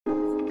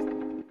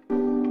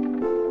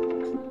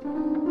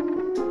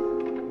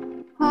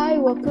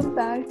welcome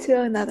back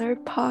to another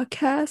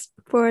podcast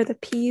for the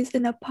Peas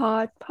in a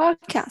Pod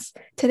podcast.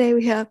 Today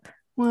we have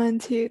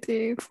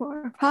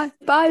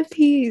 5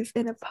 peas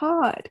in a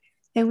pod,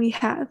 and we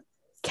have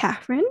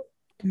Catherine,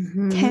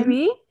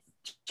 Tammy,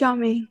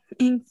 Jami,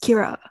 and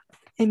Kira,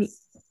 and me,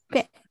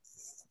 Ben.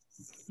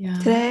 Yeah.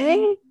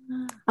 Today,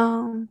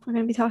 we're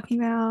gonna be talking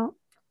about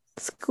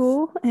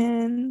school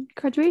and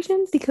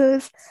graduation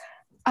because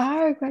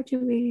our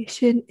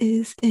graduation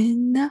is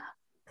in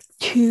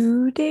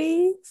 3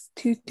 days.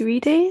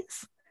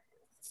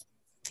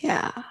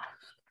 Yeah.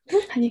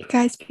 How do you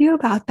guys feel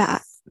about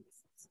that?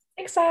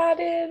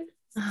 Excited.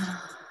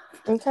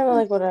 I'm kind of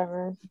like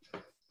whatever.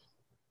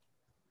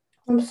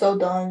 I'm so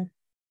done.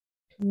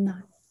 I'm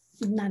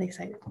not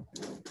excited.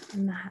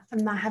 I'm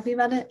not happy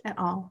about it at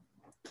all.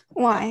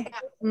 Why?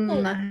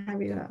 I'm not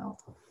happy at all.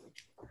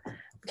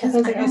 Because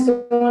I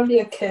still want to be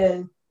a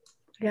kid.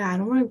 Yeah, I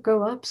don't want to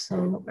grow up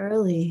so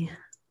early.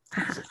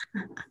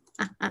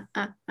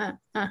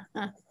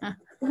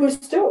 We're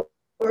still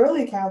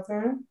early,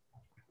 Catherine.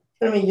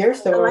 I mean, you're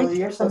still early.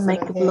 You're still the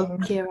makeup 17. look,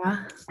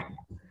 Kira.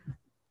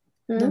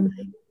 The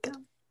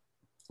makeup.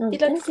 Oh, He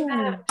thank looks you.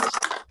 fat.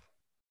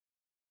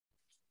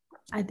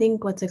 I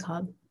think what's it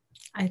called?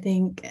 I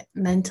think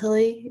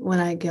mentally when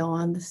I go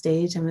on the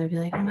stage, I'm gonna be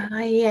like,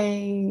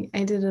 yay,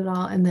 I did it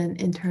all. And then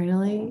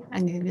internally,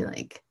 I'm gonna be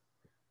like,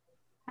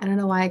 I don't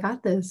know why I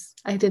got this.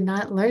 I did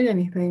not learn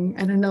anything.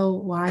 I don't know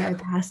why I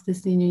passed the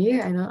senior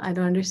year. I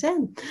don't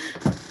understand.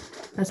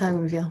 That's how I'm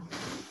gonna feel.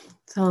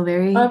 So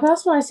very I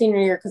passed my senior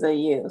year because of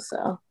you,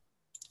 so.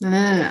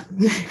 no.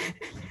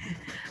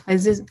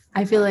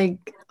 I feel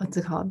like, what's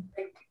it called?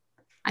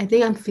 I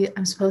think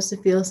I'm supposed to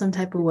feel some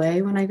type of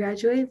way when I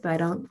graduate, but I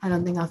don't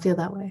think I'll feel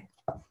that way.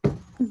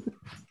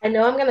 I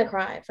know I'm gonna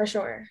cry for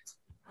sure.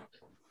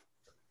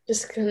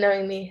 Just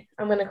knowing me,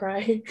 I'm gonna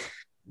cry.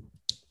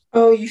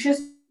 Oh, you should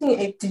sing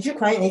eighth. Did you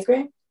cry in 8th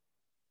grade?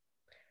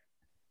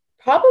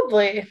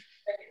 Probably.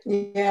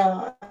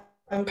 Yeah,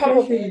 I'm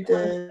Probably. pretty sure you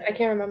did. I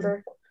can't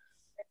remember.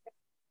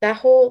 That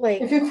whole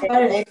like. If you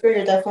cried in 8th grade,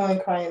 you're definitely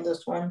crying in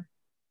this one.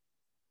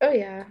 Oh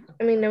yeah.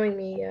 I mean, knowing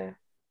me, yeah.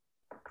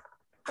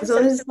 It's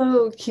always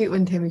so cute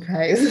when Tammy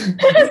cries.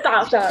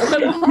 Stop.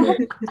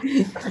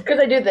 Because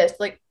I do this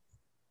like,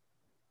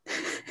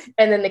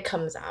 and then it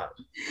comes out.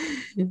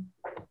 When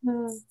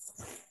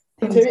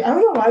Timmy, I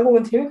don't know why, but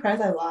when Timmy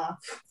cries, I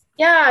laugh.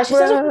 Yeah, she's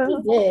such a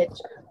fucking bitch.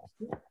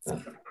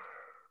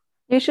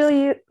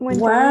 Usually when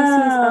Johnny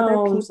sees other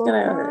I'm just people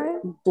gonna cry,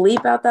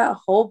 bleep out that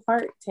whole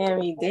part,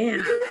 Tammy.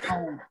 Damn.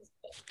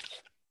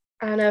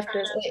 I don't know if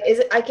this is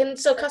it. I can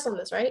still cuss on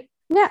this, right?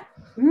 yeah.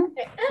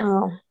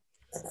 Oh.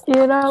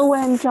 You know,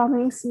 when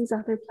Johnny sees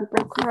other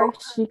people cry,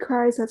 she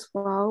cries as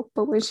well.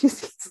 But when she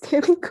sees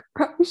Tammy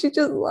cry, she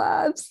just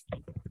laughs.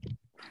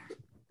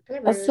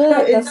 That's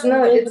No, it. it's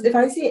not. It's if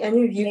I see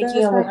any of you guys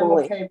Making of a cry, I'm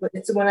boy. okay. But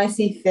it's when I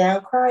see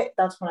Fan cry,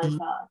 that's when I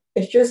cry.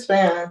 It's just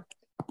Fan.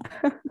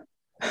 I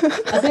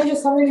think it's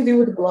just something to do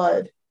with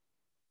blood.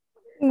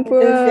 And if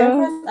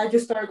Fan cries, I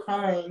just start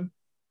crying.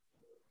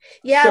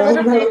 Yeah,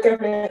 So,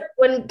 literally,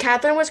 when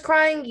Catherine was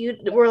crying, you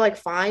were like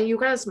fine, you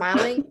kind of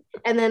smiling,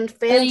 and then And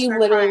fans you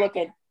start literally crying. look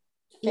at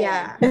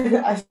Yeah.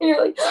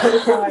 You're like so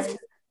crying.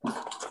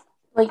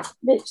 like,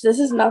 bitch, this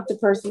is not the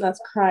person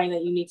that's crying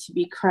that you need to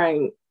be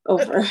crying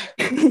over.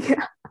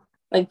 Yeah.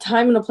 Like,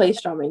 time and a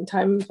place, drumming.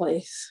 Time and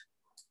place.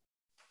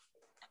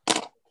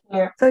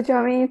 Yeah. So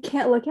Johnny, you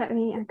can't look at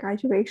me at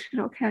graduation,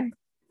 okay?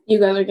 You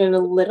guys are gonna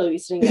literally be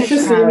sitting You next should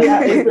to see me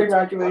at her. 8th grade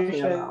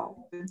graduation.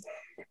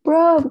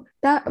 Bro,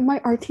 that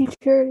my art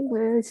teacher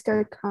literally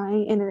started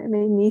crying, and it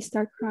made me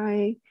start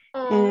crying,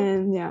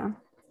 and yeah.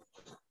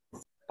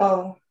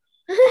 Oh.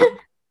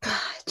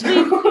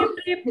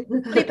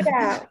 Bleep it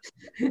out.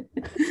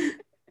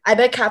 I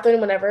bet Catherine,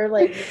 whenever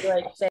like you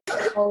like say,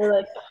 oh,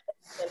 like,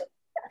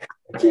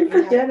 I keep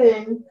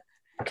forgetting.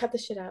 cut the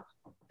shit out.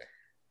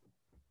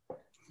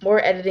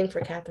 More editing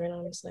for Catherine,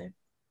 honestly.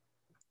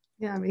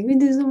 Yeah, make me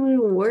do some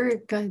more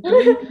work. God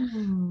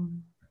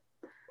damn.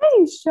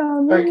 Hey,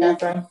 Sean. Sorry,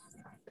 Catherine.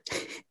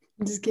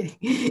 I'm just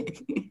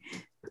kidding.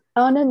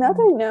 On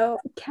another note,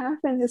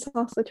 Catherine is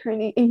also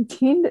turning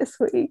 18 this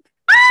week.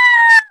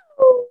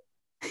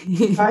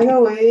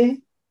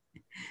 Finally.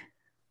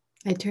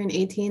 I turn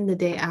 18 the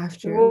day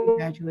after we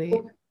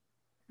graduate.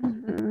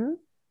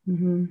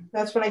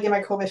 That's when I get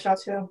my COVID shot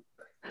too.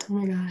 Oh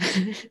my god.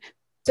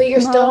 So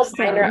you're still a Milestones.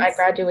 minor at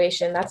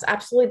graduation. That's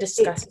absolutely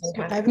disgusting,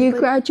 Catherine. You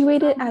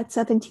graduated at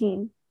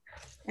 17.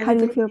 How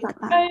do you feel about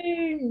that?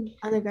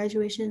 On the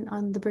graduation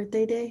on the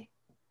birthday day?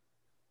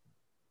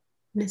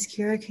 Miss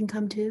Kira can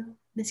come too.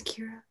 Miss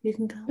Kira, you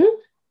can come.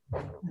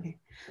 Okay.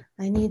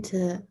 I need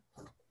to.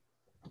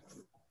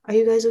 Are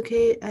you guys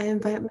okay? I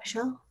invite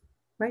Michelle,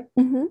 right?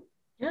 Mm-hmm.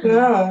 Yeah.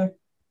 No.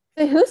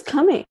 Hey, who's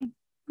coming?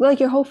 Like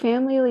your whole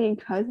family, like your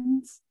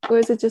cousins, or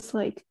is it just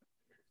like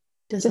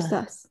just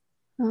us?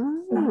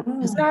 Oh,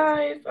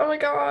 Guys, oh my very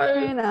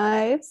god.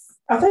 nice.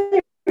 I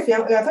thought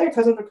your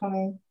cousins were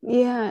coming.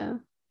 Yeah.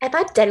 I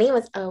thought Denny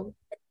was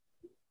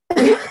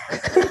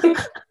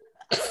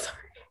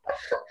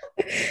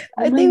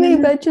I think we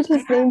mentioned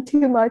his name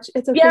too much.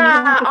 It's okay.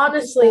 Yeah,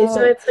 honestly.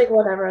 So it's like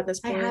whatever at this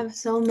I point. have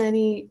so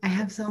many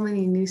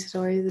news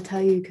stories to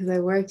tell you because I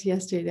worked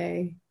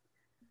yesterday.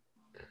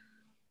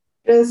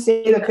 Just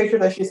see the picture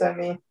that she sent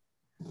me.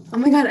 Oh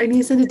my god, I need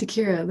to send it to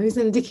Kira. Let me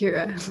send it to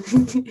Kira.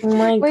 Oh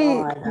my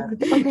Wait, god.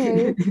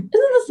 okay. Isn't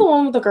this the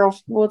one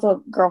with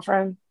a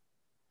girlfriend?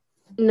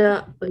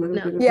 No.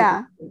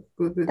 Yeah.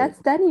 That's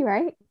Denny,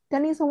 right?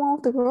 Denny's the one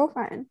with the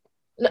girlfriend.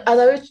 No, I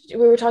thought we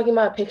were talking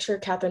about a picture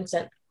Catherine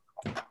sent.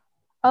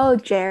 Oh,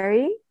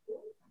 Jerry?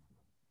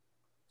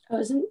 Oh,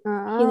 isn't he the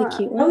Ah.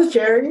 cute That one? was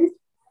Jerry.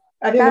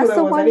 I didn't That's know the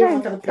that was. I one didn't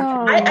look at the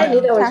that picture. I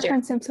knew that was Jerry.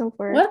 Catherine sent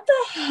over. What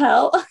the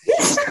hell?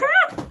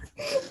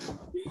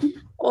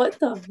 What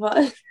the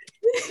fuck?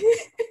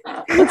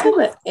 What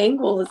type of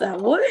angle is that?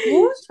 What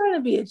was trying to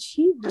be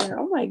achieved there?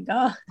 Oh my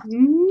god.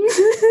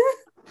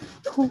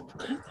 What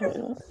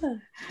the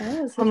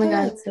hell is he Oh my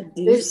trying god, to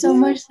seduce there's so you?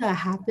 much that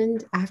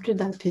happened after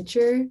that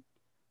picture.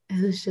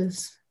 It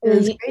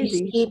was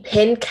crazy. He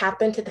pinned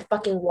Catherine to the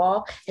fucking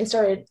wall and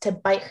started to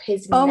bite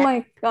his Oh neck.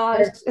 my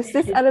gosh. Is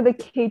this out of the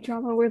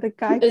K-drama where the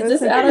guy Is goes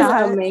this like out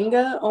that? of a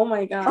manga? Oh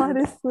my god.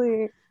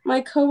 Honestly.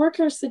 My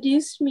coworker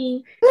seduced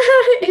me.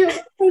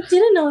 I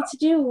didn't know what to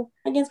do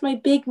against my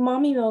big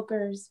mommy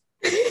milkers.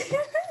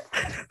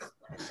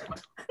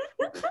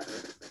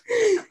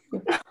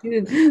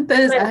 Dude, that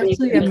is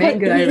actually a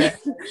manga I read.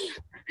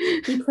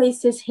 He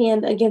placed his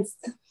hand against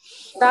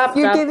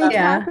You're giving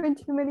Yeah. Catherine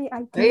too many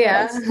ideas. Oh,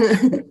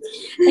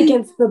 yeah.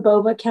 against the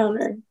boba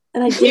counter,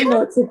 and I didn't know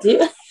what to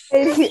do.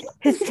 And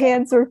his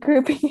hands were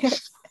gripping it.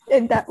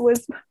 And that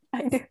was my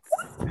idea.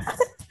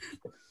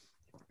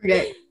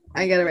 Okay,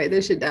 I gotta write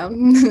this shit down.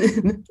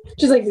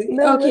 She's like,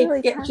 No, okay,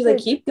 literally, yeah. She's like,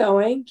 keep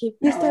going, keep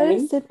You going.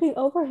 started sipping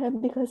over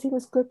him because he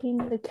was gripping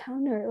the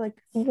counter like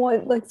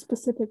one like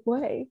specific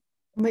way.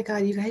 Oh my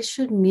god, you guys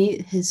should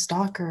meet his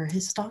stalker.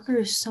 His stalker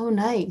is so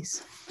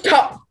nice.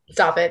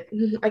 Stop it.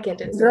 I can't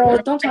do this. Girl,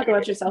 don't talk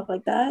about yourself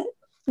like that.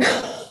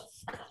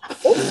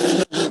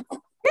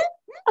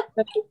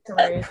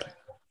 Sorry.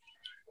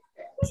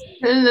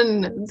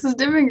 No. This is a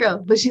different girl,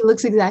 but she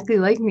looks exactly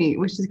like me,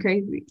 which is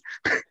crazy.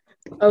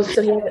 Oh,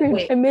 so he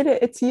wait. Admit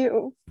it, it's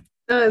you.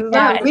 No, it's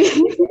Yeah, not me.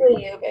 it's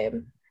really you,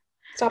 babe.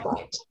 Stop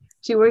lying.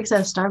 She works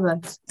at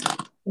Starbucks,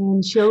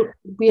 and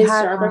we Is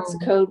had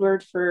Starbucks code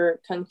word for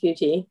Kung Fu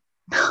tea?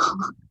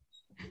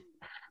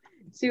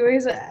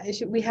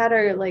 we had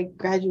our like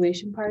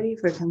graduation party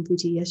for Kung Fu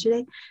Tea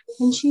yesterday,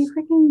 and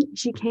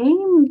she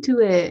came to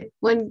it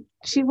when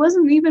she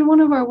wasn't even one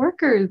of our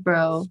workers,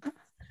 bro.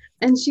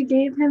 And she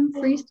gave him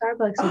free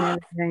Starbucks and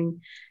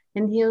everything.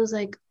 And he was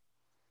like,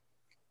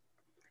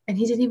 and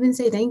he didn't even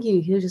say thank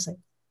you. He was just like,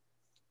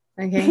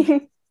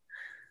 okay.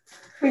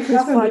 Wait,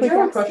 Catherine, did you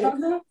have a crush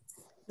on him?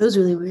 It was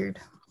really weird.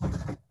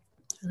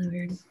 Really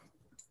weird.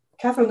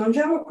 Catherine, don't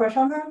you have a crush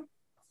on him?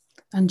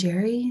 On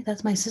Jerry?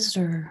 That's my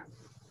sister.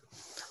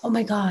 Oh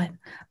my god.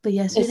 But Is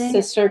yesterday.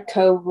 sister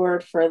code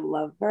word for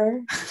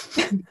lover?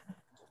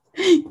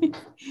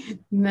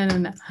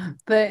 No.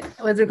 But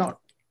what's it called?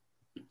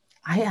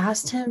 I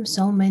asked him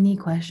so many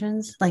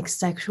questions, like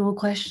sexual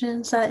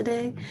questions that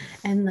day.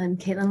 And then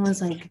Caitlin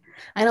was like,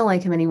 I don't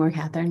like him anymore,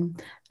 Catherine.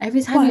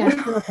 Every time you asked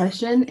him a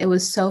question, it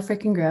was so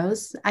freaking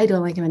gross. I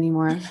don't like him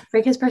anymore.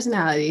 Freak his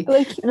personality.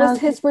 Like, And I was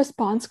his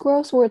response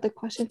gross or the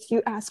questions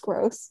you asked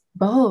gross?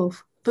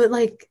 both. But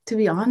like, to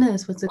be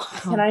honest, what's it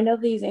called? Can I know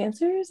these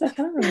answers? I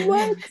kind of remember.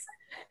 What?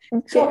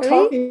 Stop Jerry?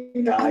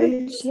 talking,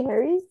 guys.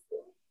 Jerry?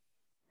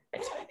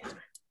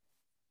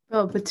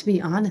 Bro, but to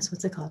be honest,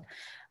 what's it called?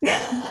 He's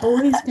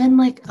always been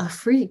like a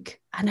freak.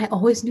 And I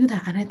always knew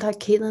that. And I thought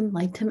Caitlin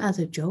liked him as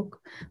a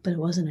joke, but it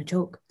wasn't a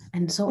joke.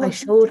 And so I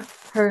showed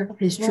her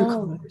his true Wow.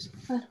 colors.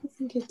 I don't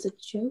think it's a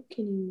joke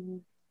anymore.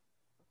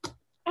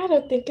 I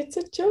don't think it's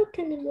a joke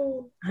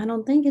anymore. I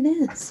don't think it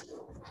is.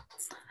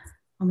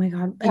 Oh my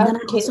god. And then I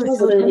Caitlin also was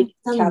showed him literally,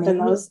 some Catherine, that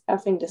men- was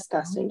effing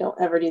disgusting. Don't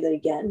ever do that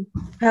again.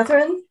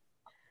 Catherine,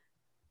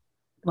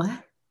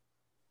 What?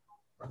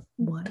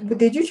 What? but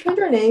did you change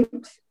your name?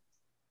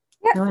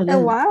 Yeah, No, I a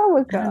didn't. while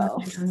I don't know ago.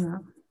 what you're talking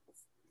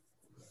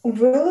about.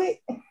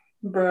 Really?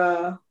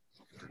 Bruh.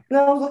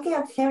 No, I was looking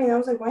at Tammy and I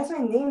was like, why is my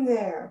name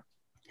there?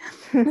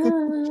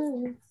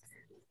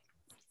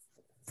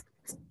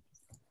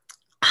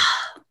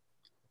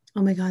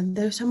 Oh my god,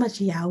 there's so much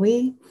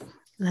yaoi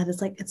that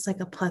is like it's like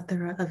a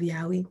plethora of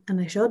yaoi. And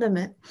I showed him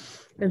it.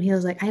 And he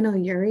was like, I know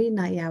Yuri,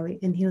 not yaoi.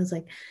 And he was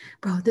like,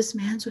 bro, this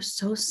man's was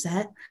so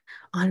set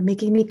on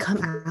making me come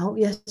out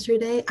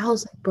yesterday. I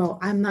was like, bro,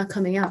 I'm not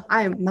coming out.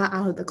 I am not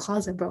out of the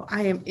closet, bro.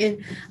 I'm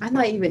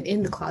not even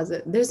in the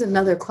closet. There's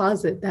another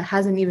closet that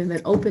hasn't even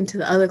been open to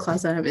the other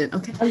closet I'm in.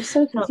 Okay. I'm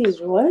so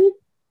confused. What?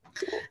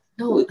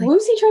 No, What like,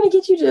 was he trying to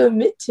get you to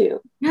admit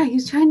to? yeah, he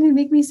was trying to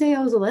make me say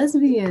I was a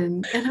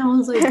lesbian. And I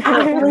was like,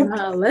 I'm not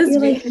a You're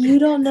lesbian. like, you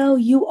don't know.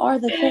 You are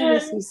the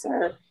fantasy,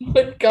 sir.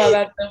 God,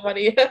 that's so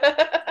funny.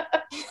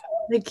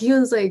 Like he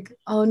was like,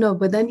 oh no,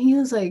 but then he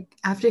was like,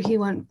 after he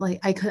went, like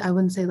I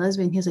wouldn't say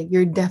lesbian. He was like,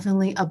 you're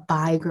definitely a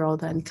bi girl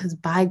then, because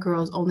bi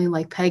girls only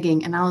like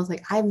pegging. And I was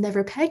like, I've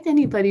never pegged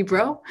anybody,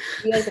 bro.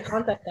 You like the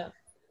concept though.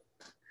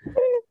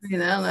 You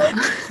know.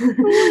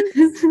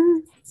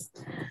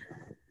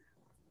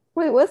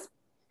 Wait,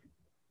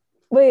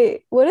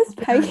 what is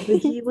But pegging?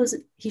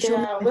 he showed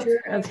me a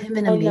picture of him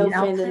in a I know maid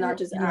Fan did outfit. not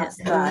just Yeah,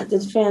 ask that.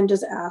 Did Fan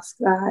just ask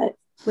that?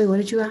 Wait, what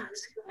did you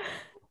ask?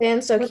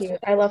 Fan's so cute.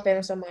 I love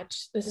Fan so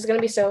much. This is gonna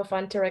be so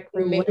fun to like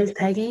roommate. What is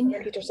pegging?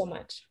 I teach her so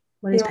much.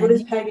 What is What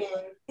is pegging?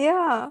 pegging?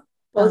 Yeah.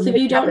 Both of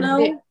you don't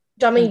know?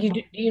 Dominic,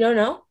 do you know?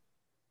 No?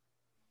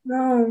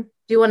 No.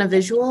 Do you want a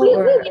visual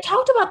We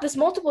talked about this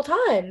multiple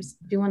times.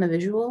 do you want a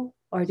visual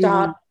or do you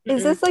Stop.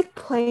 Is this like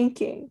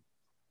planking?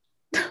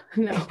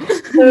 no?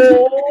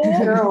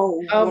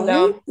 No. Oh, What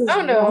no. is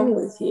Oh, no. wrong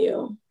with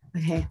you?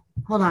 Okay,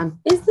 hold on.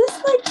 Is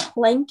this like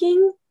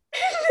planking?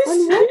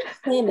 On what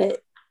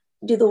planet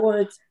do the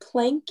words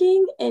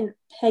planking and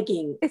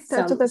pegging It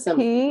starts with a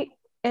P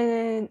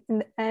and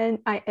an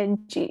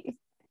N-I-N-G.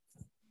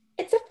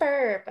 It's a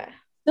verb.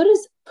 So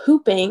does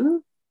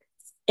pooping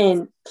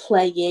and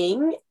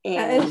playing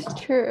That and is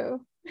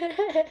true.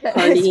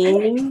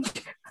 partying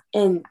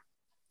and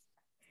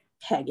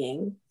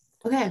pegging.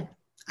 Okay,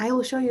 I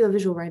will show you a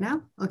visual right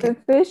now. Okay. The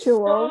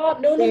visual. Stop.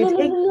 No, no, You no,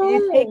 take, no, no,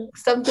 you no. take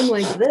something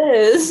like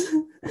this.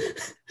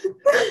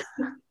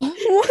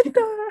 What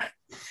the?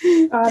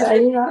 God, I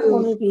do not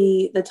want to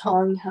be the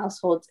Tong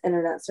household's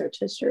internet search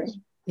history.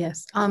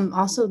 Yes.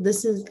 Also,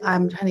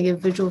 I'm trying to give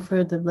visual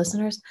for the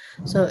listeners.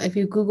 So if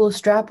you Google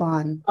strap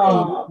on,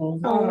 Oh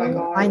my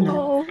God. find it.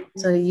 Oh,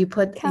 So you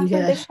Catherine,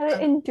 get they had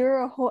to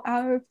endure a whole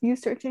hour of you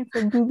searching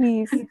for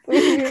boobies for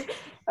your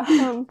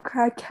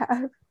crab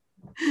cat.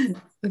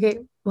 Okay,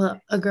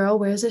 well, a girl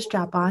wears a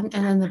strap on,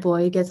 and then the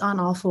boy gets on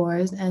all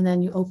fours, and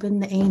then you open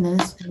the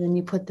anus, and then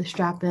you put the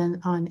strap in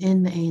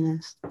the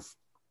anus.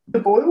 The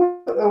boy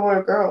or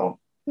a girl?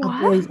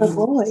 What? A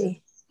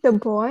boy. The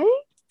boy?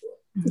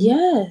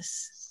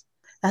 Yes.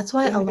 That's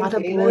why a lot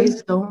of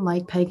boys don't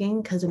like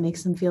pegging because it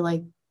makes them feel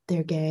like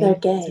they're gay. They're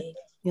gay.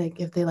 Like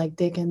if they like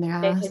dick in their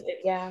ass.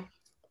 Yeah.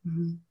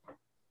 Mm-hmm.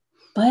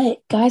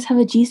 But guys have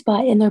a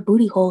G-spot in their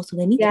booty hole, so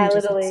they need to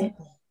just literally.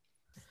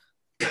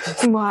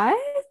 What?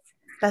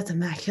 That's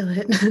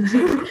immaculate.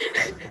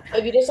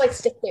 If you just like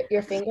stick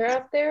your finger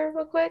up there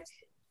real quick.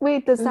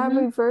 Wait, does that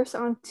reverse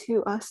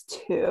onto us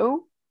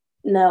too?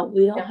 No,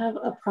 we don't have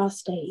a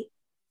prostate.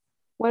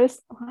 What?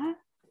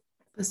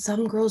 But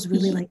some girls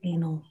really like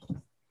anal.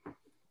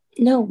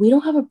 No, we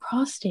don't have a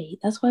prostate.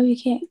 That's why we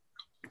can't.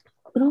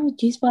 We don't have a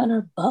G-spot in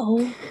our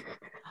butthole.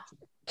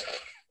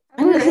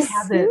 Why don't we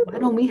have it? Why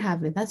don't we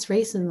have it? That's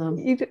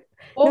racism. We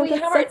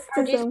have our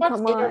G-spots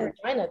in our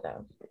vagina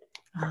though.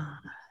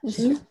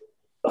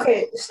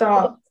 Okay,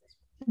 stop.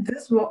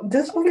 This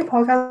fucking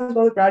podcast is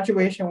about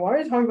graduation. Why are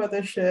you talking about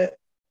this shit?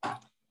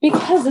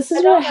 Because this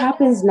is what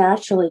happens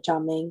naturally,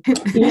 Jiaming. You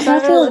just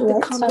have to let the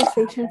let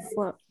conversation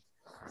flow.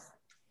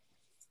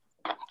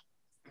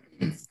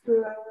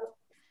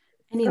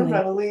 I'm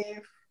gonna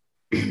leave.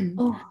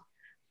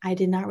 I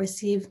did not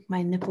receive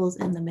my nipples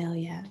in the mail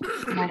yet.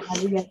 And I had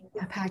to get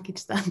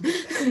package them.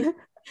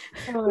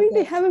 Wait,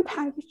 they haven't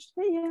packaged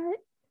it yet?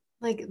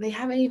 Like they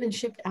haven't even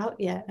shipped out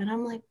yet. And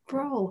I'm like,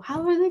 bro,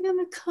 how are they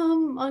gonna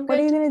come on? What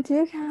are you gonna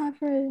do,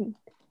 Catherine?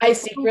 I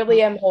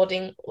secretly am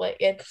holding like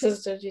it so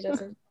she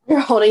doesn't. You're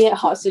holding it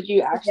hostage.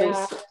 You actually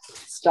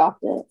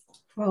stopped it.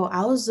 Bro,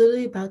 I was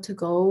literally about to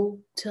go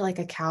to like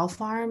a cow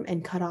farm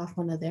and cut off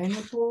one of their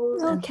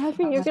nipples. No,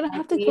 Catherine, you're gonna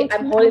have to go to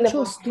I'm an holding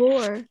actual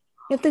store.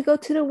 You have to go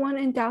to the one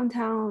in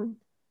downtown.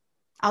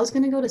 I was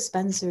gonna go to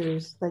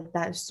Spencer's, like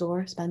that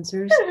store,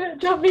 Spencer's.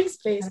 Jumping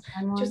space.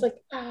 Just like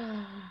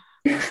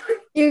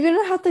You're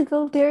gonna have to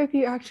go there if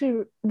you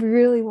actually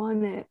really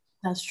want it.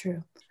 That's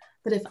true.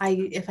 But if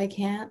I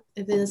can't,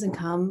 if it doesn't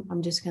come,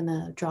 I'm just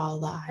gonna draw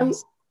the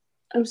eyes.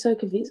 I'm so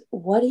confused.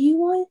 What do you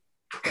want?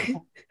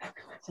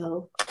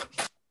 So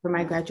for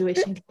my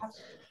graduation cap,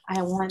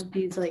 I want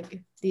these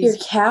Your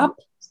cap?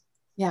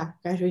 Yeah,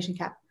 graduation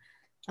cap.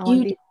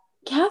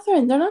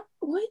 Catherine, they're not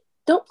what?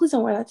 Please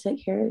don't wear that to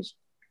take carriage.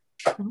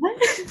 What?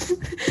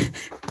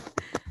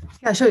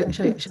 Yeah, I'll show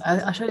you.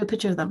 I'll show you a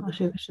picture of them.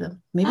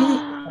 Maybe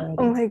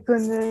oh my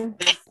goodness.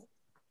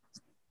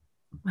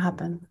 What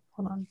happened?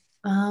 Hold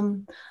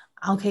on.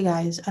 Okay,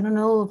 guys, I don't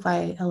know if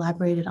I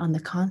elaborated on the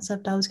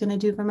concept I was going to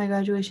do for my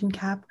graduation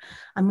cap.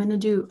 I'm going to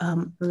do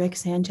Rick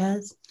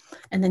Sanchez,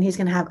 and then he's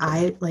going to have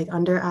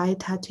under eye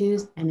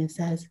tattoos, and it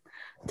says,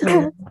 "To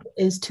live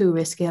is to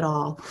risk it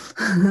all."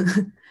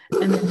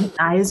 And then his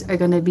eyes are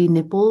going to be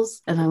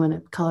nipples, and I'm going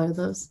to color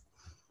those.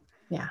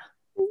 Yeah.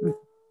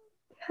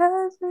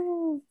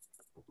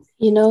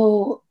 You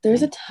know,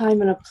 there's a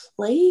time and a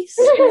place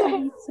for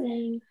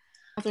everything.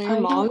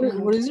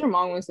 What does your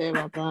mom going to say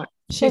about that?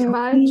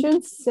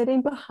 Imagine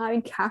sitting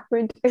behind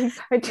Catherine during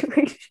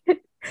graduation.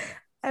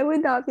 I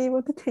would not be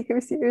able to take her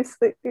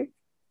seriously.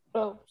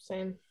 Oh,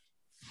 same.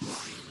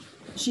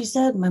 She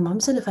said, my mom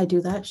said if I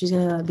do that, she's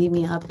going to beat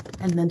me up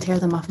and then tear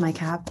them off my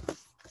cap.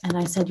 And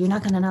I said, you're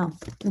not going to know.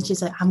 And she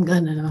said, I'm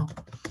going to know.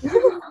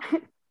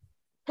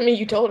 I mean,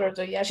 you told her,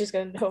 so yeah, she's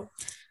going to know.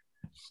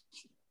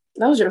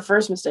 That was your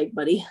first mistake,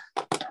 buddy.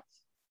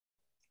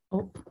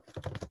 Oh.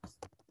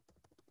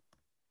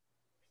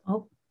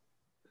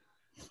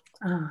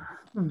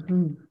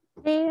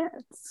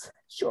 Pants,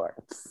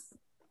 shorts.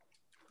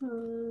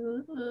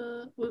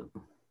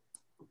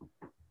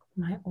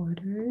 My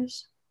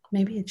orders.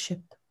 Maybe it's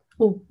shipped.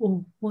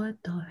 Oh, what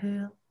the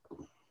hell?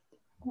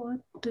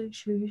 What did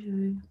she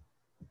say?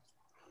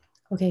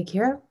 Okay,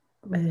 Kira.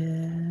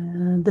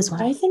 This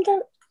one. I think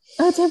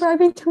It's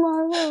arriving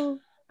tomorrow.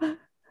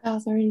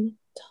 Catherine.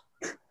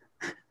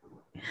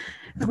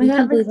 Oh I my God,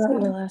 can't believe that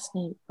your last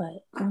name,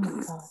 but oh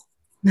my god.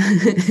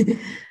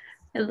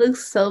 It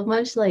looks so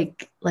much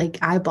like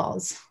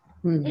eyeballs.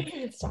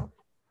 Stop.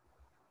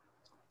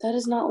 That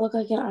does not look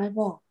like an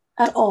eyeball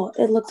at all.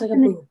 It looks like a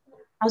boob.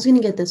 I was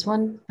gonna get this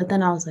one, but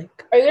then I was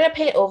like, Are you gonna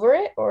paint over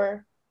it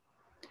or?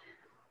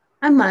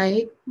 I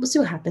might. We'll see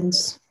what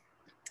happens.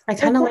 I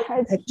kind of It's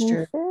like the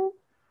texture. adhesive.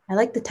 I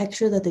like the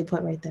texture that they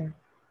put right there.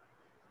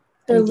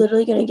 They're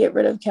literally gonna get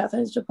rid of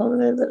Catherine's diploma.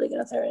 They're literally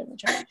gonna throw it in the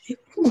trash.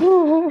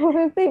 What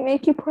if they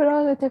make you put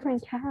on a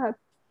different cap?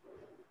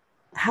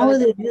 How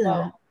would they do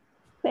that?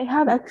 They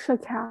have extra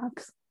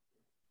caps.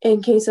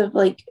 In case of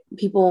like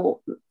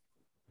people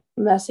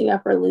messing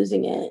up or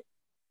losing it.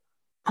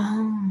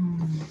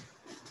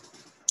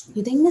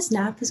 You think Miss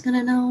Knapp is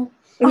gonna know?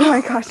 Oh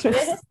my gosh.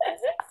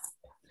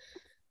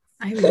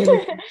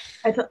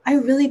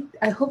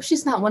 I hope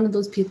she's not one of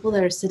those people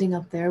that are sitting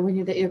up there when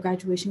you get your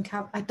graduation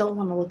cap. I don't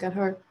want to look at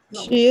her.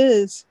 No. She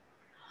is.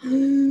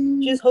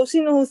 She's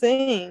hosting the whole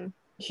thing.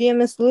 She and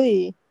Miss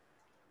Lee.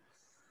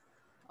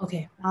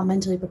 Okay, I'll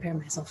mentally prepare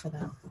myself for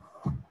that.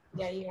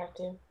 Yeah, you have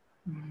to.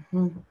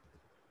 Mm-hmm.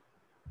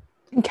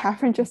 And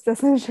Catherine just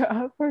doesn't show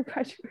up for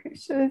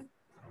graduation.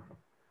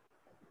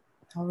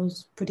 That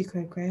was pretty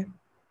quick, right?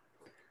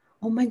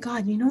 Oh my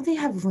god, you know they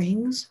have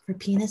rings for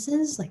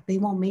penises? Like they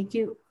won't make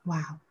you.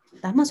 Wow,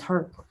 that must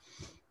hurt.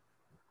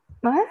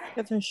 What?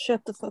 Catherine,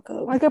 shut the fuck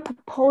up. Like a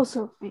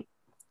proposal ring.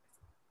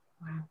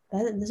 Wow,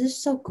 this is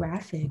so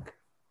graphic.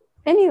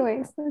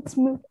 Anyways, let's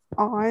move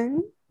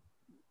on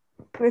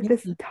with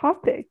this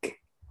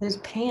topic. There's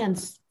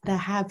pants that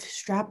have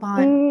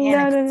strap-on.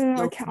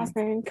 No,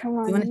 Catherine, come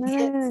on. You want to see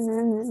it?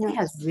 No. It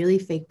has really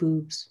fake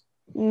boobs.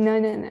 No.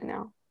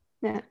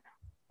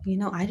 You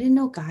know, I didn't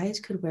know guys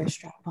could wear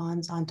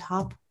strap-ons on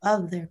top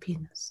of their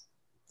penis.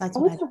 That's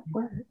what I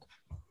did.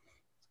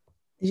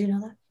 Did you know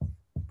that?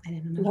 I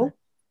didn't know that.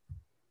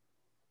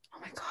 Oh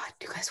my god,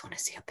 do you guys want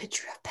to see a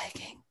picture of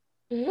pegging?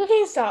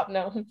 Stop,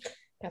 no.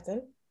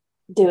 Catherine?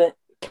 Do it.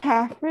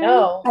 Catherine?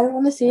 No. I don't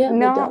want to see it.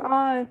 Not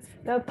on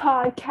the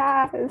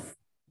podcast.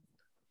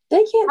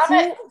 They can't see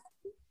it.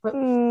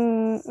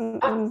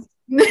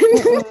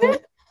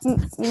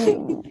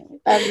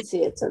 I didn't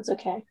see it, so it's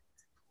okay.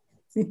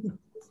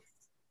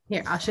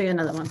 Here, I'll show you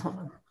another one. Hold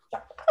on.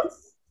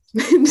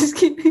 I'm just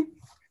kidding.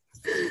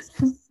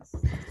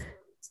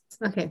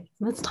 Okay,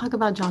 let's talk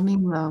about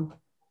Jiaming though.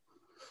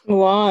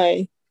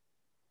 Why?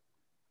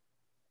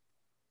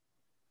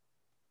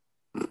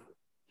 What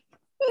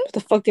the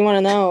fuck do you want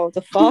to know?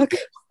 The fuck?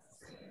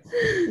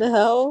 The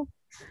hell?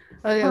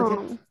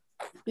 Okay.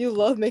 You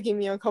love making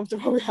me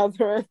uncomfortable,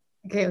 Catherine.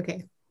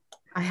 Okay.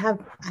 I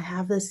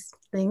have this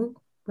thing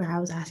where I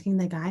was asking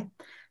the guy,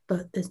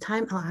 but this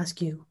time I'll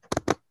ask you.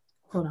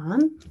 Hold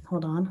on.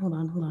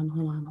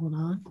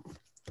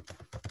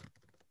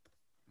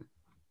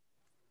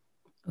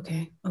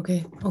 Okay.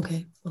 Okay,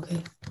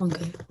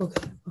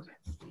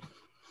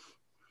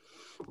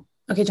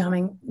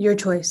 Jiaming, your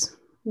choice.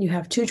 You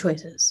have two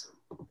choices.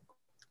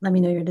 Let me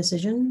know your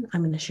decision.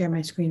 I'm going to share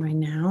my screen right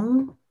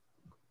now.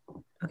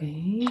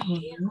 Okay.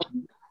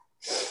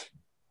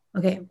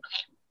 Okay.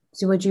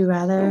 So would you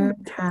rather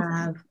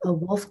have a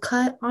wolf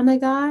cut on a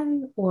guy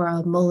or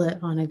a mullet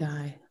on a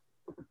guy?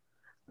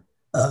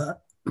 I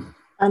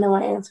know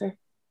my answer.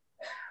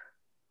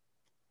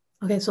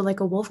 Okay, so like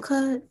a wolf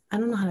cut. I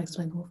don't know how to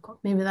explain a wolf cut.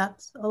 Maybe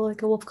that's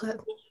like a wolf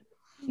cut.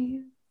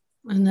 And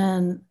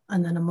then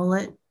a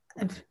mullet.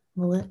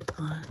 Mullet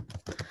on.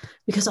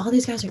 Because all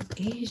these guys are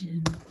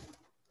Asian.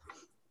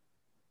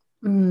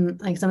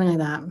 Like something like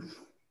that.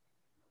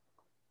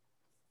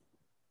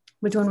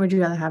 Which one would you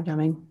rather have,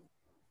 Jiaming?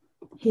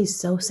 He's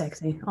so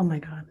sexy. Oh my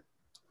god.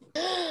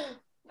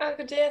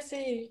 Uncle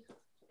Jesse.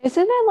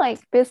 Isn't it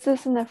like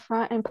business in the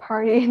front and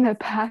party in the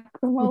back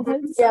for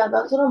mullets? Yeah,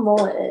 that's what a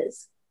mullet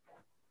is.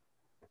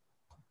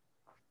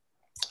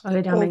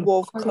 Okay, Jiaming. A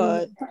wolf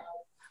cut.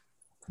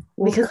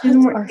 Because they're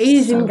more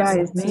Asian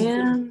guys, sexy.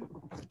 man.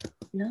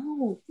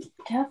 No,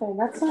 Catherine,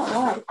 that's not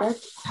right.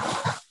 That's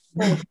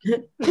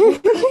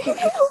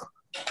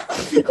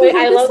Wait,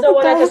 I love the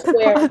one at the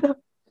square.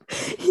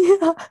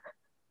 Yeah.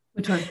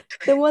 Which one?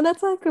 The one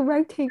that's like a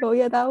rectangle.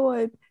 Yeah, that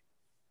one.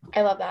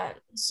 I love that.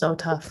 So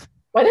tough.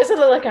 Why does it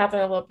look like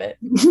Catherine a little bit?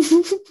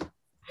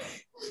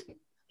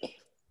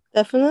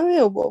 Definitely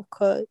a wolf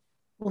cut.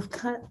 Wolf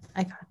cut?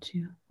 I got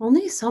you.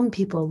 Only some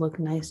people look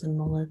nice in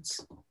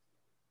mullets.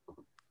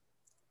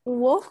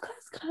 Wolf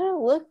cuts kind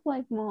of look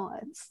like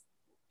mullets.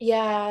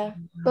 Yeah.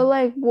 But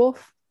like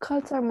wolf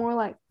cuts are more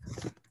like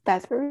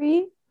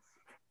feathery.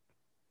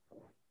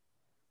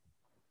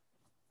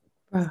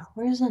 Bro,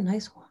 where's the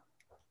nice one?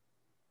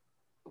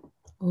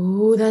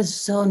 Oh, that's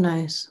so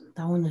nice.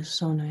 That one is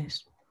so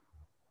nice.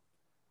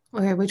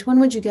 Okay, which one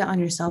would you get on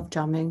yourself,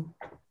 Jamming?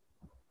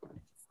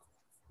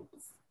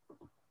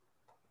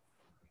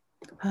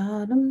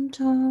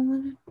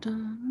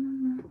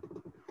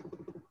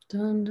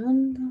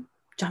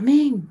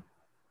 Jamming.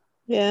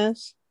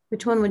 Yes,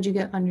 Which one would you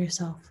get on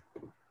yourself?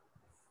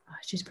 Oh,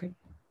 she's pretty.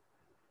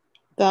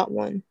 that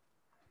one.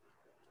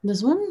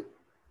 This one?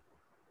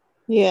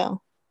 Yeah.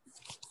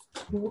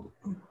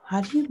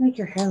 How do you make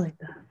your hair like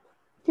that?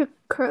 You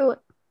curl it.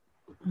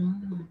 Oh.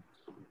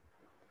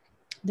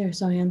 They're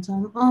so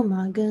handsome. Oh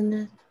my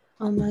goodness.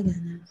 Oh my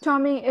goodness. Tell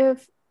me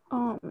if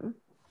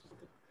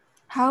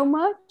how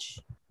much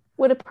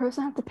would a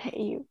person have to pay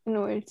you in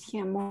order to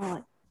get more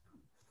like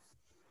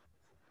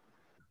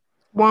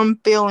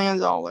 $1 billion.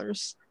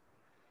 $5.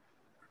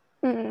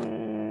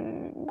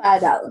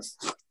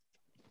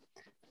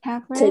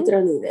 Catherine? Take it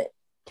or leave it.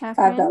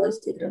 Catherine? $5.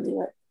 Take it or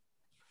leave it.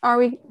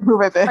 Are you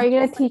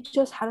gonna teach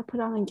us how to put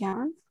on a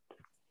gown?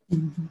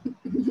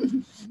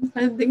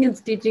 I think it's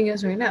teaching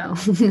us right now.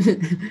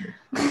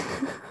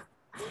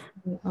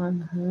 On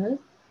hood.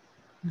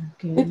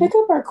 We Okay. pick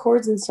up our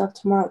cords and stuff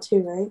tomorrow too,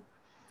 right?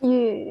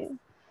 Yeah.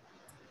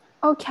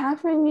 Oh,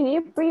 Catherine, you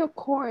need to bring your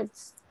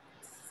cords.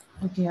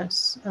 Okay,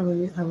 yes, I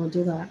will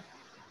do that.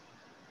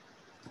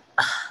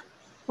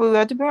 We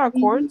have to bring our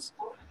cords?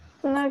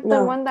 Like the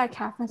No. one that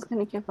Catherine's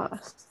gonna give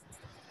us.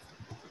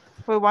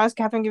 Wait, why is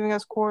Catherine giving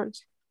us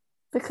cords?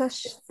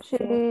 Because she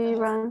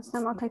runs the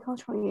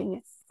multicultural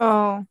union.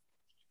 Oh.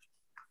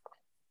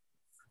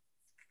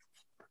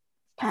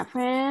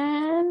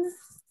 Catherine?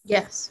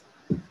 Yes.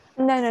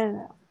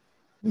 No.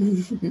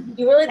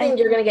 You really think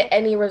you're gonna get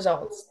any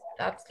results?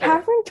 That's good.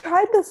 Catherine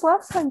tried this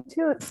last time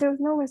too. There was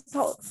no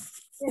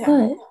results. Yeah.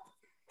 What?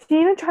 She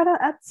even tried on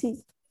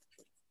Etsy.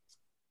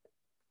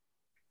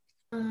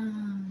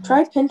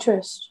 Try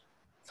Pinterest.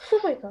 Oh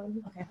my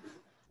god.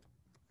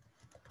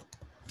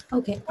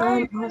 Okay.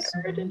 I Also,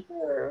 hurted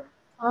her.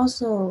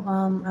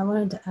 I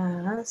wanted to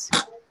ask,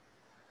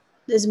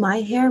 is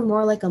my hair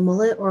more like a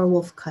mullet or a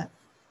wolf cut?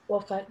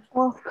 Wolf cut.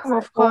 Wolf cut.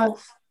 Wolf cut.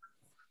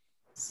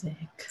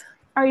 Sick.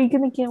 Are you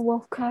gonna get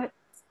wolf cut?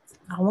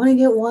 I want to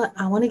get what?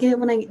 I want to get it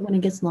when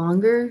it gets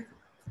longer.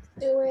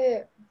 Do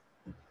it.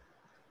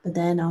 But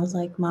then I was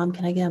like, Mom,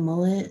 can I get a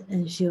mullet?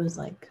 And she was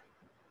like,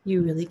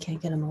 you really can't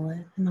get a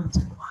mullet. And I was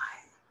like,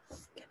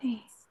 why?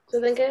 So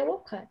then get a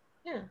wolf cut.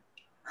 Yeah.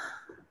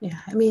 Yeah,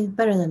 I mean,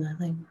 better than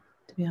nothing,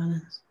 to be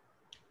honest.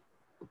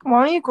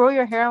 Why don't you grow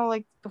your hair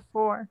like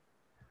before?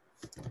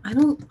 I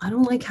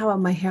don't like how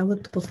my hair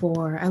looked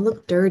before. I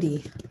look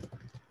dirty.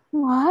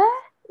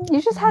 What?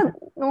 You just had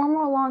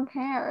normal long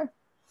hair.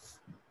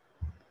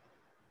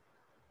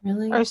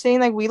 Really? Are you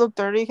saying like we look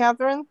dirty,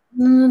 Catherine?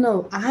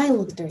 No. I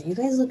look dirty. You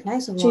guys look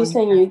nice. She's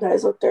saying you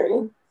guys look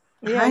dirty.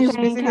 Yeah, I'm she's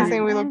basically saying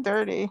saying we Catherine. look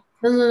dirty.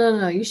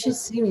 No. You should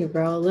see me,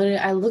 bro. Literally,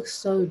 I look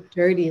so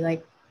dirty.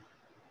 Like,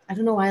 I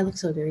don't know why I look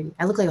so dirty.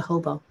 I look like a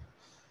hobo.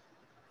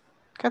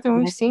 Catherine,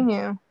 we've seen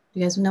you.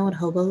 You guys know what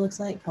hobo looks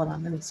like? Hold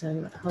on, let me show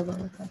you what hobo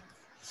looks like.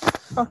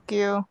 Fuck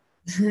you.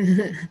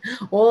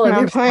 Oh, No, they're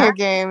I'm playing a bags.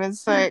 game.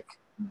 It's like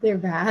They're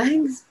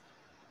bags.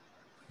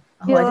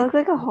 You I look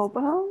like a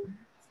hobo?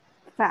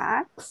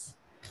 Facts.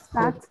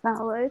 That's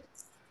valid.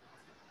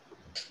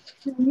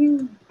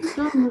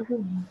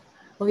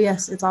 Oh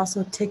yes, it's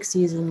also tick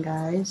season,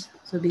 guys.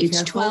 So be It's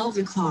careful. 12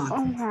 o'clock.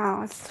 Oh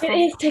wow. It's It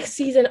is tick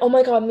season. Oh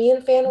my god, me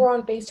and Fan were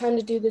on FaceTime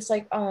to do this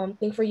like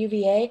thing for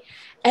UVA.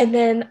 And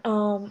then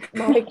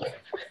my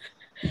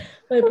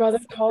brother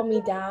called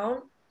me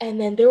down and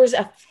then there was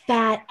a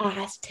fat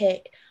ass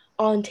tick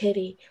on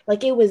Titty.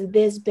 Like it was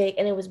this big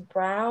and it was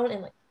brown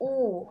and like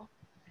ooh.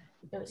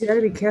 It was You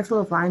gotta be careful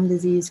of Lyme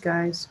disease,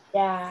 guys.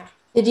 yeah,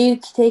 Did you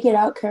take it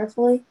out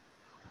carefully?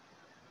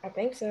 I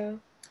think so.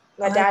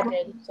 My dad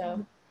did,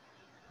 so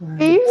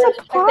He used a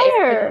Check the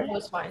air, plier. it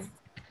was fine.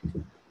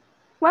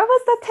 Why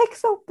was the tick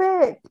so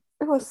big?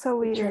 It was so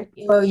weird.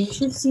 Bro, you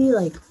should see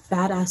like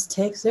fat ass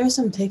ticks. There are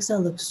some ticks that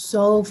look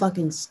so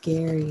fucking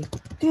scary.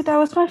 Dude, that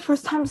was my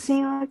first time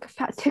seeing like a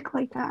fat tick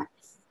like that.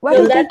 Why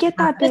No, did they that- get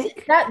that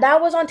big? That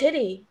was on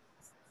Titty.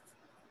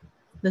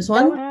 This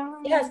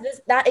one? Yes,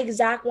 that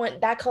exact one,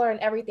 that color and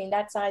everything,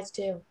 that size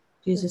too.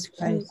 Jesus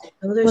Christ.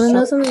 Those are Want to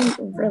know so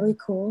something really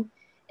cool?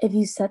 If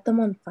you set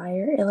them on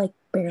fire, it like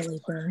barely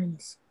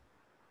burns.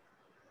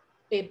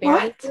 They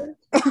barely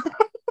What?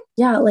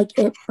 Yeah, like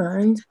it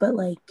burns, but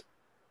like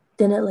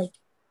then it like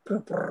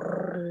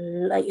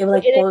like it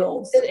like It-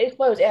 boils. It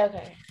explodes. Yeah,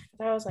 okay.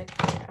 I was like,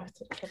 I was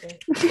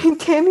tripping.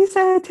 Tammy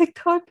said on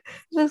TikTok,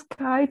 this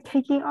guy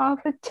taking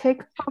off a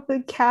tick off the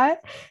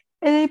cat,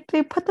 and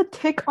they put the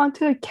tick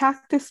onto a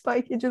cactus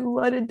spike and just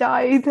let it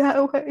die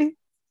that way.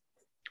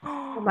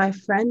 my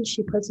friend,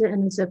 she puts it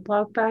in a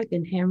Ziploc bag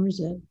and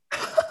hammers it.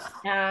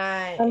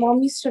 Nice. My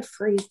mom used to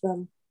freeze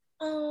them.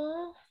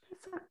 Aw.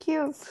 That's so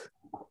cute.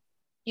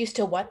 Used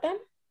to what them?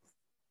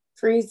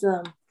 Freeze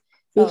them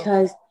Oh.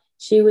 because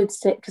she would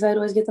say, because I'd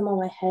always get them on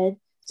my head,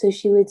 so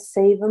she would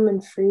save them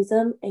and freeze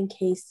them in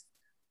case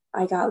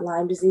I got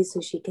Lyme disease,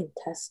 so she can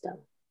test them.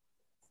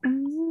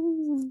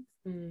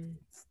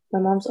 My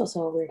mom's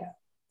also a weirdo.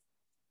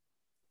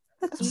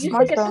 That's You used to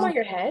Smart get them though. on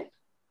your head?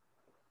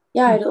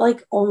 Yeah, I'd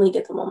like only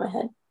get them on my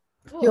head.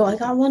 Yo, I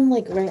got one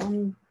like right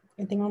on,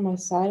 I think on my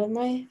side of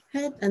my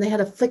head, and they had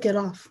to flick it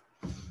off.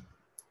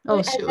 Oh,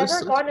 Wait, shit, I've it was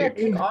never so gotten a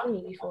scary. tick on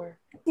me before.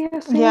 Yeah,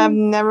 Yeah, I've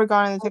same. never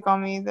gotten a tick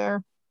on me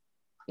either.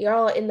 You're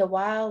all in the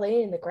wild,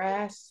 laying in the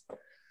grass.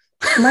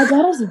 My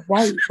dad is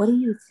white. What do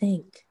you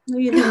think?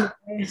 Look at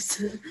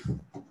him.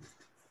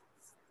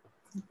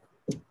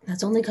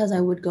 That's only because I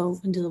would go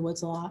into the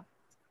woods a lot.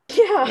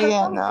 Yeah.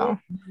 Yeah, no.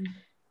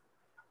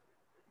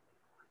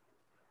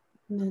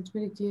 And it's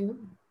pretty cute.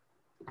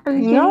 Are you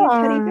You getting know,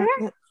 a teddy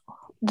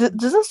bear?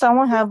 doesn't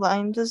someone have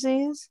Lyme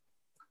disease?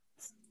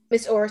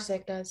 Miss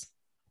Orsic does.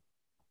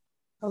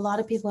 A lot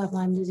of people have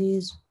Lyme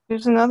disease.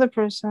 There's another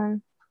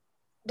person.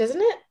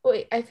 Doesn't it?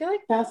 Wait, I feel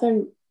like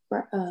Catherine,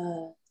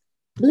 bleep,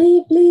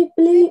 bleep,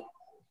 bleep.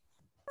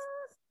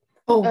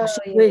 Oh, Oh,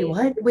 shit. yeah, Wait, yeah.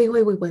 what? Wait,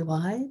 what?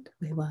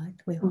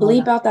 Wait, hold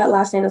Bleep on. out that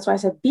last name. That's why I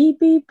said beep,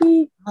 beep,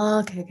 beep.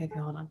 Okay,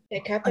 hold on. Yeah,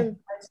 Catherine.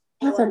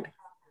 Catherine,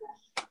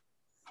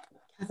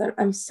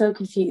 I'm so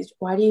confused.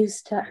 Why do you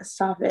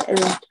stop it and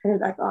then turn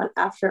it back on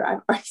after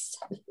I've already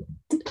said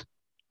it?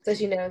 So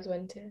she knows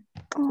when to.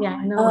 Yeah,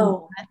 I know.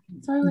 Oh,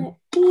 so I went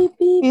beep,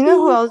 beep, You know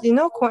who beep. else? You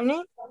know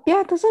Courtney?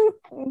 Yeah, doesn't.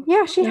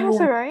 Yeah, she has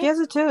Yeah. it, right? She has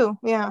it too.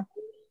 Yeah.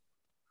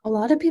 A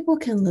lot of people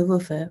can live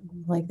with it.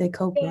 Like they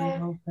cope really Yeah.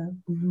 well with it.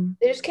 Mm-hmm.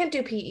 They just can't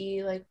do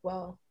PE like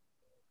well.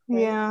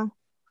 Right. Yeah.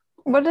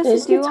 What does They it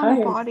just get do on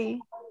the tired.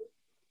 body?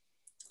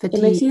 Fatigue.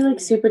 It makes you like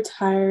super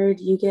tired.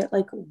 You get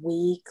like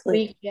weak. Like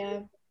Weak, yeah.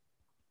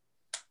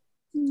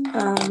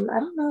 I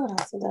don't know what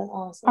else it does.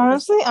 Honestly,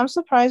 Honestly, I'm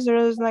surprised there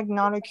is like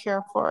not a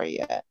cure for it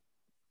yet.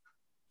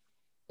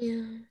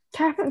 Yeah.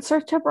 Catherine,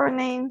 search up our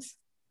names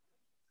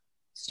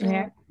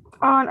Yeah.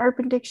 on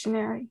Urban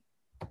Dictionary.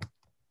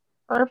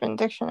 Urban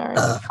Dictionary.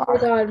 Oh my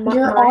god,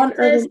 You're mine on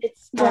says Urban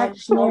it's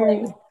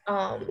Dictionary.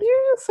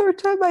 You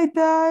search up my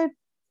dad.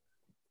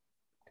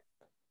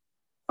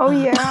 Oh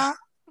yeah.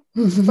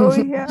 Oh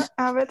yeah.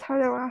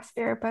 Avatar: The Last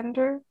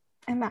Airbender.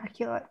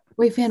 Immaculate.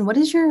 Wait, Fan, what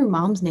is your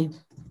mom's name?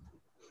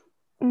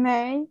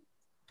 May.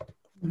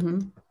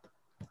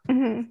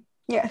 Mm-hmm.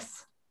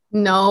 Yes.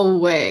 No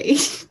way.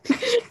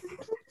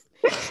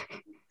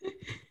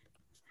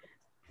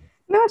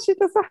 No, she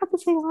doesn't have the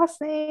same last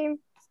name.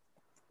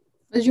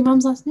 What's your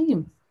mom's last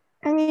name?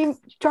 And you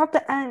drop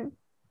the N.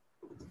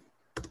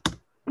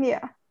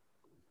 Yeah.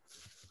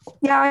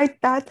 Yeah,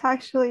 that's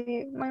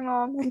actually my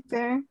mom right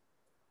there.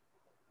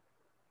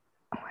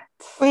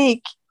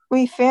 What?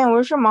 Wait, Fan,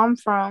 where's your mom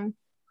from?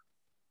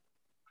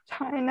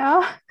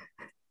 China.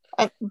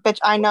 Bitch,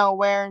 I know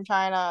where in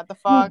China. The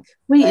fuck?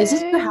 Wait, is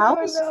this your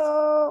house?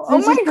 No. This Oh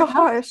is my your house?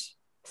 gosh.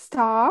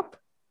 Stop.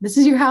 This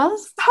is your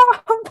house?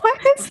 Stop. What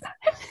is that?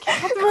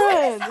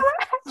 Catherine!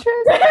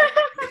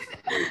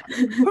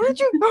 Who did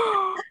you?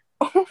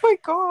 Oh my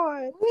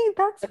god! Wait,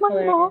 that's my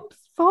hilarious. mom's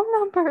phone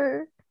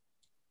number.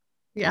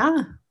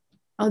 Yeah.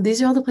 Oh,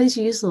 these are all the places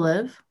you used to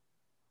live?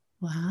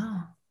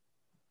 Wow.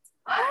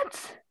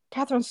 What?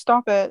 Catherine,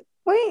 stop it.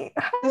 Wait,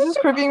 This is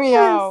creeping me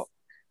out.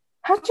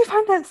 How'd you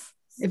find this?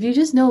 If you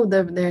just know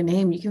their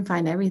name, you can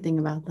find everything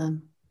about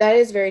them. That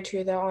is very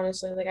true though,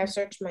 honestly. Like I've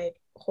searched my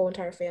whole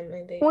entire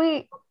family.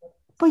 Wait,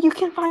 but you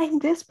can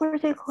find this where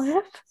they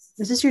live?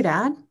 Is this your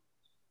dad?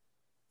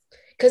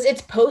 Because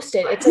it's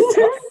posted. It's like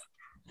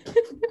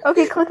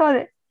Okay, click on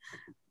it.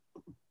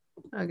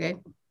 Okay.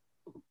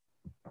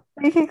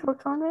 You can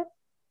click on it.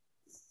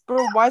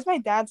 Bro, why is my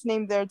dad's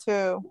name there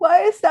too?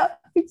 Why is that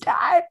my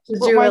dad? Because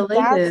But you're my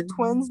related. dad's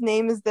twin's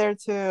name is there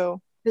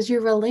too. Because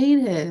you're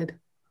related.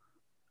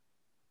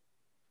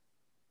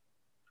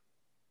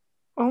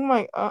 Oh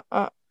my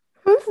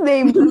Whose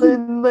name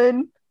Lin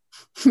Lin?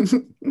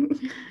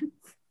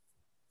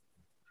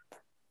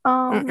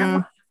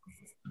 Mm-mm.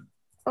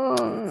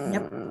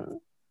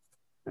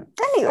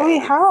 Anyway,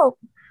 Wait, how?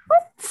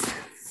 what?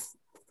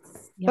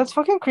 Yep. That's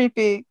fucking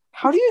creepy.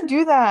 How do you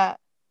do that?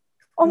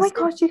 Oh my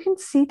gosh, you can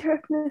see their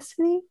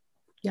ethnicity.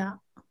 Yeah.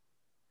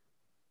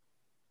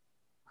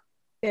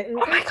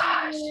 Oh my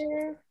gosh.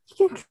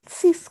 You can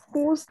see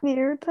schools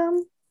near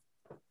them.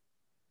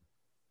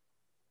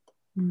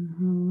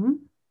 Mm-hmm.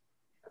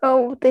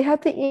 Oh, they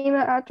had the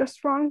email address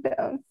wrong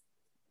though.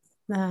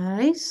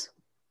 Nice.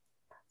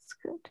 That's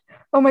good.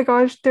 Oh my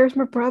gosh, there's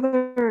my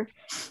brother.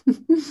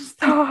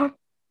 Stop.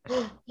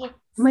 Oh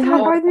my Stop.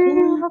 God. Why do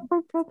you have my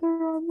brother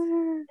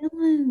on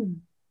Dylan.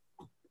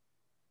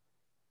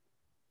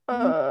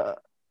 there?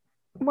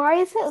 Why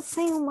is it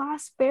saying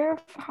last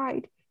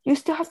verified? You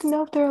still have to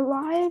know if they're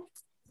alive.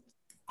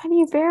 How do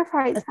you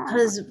verify that?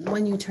 Because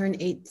when you turn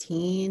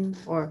 18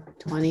 or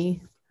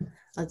 20,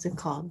 what's it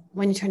called?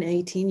 When you turn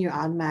 18, you're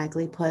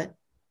automatically put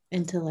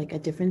into like a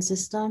different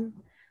system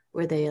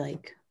where they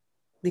like,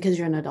 because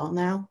you're an adult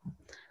now,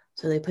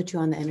 so they put you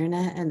on the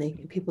internet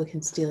and people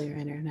can steal your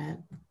internet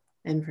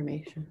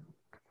information.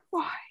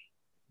 Why?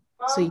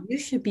 So you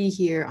should be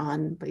here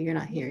but you're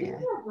not here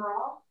yet.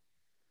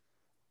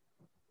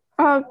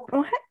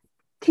 What?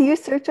 Can you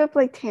search up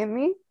like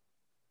Tammy?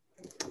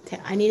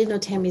 I need to know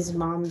Tammy's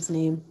mom's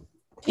name.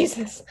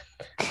 Jesus.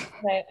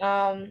 Okay,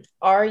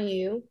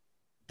 RUTA.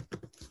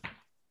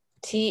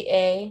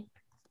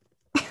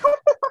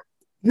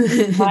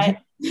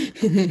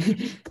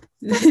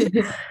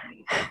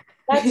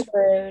 That's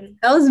rude.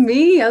 That was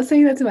me. I was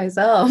saying that to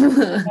myself. I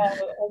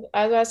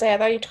was gonna say, I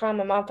thought you were calling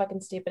my mom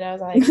fucking stupid. I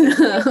was like,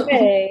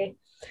 okay.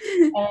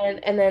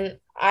 And then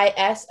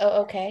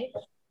ISOOK.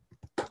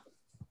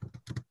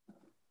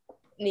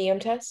 Neum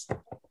test.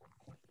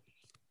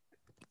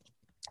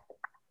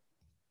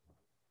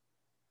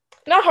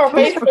 Not her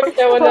Facebook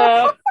showing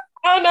up.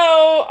 Oh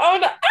no. Oh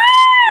no.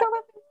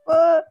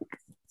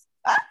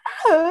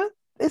 Fuck.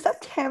 Is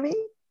that Tammy?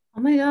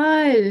 Oh my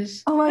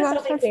gosh. Oh my That's gosh,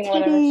 that's something,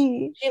 whatever.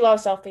 Titty. She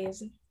loves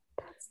selfies.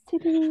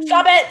 Titty.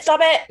 Stop it. Stop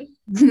it.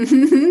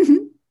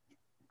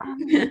 Oh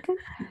my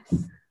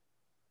goodness.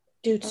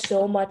 Dude,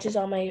 so much is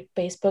on my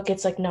Facebook.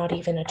 It's like not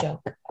even a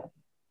joke.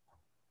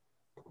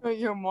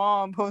 Your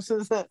mom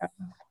posted that.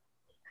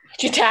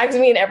 She tags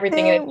me and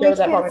everything, and it We shows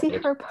up on can't my see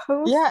page. her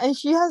post. Yeah, and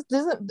she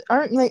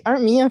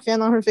aren't me and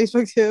Fan on her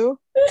Facebook too?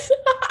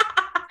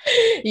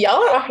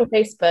 Y'all are off of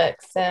Facebook,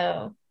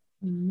 so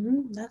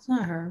That's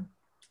not her.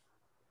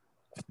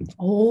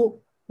 Oh,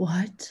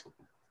 what?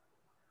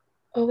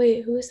 oh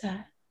wait, who is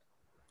that?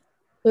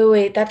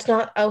 Wait, that's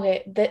not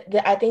okay.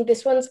 I think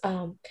this one's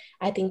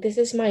I think this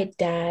is my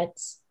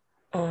dad's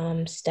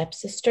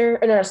stepsister,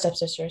 or no, not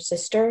stepsister,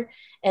 sister,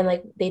 and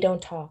like they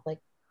don't talk. Like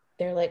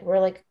they're like we're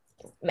like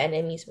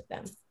enemies with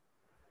them.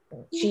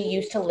 She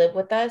used to live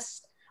with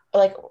us,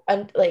 like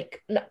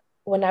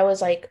when I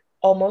was like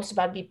almost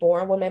about to be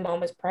born, when my mom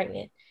was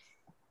pregnant.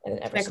 And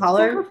Can I call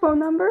Is that her? her phone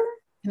number?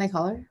 Can I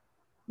call her?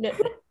 No,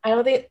 I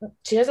don't think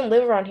she doesn't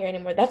live around here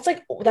anymore. That's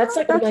like That's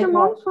oh my your God.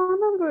 mom's phone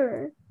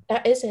number.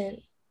 That isn't.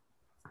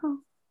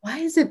 Why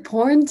is it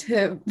porn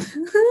tip?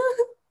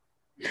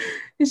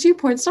 Is she a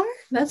porn star?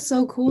 That's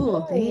so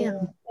cool. Damn.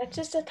 No, that's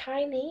just a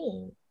Thai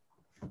name.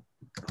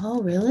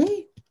 Oh,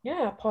 really?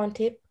 Yeah, pawn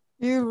tip.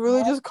 You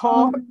really just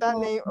call that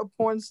name a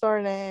porn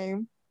star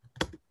name.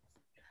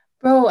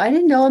 Bro, I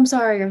didn't know. I'm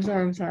sorry. I'm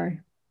sorry.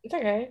 It's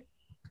okay.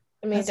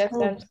 I mean, That's that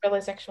cool. sounds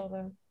really sexual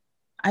though.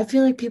 I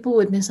feel like people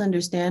would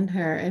misunderstand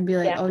her and be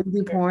like, Yeah, oh, you do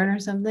sure. porn or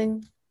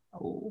something?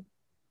 Oh.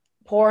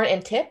 Porn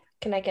and tip?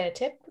 Can I get a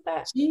tip with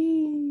that?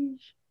 Jeez.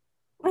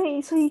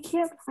 Wait, so you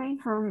can't find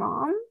her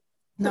mom?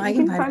 No, But I you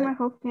can can find find it. my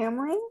whole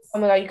family? Oh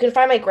my God, you can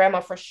find my grandma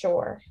for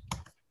sure.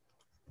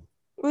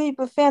 Wait,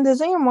 but Fan,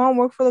 doesn't your mom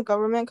work for the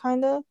government,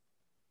 kind of?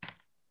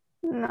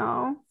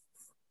 No.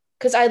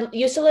 Because I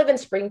used to live in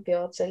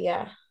Springfield, so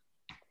yeah.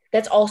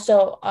 That's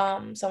also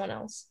someone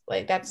else.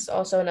 Like that's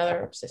also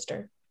another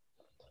sister.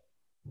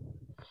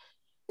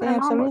 My Damn,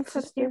 mom so many works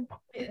at sisters.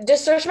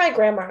 Just search my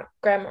grammar.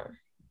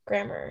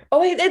 Oh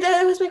wait,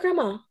 that was my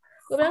grandma.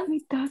 Go down.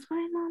 Wait, does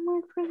my mom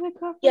work for the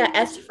government? Yeah,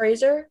 S.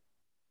 Fraser.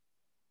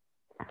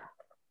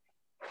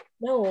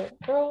 No,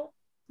 girl.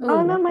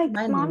 Oh no, Ooh, my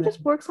mine mom even.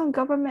 just works on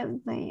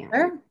government land.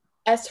 Where?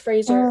 S.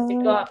 Fraser. Oh.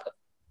 Go up.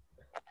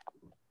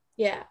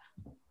 Yeah.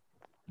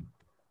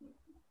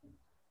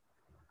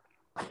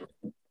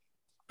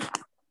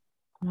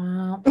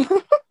 Wow.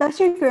 That's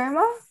your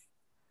grandma?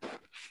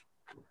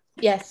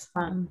 Yes.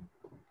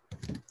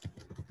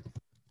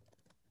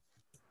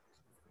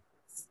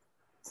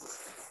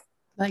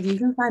 Like you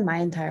can find my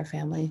entire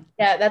family.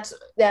 Yeah, that's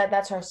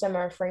her,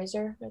 Summer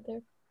Fraser, right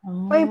there.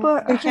 Oh, Wait,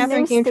 but Hey, her Catherine,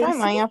 name's can you try Stacy?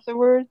 mine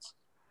afterwards?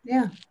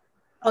 yeah.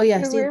 Oh yeah,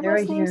 Your see, they're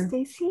grandma's right name's here.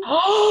 Stacy?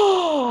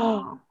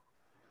 Oh,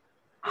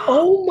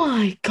 oh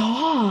my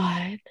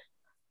God.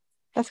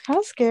 That's kind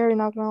of scary,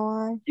 not gonna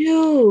lie.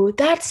 Dude,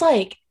 that's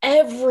like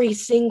every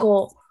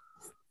single.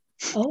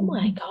 Oh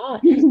my God.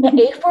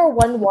 The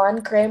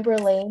 8411 Granbury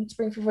Lane,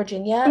 Springfield,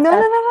 Virginia. No,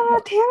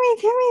 that's-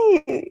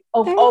 Tammy.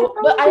 Oh,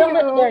 but I don't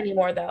live you. there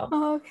anymore though.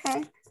 Oh,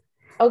 okay.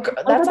 Oh,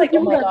 that's like,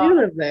 oh my that do God.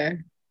 live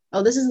there.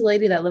 Oh, this is the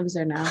lady that lives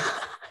there now.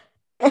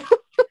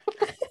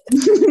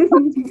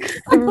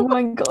 Oh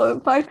my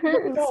God, my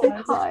parents say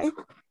God. hi.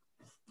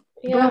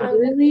 Yeah, Bro,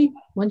 really?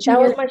 Once you that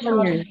was get my from your,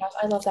 childhood house.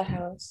 I love that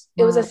house.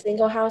 It was a Wow.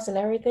 single house and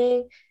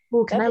everything.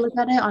 oh, can I look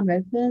at it on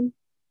Redfin?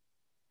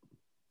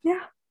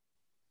 Yeah.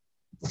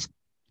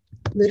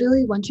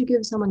 Literally, once you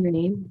give someone your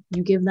name,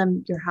 you give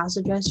them your house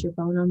address, your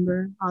phone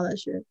number, all that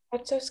shit.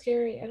 That's so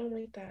scary. I don't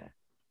like that.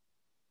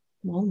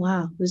 Oh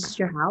wow, this is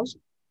your house?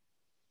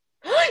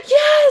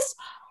 Yes!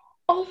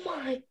 Oh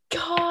my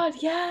God,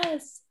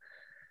 yes.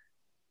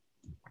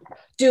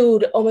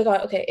 Dude, oh my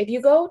God. Okay, if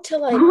you go to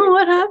like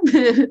What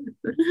happened?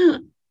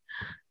 don't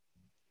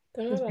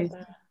know about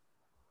that.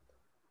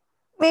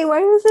 Wait, why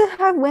does it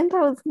have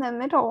windows in the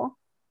middle?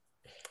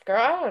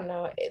 Girl, I don't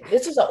know.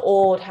 This is an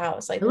old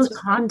house. Like It this was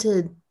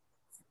haunted.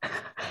 I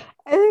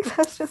think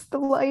that's just the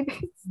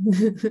lighting.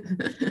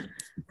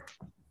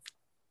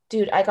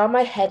 dude, I got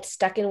my head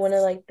stuck in one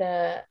of like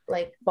the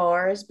like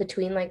bars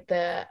between like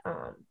the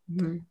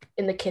Mhm.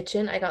 in the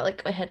kitchen. I got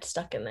like my head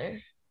stuck in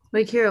there.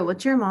 Wait, Kira,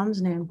 what's your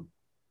mom's name?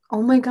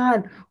 Oh my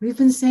God, we've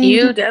been saying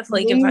You different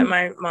definitely can find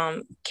names. my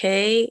mom.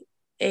 KHA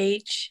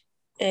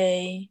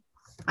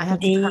I have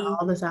to cut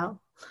all this out.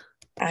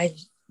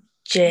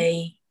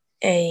 IJA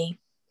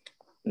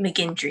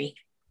McGindry.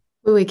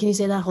 Wait, can you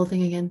say that whole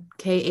thing again?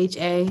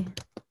 KHA.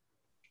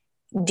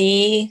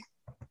 DIJA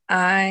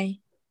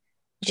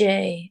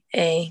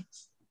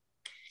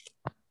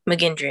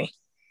McGindry.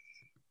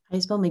 How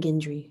you spell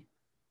McGindry?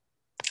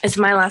 It's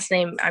my last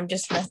name. I'm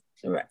just Do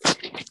you know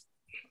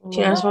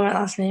how to spell my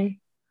last name?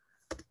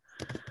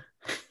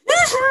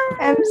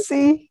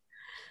 MC.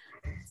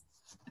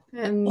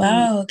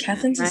 Wow,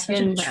 Catherine's is such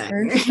a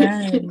true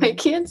friend. I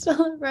can't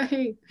spell it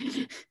right.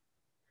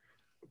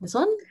 This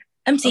one?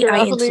 MC. I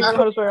also don't even know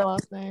how to spell her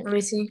last name. Let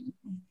me see.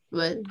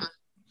 What? Let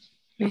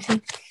me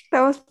see.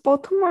 That was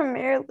Baltimore,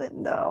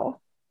 Maryland, though.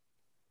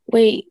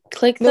 Wait,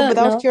 click the. No, but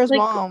that was Kiara's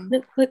mom.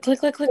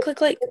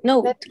 Click.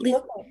 No,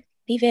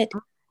 leave it.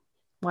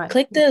 What?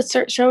 Click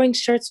the showing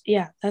shirts.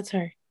 Yeah, that's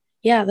her.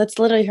 Yeah, that's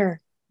literally her.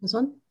 This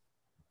one?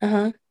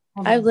 Uh-huh.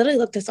 I've literally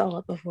looked this all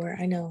up before.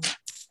 I know.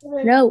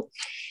 No,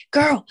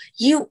 girl,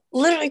 you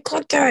literally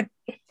clicked it.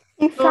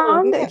 You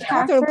found it,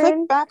 Catherine. Catherine.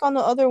 Click back on the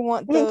other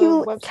one. The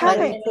website.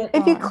 Catherine,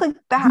 if you click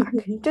back,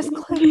 just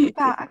click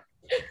back.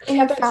 And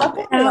you found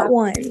it. That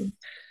one.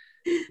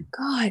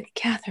 God,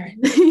 Catherine.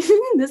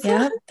 This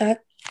Yeah, one? that.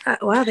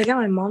 Wow, they got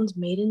my mom's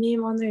maiden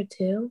name on there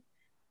too.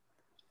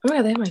 Oh my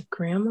God, they have my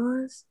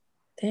grandma's.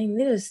 Dang,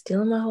 they just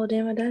stealing my whole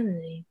damn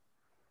identity.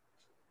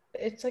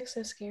 It's like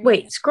so scary.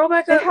 Wait, scroll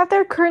back They up. have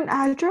their current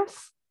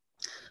address.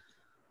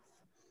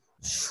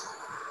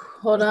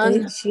 Hold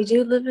on. She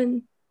do live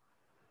in.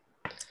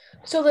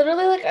 So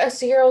literally, like a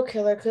serial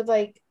killer could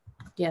like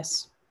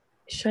Yes.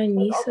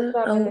 Shinisa.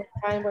 Oh,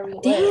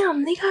 Damn.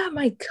 damn, they got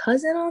my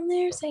cousin on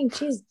there saying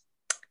she's.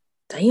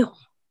 Damn.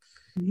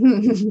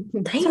 Search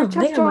They up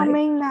got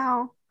domain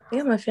now.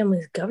 my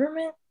family's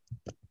government.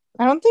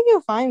 I don't think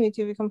you'll find me,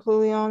 to be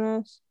completely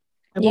honest.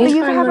 But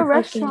you find have a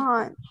my fucking-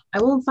 restaurant.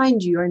 I won't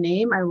find your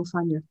name. I will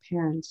find your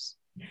parents.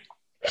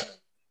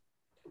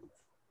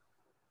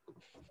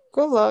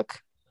 Good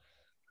luck.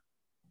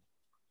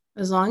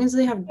 As long as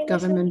they have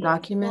government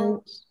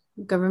documents,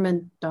 you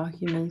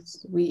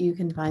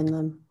can find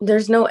them.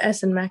 There's no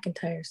S in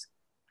McIntyre's.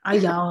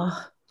 Yeah.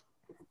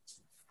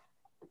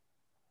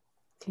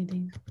 Ding,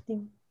 ding,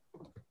 ding,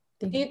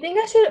 Do you think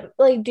I should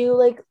like do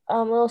like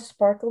little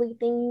sparkly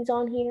things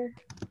on here?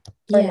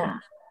 Or Yeah.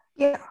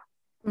 Yeah.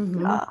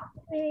 Mhm.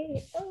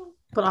 Oh.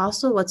 But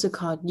also, what's it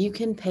called? You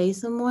can pay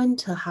someone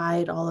to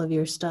hide all of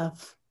your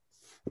stuff.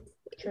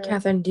 True.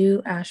 Catherine,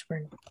 do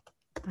Ashburn.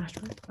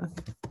 Ashburn?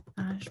 Okay.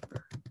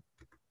 Ashburn.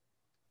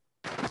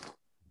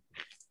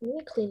 I'm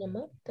gonna clean them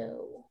up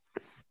though.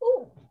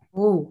 Ooh.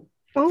 Oh.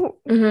 Oh,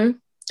 Mm-hmm.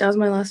 That was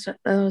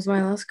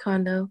my last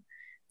condo.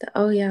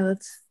 Oh yeah,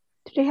 that's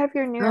did they have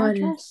your new Oh, it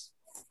address?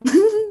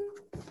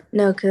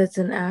 no, because it's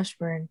in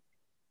Ashburn.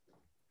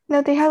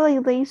 No, they have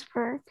like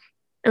Leesburg.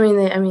 I mean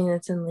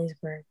it's in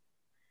Leesburg.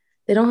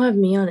 They don't have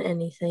me on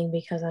anything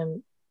because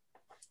I'm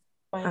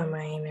a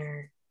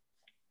minor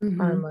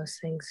on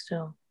most things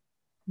still.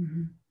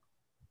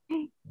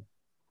 Mm-hmm.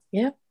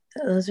 Yep,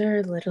 those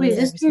are literally. Wait,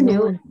 is this your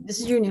new? This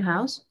is your new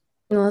house?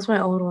 No, that's my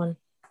old one.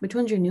 Which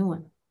one's your new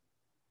one?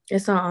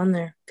 It's not on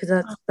there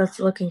because that's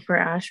looking for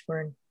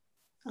Ashburn.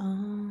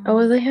 Oh. Oh,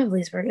 well, they have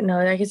Leesburg. No,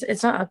 I guess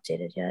it's not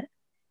updated yet.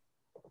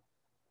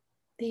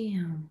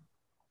 Damn.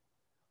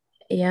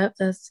 Yep,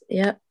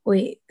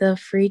 Wait, the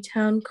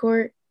Freetown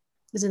Court.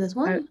 Is it this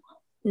one?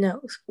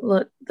 No,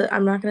 look.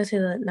 I'm not gonna say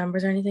the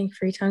numbers or anything.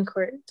 Freetown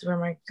Court is where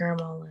my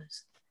grandma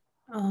lives.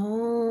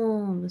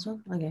 Oh, this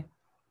one. Okay.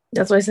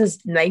 That's why it says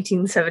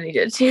 1970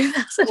 to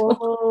 2000.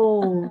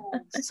 Whoa,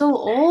 so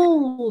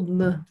old.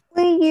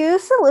 Wait, you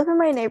used to live in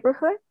my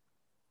neighborhood?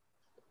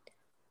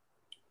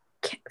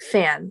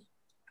 Fan,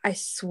 I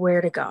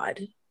swear to God.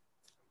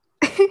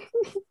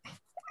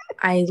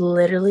 I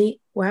literally,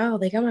 wow,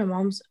 they got my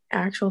mom's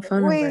actual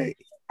phone number.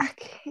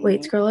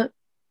 Wait, scroll up.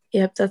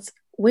 Yep,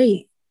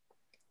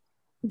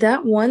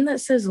 that one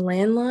that says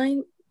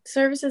landline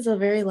services, the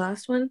very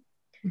last one,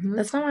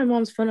 that's not my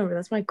mom's phone number.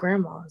 That's my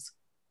grandma's.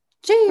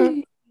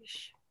 Jeez.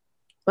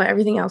 But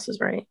everything else is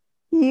right.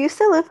 You used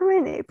to live in my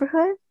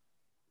neighborhood?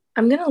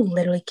 I'm going to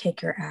literally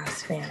kick your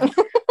ass, Fan.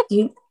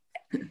 You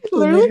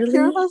Literally,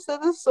 Kira has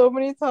said this so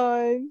many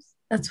times.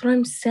 That's what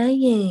I'm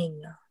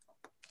saying.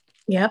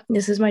 Yep,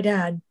 this is my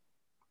dad.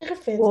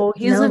 Well,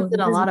 he's lived in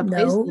a lot of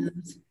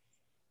places.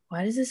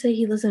 Why does it say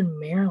he lives in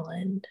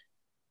Maryland?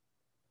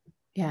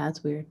 Yeah,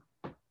 that's weird.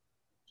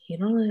 He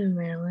don't live in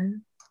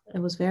Maryland. It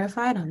was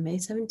verified on May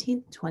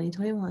 17th,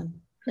 2021.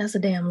 That's a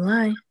damn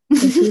lie.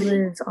 He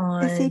lives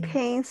on... Is he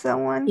paying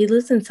someone? He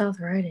lives in South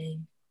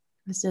Riding.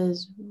 It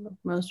says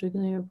most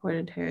frequently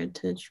reported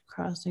Heritage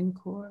Crossing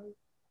Court.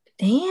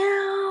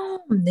 Damn,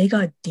 they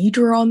got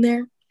Deidre on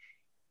there.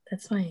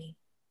 That's my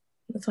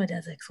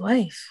dad's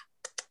ex-wife.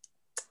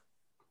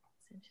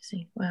 It's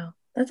interesting. Wow,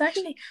 that's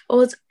actually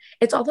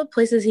it's all the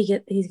places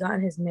he's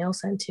gotten his mail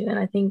sent to, and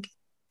I think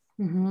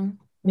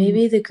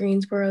maybe the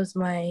Greensboro's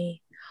my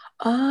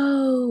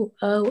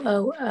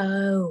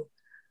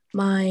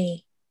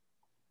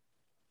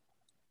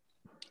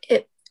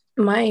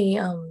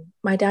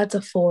my dad's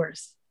a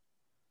fourth.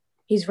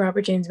 He's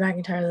Robert James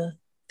McIntyre the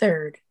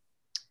third.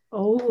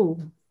 Oh.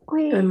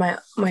 Wait. And my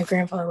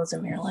grandfather was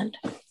in Maryland.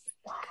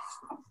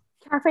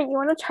 Catherine, you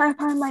want to try to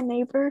find my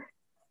neighbor?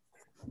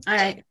 All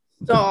right.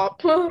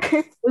 Stop.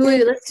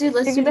 Wait, let's do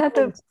You're gonna have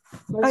to.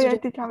 Oh yeah,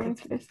 do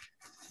Tommy's first.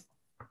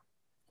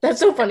 That's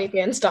so funny,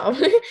 Dan. Stop.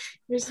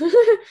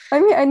 I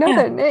mean, I know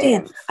Yeah, their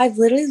damn. names.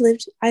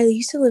 I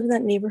used to live in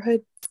that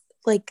neighborhood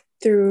like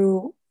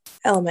through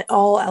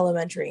all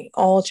elementary,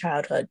 all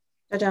childhood.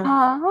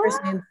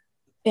 First name.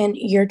 And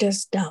you're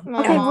just dumb.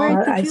 Okay, Aw.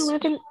 where I did you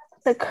live in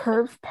the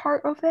curved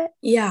part of it?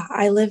 Yeah,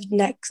 I lived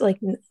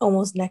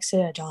almost next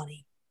to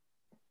Johnny.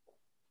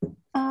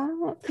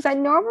 Because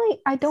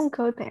I don't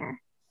go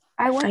there.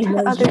 I went I to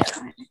know the other you-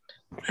 side.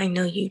 I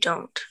know you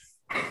don't.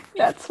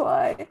 That's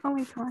why. Oh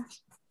my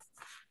gosh.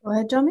 Go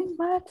ahead, Johnny.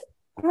 What?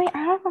 Wait,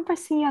 I don't remember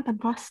seeing you at the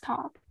bus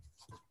stop.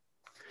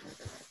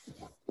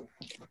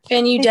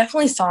 And you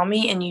definitely saw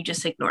me and you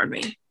just ignored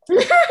me.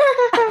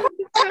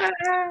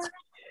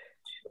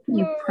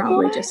 You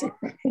probably just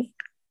ignored me.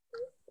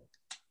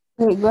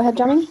 Wait, go ahead,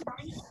 Johnny.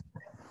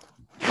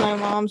 My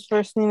mom's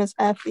first name is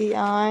Fei.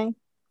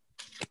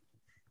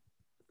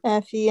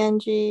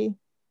 Feng.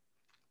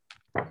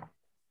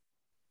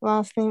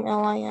 Last name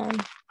Lin.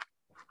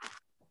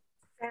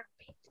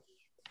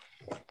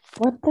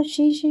 What the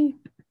she?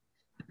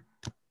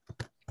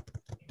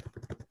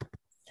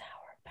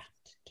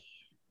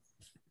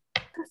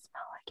 Does it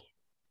smell like it?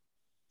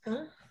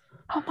 Huh?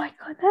 Oh my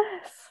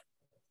goodness.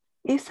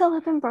 You still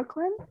live in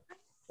Brooklyn?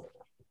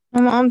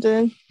 My mom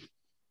did.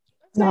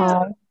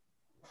 No.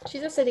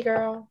 She's a city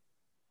girl.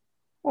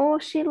 Oh,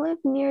 she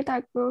lived near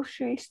that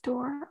grocery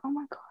store. Oh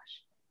my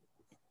gosh.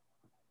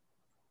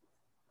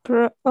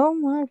 Oh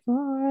my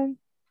god.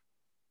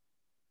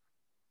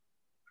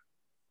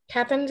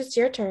 Catherine, it's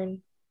your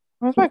turn.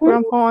 Where's my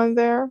grandpa on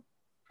there?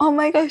 Oh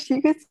my gosh,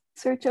 you could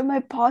search up my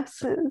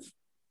bosses.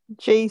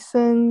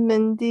 Jason,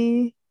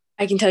 Mindy.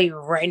 I can tell you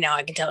right now,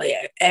 I can tell you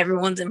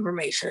everyone's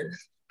information.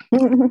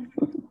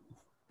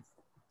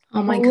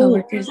 All my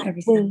coworkers,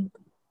 everything.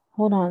 Wait,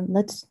 hold on.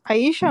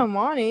 Aisha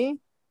Amani.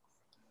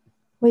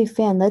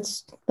 Fan.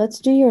 Let's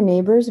do your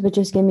neighbors, but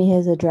just give me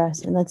his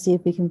address and let's see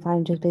if we can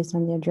find just based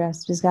on the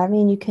address. Does that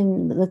mean you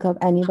can look up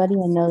anybody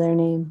and know their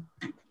name?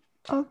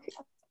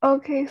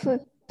 Okay,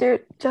 so they're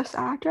just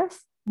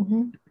address?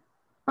 Mm-hmm.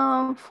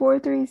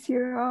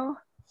 430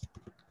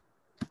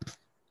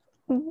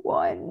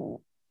 1.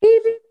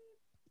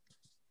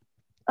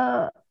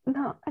 No,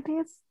 I think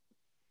it's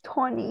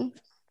 20.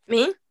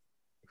 Me?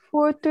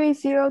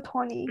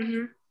 43020.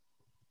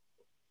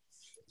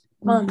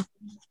 Mm-hmm.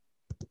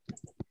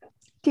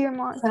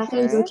 Dearmont Catherine's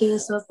Terrace. looking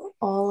us up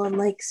all on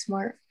like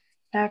smart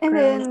background.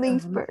 And then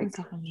Leesburg.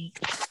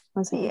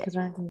 One second, Yeah. because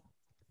I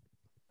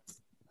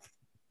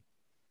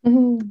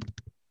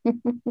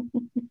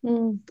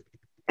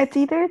It's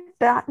either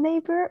that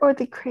neighbor or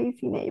the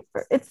crazy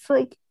neighbor. It's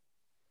like,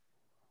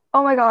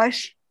 oh my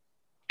gosh,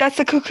 that's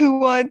the cuckoo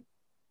one.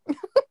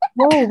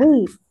 Whoa,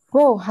 wait.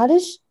 Bro,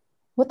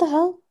 what the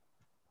hell?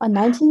 A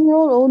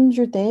 19-year-old owns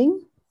your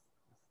thing?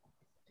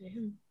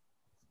 Damn.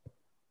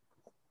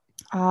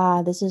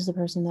 Ah, this is the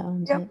person that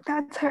owns Yep, it.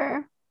 that's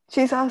her.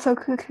 She's also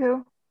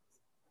cuckoo.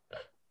 Do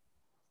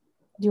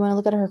you want to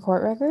look at her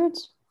court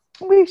records?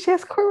 Wait, she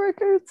has court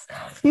records.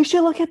 You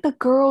should look at the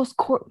girl's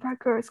court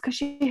records because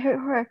she hit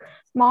her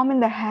mom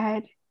in the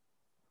head.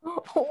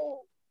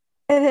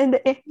 And then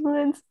the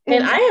ambulance.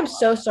 And I am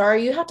so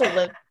sorry. You have to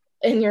live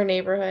in your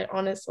neighborhood,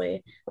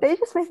 honestly. They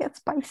just make it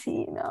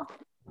spicy, you know.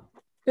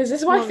 This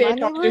is why Well, Faye my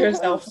talks to neighborhood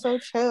herself. is so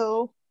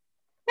chill.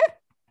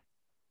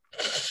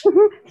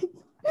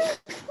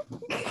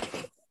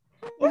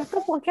 You have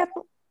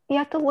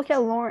to look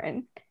at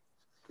Lauren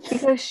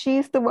because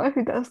she's the one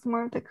who does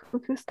more of the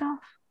cuckoo stuff.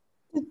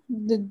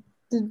 Did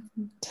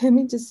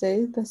Tammy just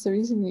say that's the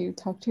reason you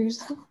talk to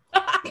yourself?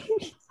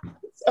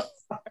 So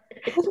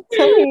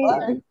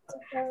sorry.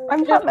 Sorry.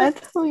 I'm not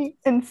mentally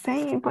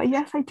insane, but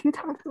yes, I do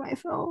talk to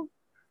myself.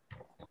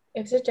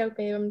 It's a joke,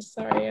 babe. I'm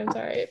sorry.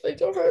 Please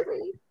don't hurt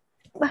me.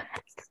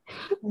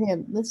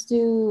 Okay, let's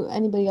do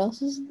anybody else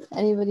want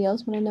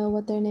to know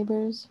who their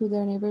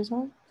neighbors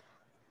are?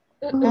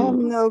 I have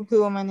no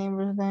clue what my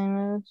neighbor's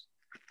name is.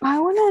 I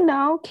want to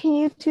know, can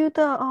you do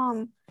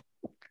the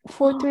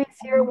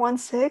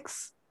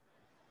 43016?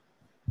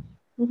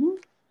 Mm-hmm.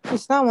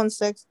 It's not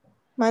 16.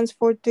 Mine's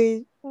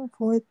 430.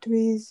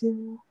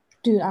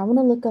 Dude, I want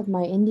to look up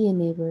my Indian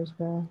neighbors,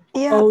 bro.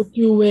 Yeah. Oh,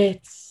 do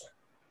it.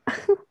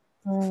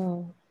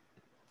 Oh.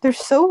 They're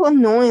so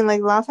annoying.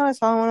 Like last time I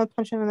saw them, I want to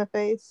punch them in the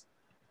face.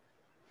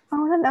 I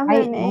want to know My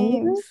their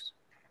names. neighbors?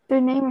 Their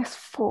name is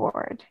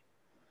Ford.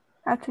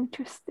 That's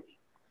interesting.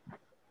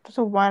 That's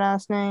a white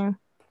ass name.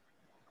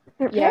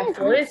 They're Yeah, very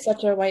Ford nice. is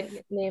such a white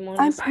name, I'm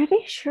honestly.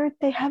 pretty sure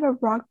they have a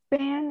rock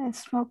band and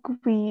smoke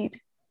weed,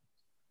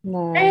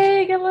 No.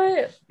 Hey, get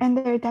lit. and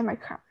they're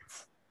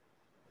Democrats.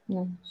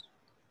 No.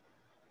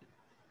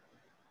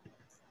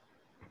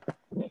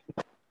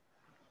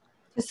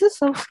 This is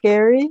so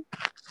scary.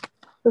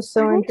 It's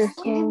so Are they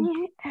interesting.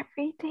 scanning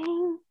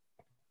everything?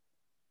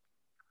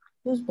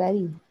 Who's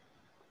Betty?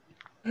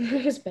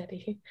 Who's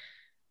Betty?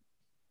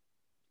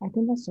 I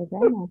think that's their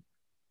grandma.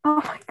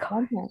 Oh my god.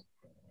 Love that.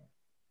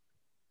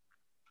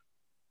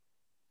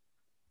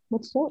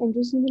 What's so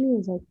interesting to me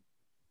is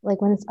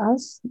like when it's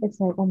us, it's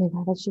like, oh my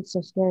god, that shit's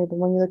so scary. But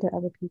when you look at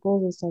other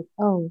people, it's like,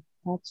 oh,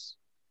 that's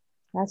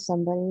That's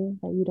somebody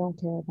that you don't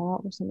care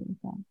about or something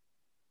like that.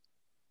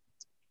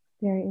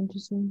 Very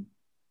interesting.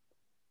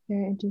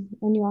 Very interesting.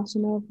 And you also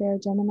know if they're a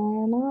Gemini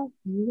or not.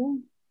 There you go.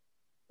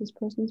 This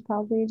person's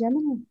probably a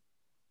Gemini.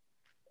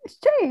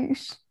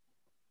 Sheesh.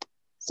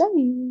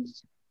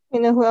 Studies.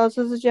 You know who else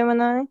is a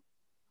Gemini?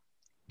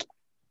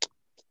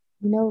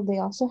 You know, they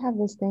also have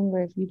this thing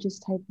where if you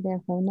just type their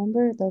phone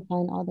number, they'll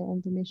find all their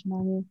information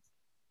on you.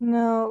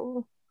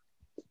 No.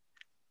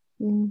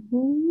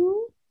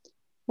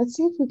 Let's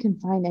see if we can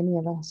find any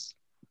of us.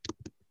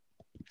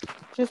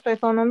 Just by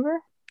phone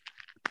number?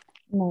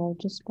 No,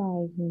 just by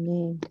your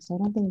name, because I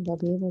don't think they'll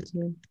be able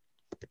to.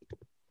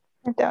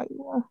 I doubt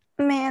you will.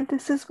 Man,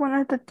 this is one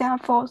of the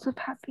downfalls of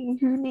having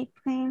a unique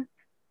name.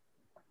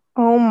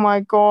 Oh my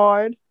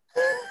god.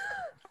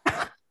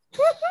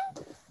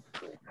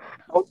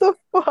 What the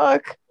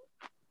fuck?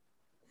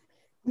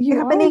 You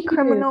have any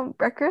criminal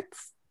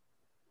records?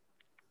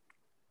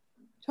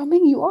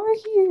 Xiaoming, you are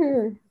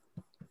here.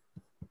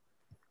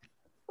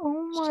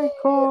 Oh my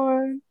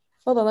god.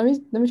 Hold on, let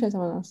me try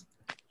someone else.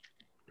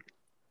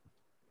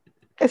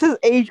 It says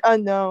age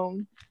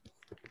unknown.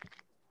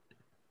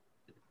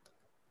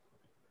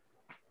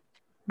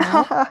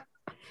 No?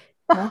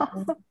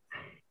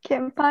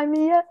 Can't find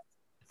me yet?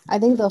 I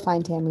think they'll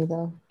find Tammy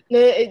though. No,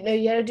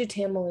 you gotta do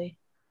Tamily.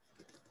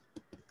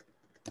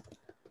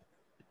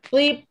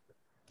 Bleep.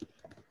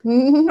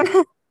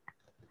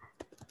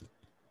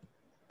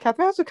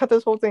 Catherine has to cut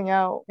this whole thing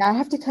out. Yeah, I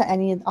have to cut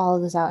all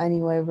of this out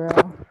anyway, bro.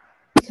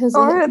 Because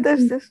Or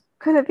there's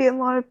gonna be a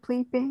lot of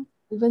bleeping.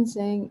 we've been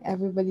saying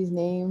everybody's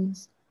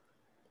names.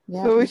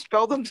 Yeah. So we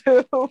spelled them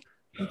too.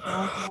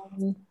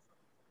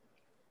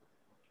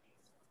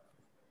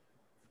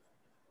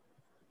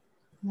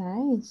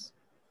 Nice.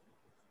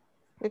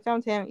 They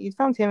found Tammy. You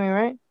found Tammy,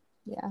 right?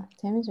 Yeah,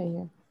 Tammy's right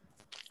here.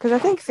 Because I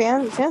think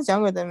Fan's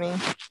younger than me.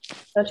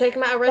 I'll check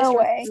my No arrest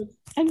way. records.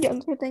 I'm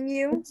younger than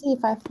you. Let's see if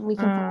we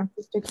can find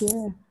Sister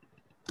Kira.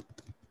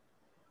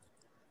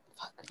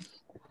 Fuck.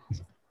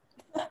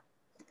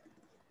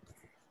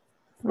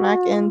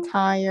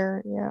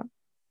 McIntyre, yeah.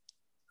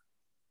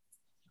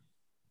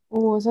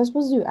 Oh, was I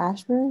supposed to do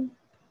Ashburn?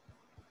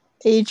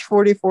 Age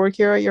 44,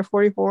 Kira. You're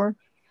 44.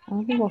 I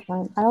don't think we'll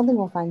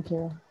find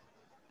Kira.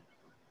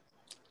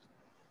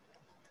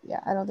 Yeah,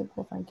 I don't think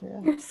we'll find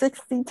Kira. You're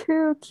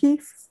 62,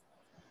 Keith.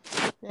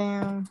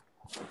 Damn.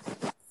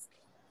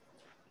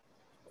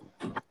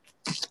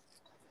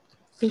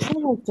 They said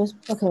like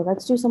okay,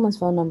 let's do someone's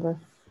phone number.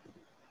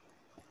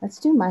 Let's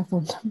do my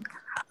phone number.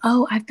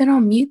 Oh, I've been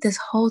on mute this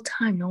whole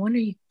time. No wonder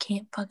you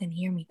can't fucking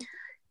hear me.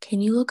 Can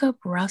you look up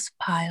Russ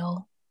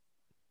Pyle?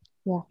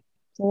 Yeah.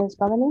 So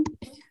spell the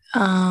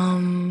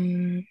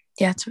name?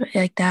 Yeah, it's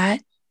like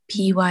that.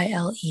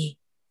 Pyle.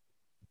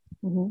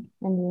 Anything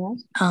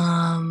else?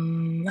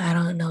 I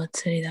don't know what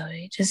city that would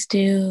be. Just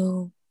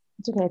do.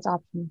 It's okay. It's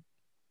optional.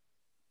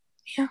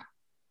 Yeah.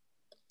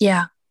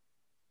 Yeah.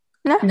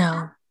 No.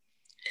 No,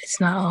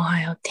 it's not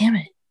Ohio. Damn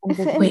it. Is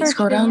it in Wait,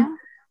 scroll down. Virginia?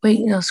 Wait,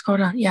 no, scroll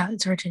down. Yeah,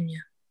 it's Virginia.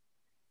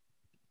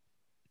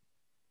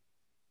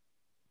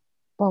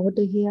 What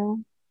the hell?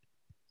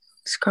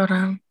 Scroll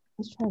down.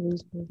 Let's try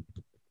Leesburg.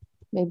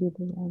 Maybe I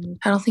don't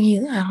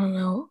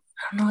know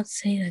what to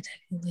say that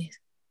technically.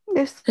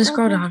 Just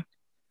scroll down.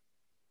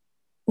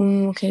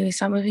 Okay, we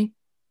stop moving.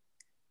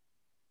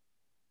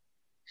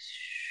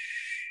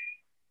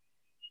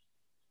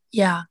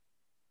 Yeah.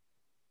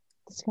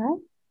 This guy?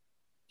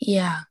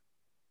 Yeah.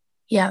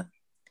 Yeah.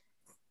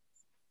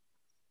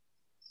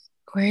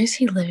 Where is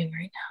he living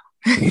right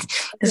now?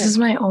 This is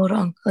my old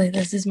uncle.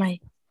 This is my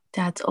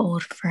dad's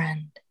old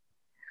friend.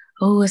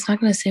 Oh, it's not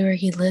going to say where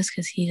he lives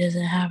because he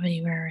doesn't have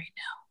anywhere right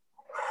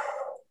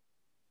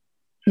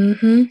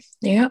now.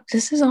 Yep,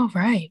 this is all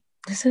right.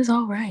 Yep.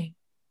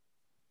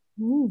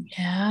 You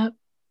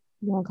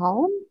want to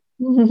call him?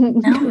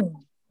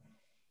 No.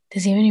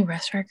 Does he have any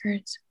arrest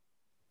records?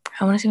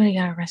 I want to see what he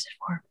got arrested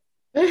for.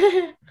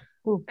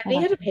 Ooh, I think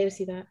you had to pay to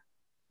see that.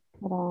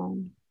 Hold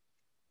on.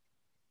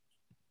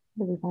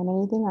 Did we find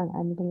anything on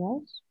anything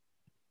else?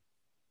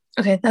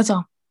 Okay, that's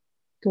all.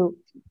 Cool.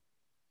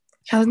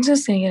 Catherine's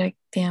just gonna get a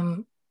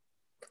damn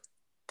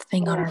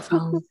thing on her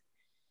phone.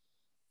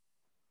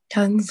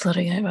 Catherine's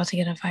literally about to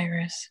get a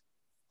virus.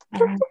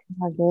 Oh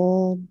my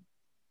god.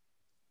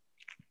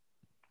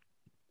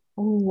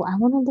 Oh, I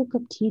want to look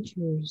up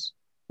teachers.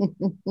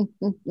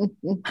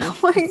 Oh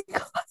my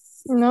god.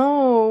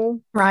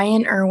 No.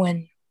 Ryan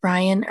Irwin.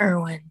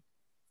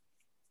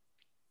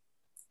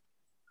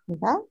 Is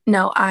that?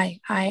 No, I,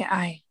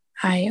 yeah.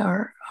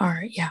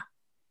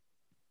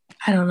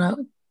 I don't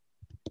know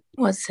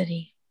what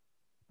city.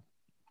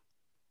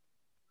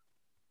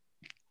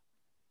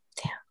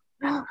 Damn,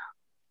 I don't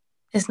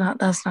know.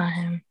 That's not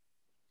him.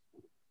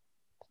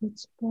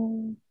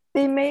 Pittsburgh.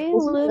 They may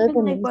live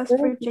in like West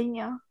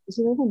Virginia. Does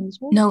he live in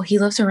Leesburg? No, he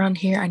lives around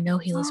here. I know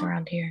he lives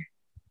around here.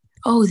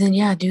 Oh, then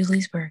yeah, do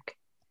Leesburg.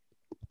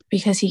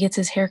 Because he gets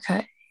his hair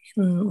cut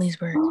in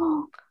Leesburg.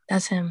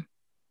 That's him.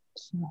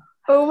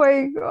 Oh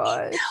my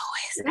god. No,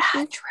 his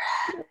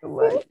address. Too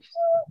much.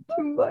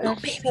 No,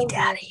 baby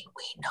daddy.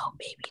 We know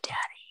baby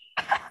daddy.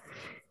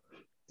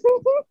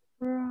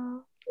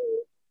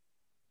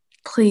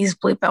 Please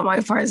bleep out my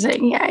part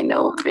saying, yeah, I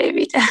know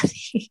baby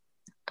daddy.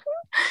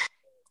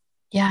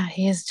 Yeah,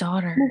 his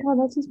daughter. Oh my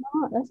god, that's his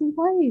mom. That's his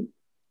wife.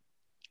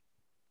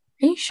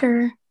 Are you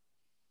sure?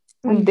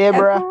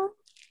 Deborah.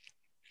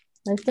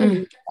 That's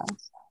their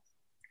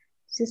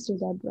sister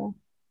Deborah.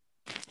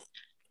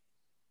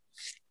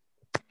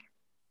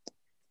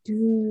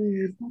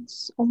 Dude,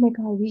 that's oh my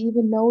god, we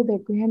even know their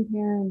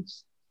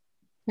grandparents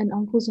and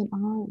uncles and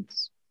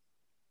aunts.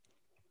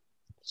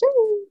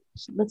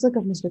 Let's look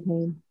up Mr.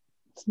 Payne.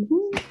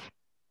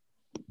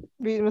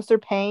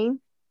 Mr. Payne?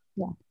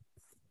 Yeah.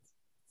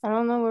 I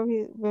don't know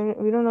we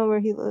don't know where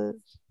he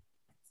lives.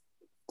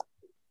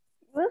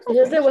 He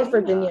lives in West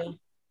Virginia.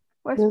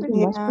 West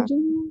Virginia?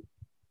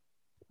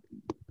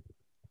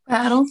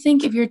 I don't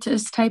think if you're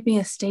just typing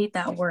a state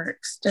that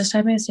works. Just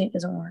typing a state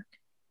doesn't work.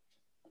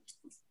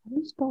 How do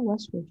you spell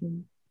West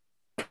Virginia?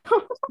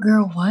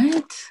 Girl,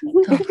 what?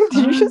 Did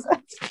you just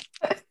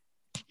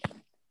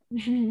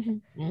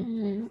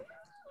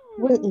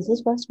Wait, is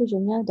this West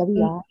Virginia?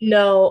 WI?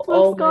 No.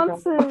 Oh my god.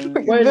 Wisconsin.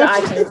 Where did I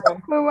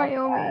come from? Or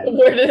Wyoming.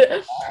 Where did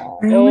it?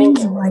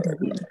 Wyoming's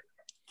YW.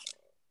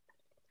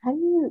 How do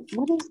you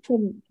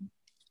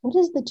what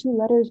is the two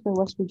letters for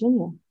West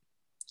Virginia?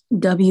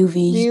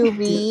 WV.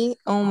 UV?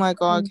 Oh my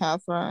god,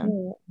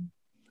 Catherine.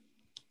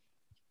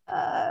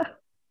 Hold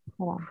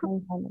on, let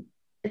me find it.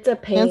 It's a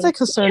pain. That's a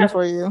concern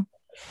for you.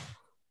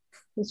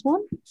 This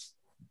one?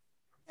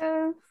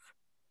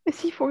 Is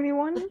he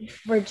 41?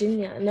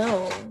 Virginia.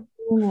 No.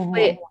 Yeah.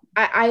 Wait,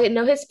 I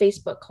know his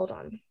Facebook. Hold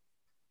on.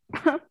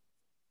 Bro,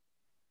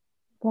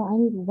 I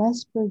need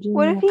West Virginia.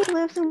 What if he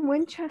lives in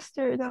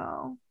Winchester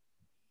though?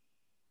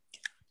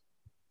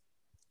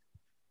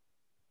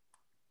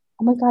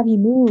 Oh my god, he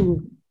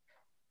moved.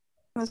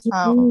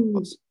 How?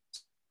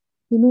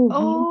 He moved.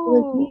 Oh.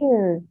 He lived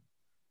here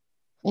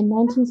in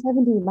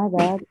 1970. My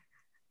bad.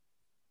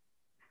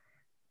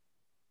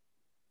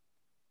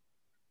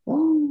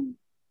 Oh,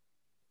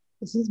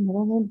 is his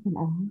middle name an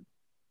L?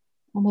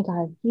 Oh my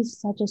god, he's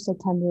such a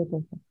September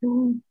birthday.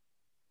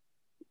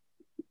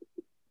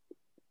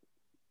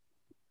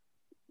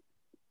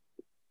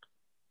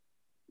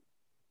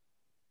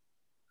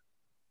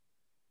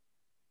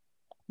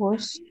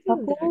 Horse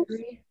truffles?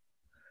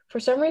 For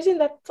some reason,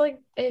 that's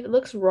like it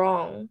looks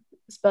wrong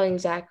spelling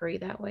Zachary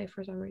that way.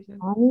 For some reason.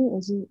 Ani,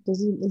 is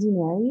he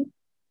married?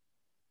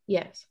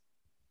 Yes.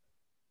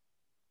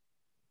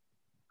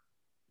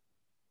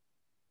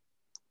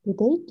 Did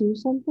they do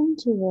something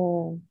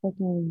to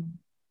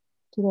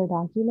their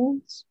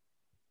documents?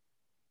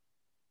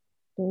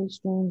 Very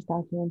strange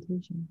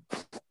documentation.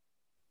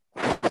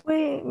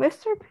 Wait,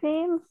 Mr.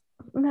 Payne's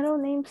middle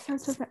name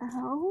starts with an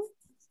L?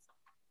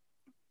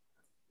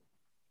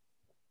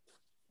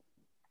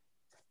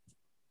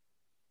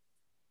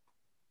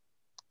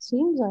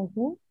 Seems like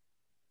it.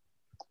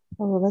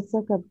 Oh, let's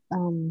look up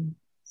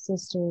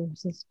sister.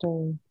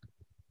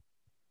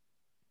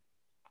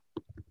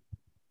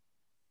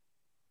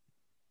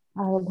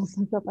 Let's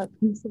look up our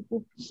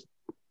principal.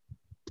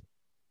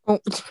 Oh.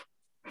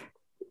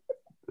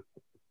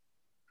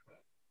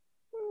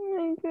 Oh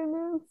my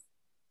goodness.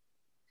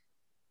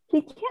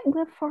 He can't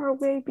live far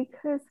away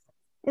because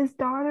his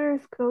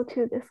daughters go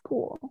to the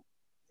school,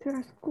 to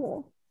our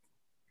school.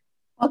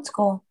 What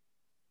school?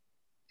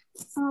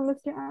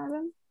 Mr.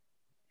 Adam.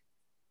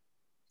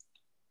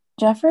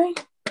 Jeffrey?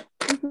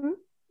 Mm-hmm.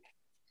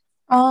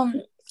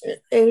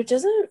 It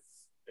doesn't.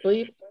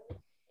 Bleep.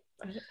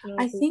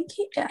 I think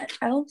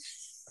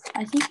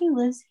he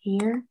lives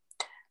here,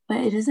 but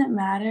it doesn't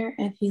matter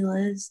if he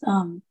lives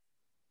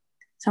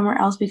somewhere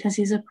else because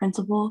he's a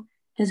principal.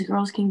 His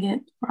girls can get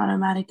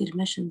automatic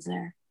admissions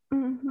there.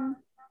 Mm-hmm.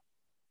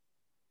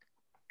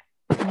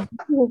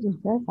 He lives in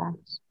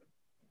Fairfax.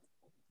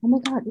 Oh my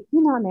god, is he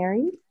not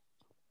married?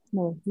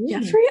 No, he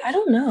isn't. Jeffrey? I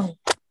don't know.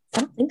 I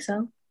don't think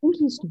so. I think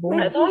he's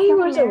divorced. I thought he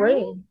wears a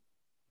ring.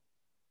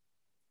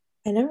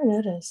 I never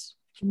noticed.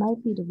 He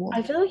might be divorced.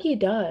 I feel like he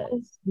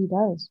does. He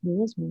does. He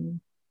is married.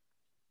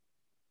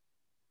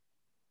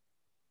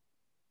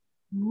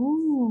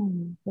 Oh,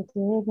 but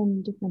they live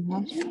in different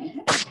houses.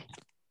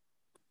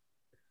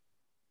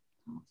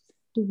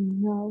 Do we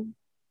know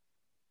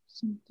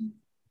something?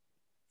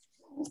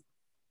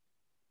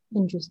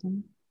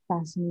 Interesting.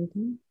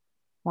 Fascinating.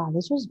 Wow,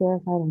 this was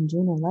verified on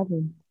June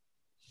 11th,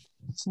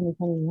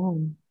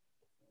 2021.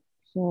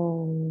 So,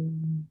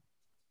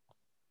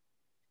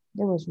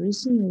 it was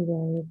recently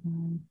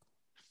verified.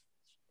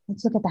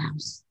 Let's look at the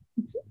house.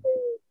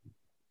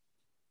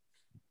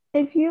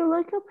 If you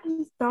look up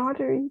his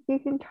daughter, you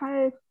can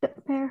try to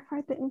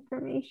verify the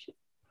information.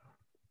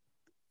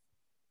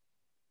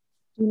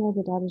 Do you know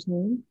the daughter's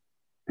name?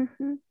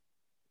 Mm-hmm.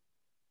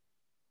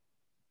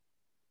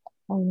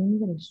 Oh, let me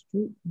get a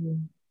street view.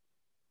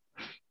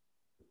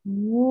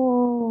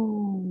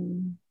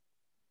 Whoa.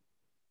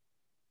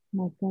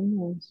 My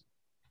goodness.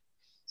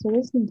 So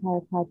this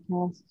entire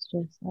podcast is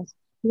just us.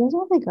 You guys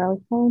want the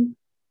garlic phone?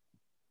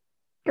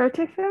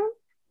 Garlic phone?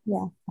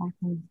 Yeah, that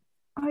one.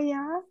 Oh,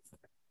 yeah?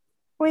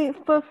 Wait,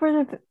 but for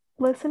the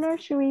listener,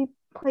 should we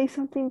play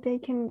something they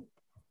can...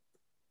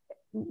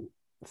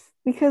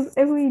 Because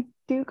if we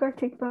do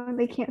Gartic Phone,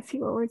 they can't see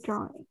what we're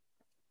drawing.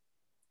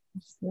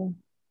 That's true.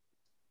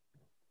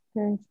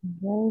 Very true.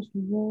 Very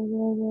true. Very,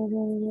 very, very,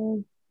 very,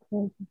 very,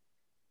 very true.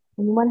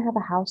 When you want to have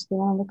a house, they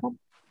want to look up.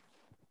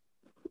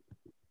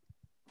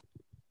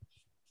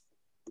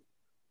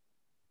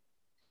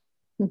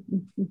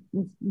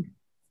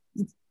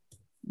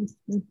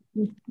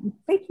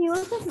 Wait, can you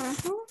look at my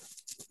house?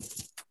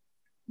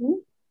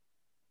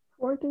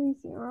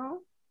 430.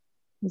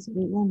 Is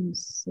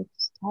 816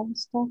 type of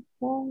stuff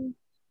there?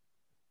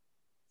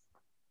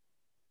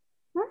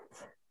 What?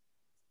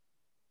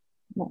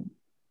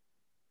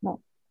 No.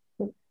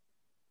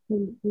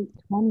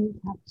 820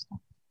 type of stuff.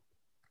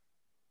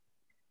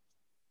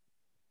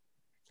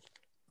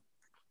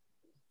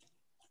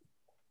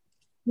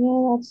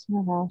 Yeah, that's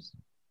her house.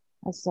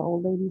 That's the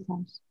old lady's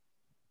house.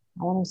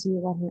 I want to see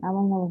what her. I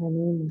want to know what her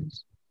name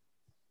is.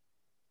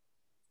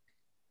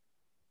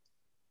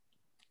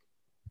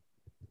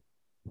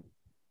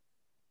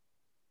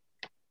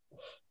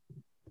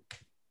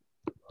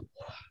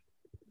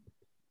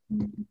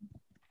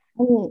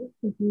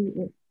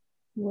 Okay,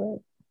 what?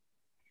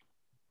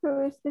 Who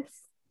is this?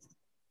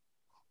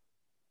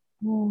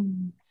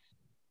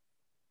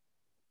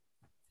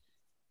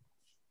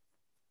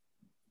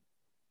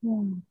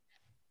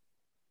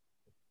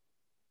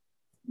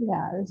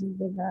 Yeah, this is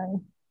the guy.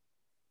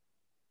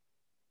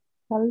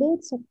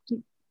 Khalid Sakti.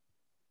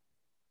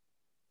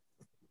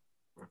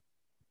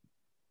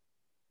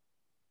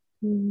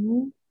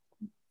 Okay.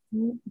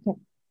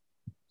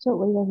 So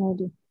what are you guys want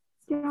to do?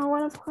 Do you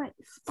want to play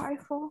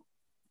Spyfall?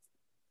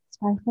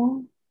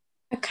 Spyfall?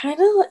 I kind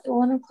of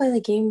want to play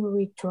the game where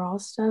we draw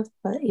stuff,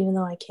 but even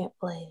though I can't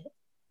play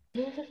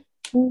it.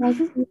 Why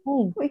can't we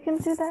play? We can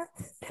do that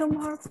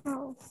tomorrow.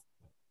 Tomorrow.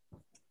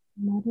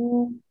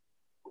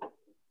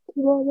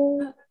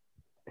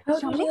 How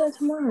do you do that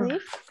tomorrow?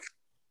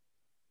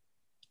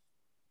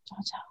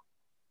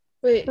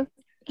 Wait,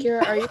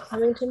 Kira, are you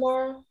coming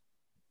tomorrow?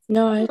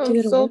 No, I have to I'm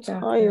go to so work after.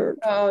 tired.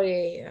 Oh,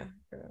 yeah.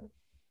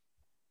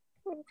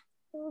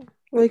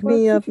 Wake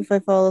me up if I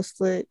fall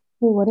asleep.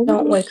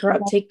 Don't wake her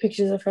up. Take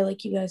pictures of her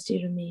like you guys do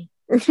to me.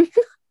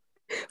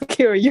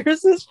 Kira,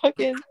 yours is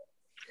fucking...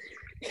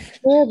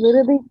 Kira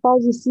literally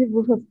falls asleep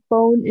with her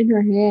phone in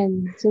her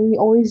hand, so we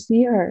always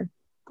see her.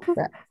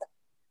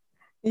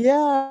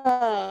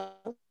 Yeah.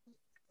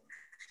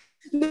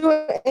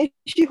 No, and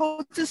she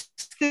holds it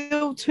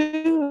still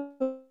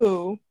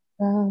too.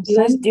 You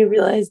guys do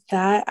realize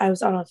that I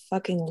was on a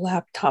fucking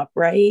laptop,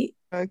 right?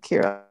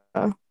 Kira.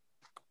 I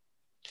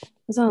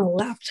was on a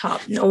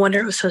laptop. No wonder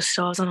it was so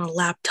still. I was on a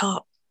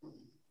laptop.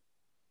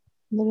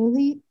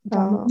 Literally,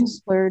 Donna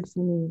slurred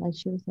for me. Like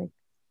she was like,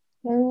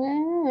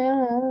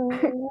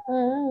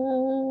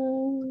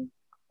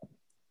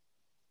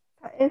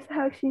 That is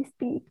how she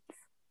speaks.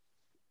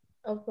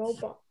 A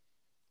robot.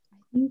 I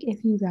think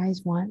if you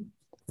guys want,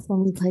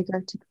 when we play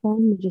Gartic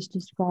Phone, we just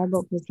describe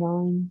what we're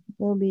drawing.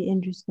 It'll be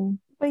interesting.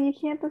 But you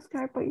can't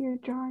describe what you're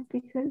drawing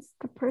because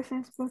the person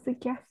is supposed to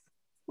guess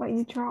what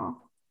you draw.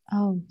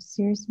 Oh,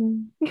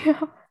 seriously?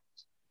 Yeah.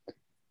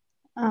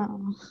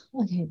 Oh,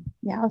 okay.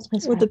 Yeah, let's play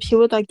Spyfall. With the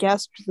people that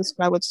guess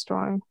describe what's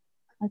drawing.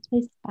 Let's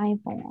play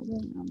Spyfall.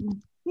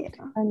 Yeah.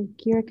 And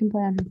Kira can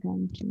play on her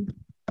phone too.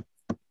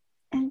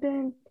 And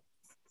then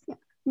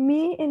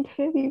me and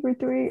Teddy were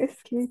doing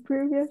escape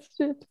room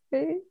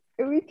yesterday,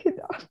 and we could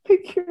not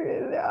figure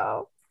it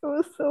out. It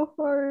was so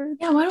hard.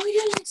 Yeah, why don't we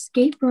do an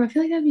escape room? I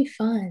feel like that'd be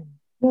fun.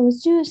 Yeah,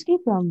 let's do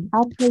escape room.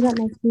 I'll play up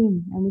my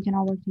team, and we can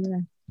all work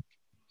together.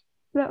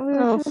 But we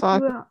were trying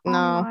to do an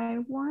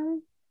online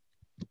one,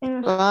 and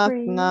it was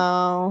free.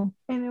 No.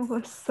 And it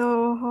was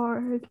so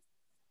hard.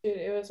 Dude,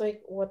 it was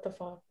like, what the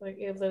fuck? Like,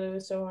 it literally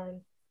was so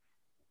hard.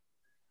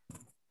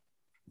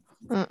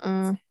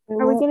 Are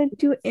we gonna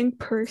do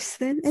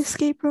in-person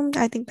escape room?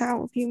 I think that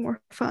would be more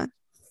fun.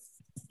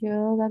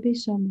 Yeah, that'd be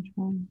so much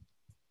fun.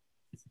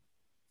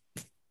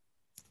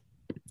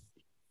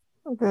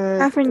 Okay.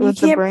 Catherine, you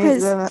can't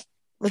present.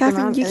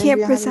 Catherine, you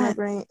can't present.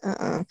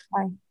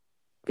 Why?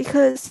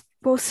 Because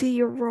we'll see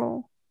your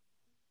role.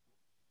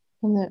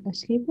 From the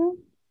escape room?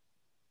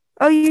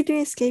 Oh, you're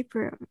doing escape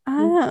room.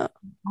 Oh.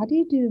 What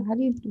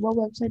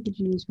website did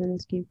you use for the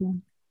escape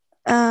room?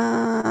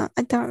 I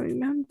don't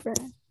remember.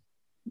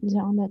 Is it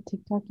on that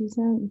TikTok you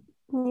sent?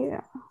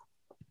 Yeah.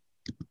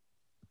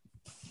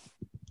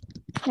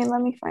 Okay, let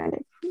me find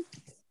it.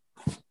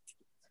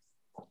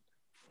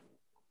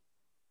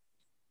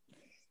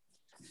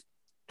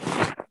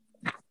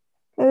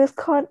 It was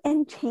called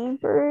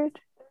Enchambered.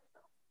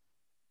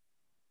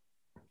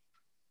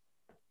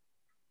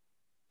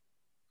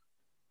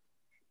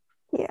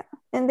 Yeah,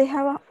 and they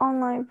have an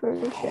online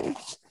version.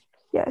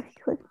 Yeah, if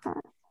you click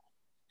that.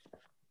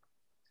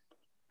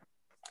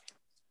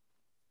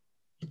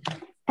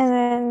 And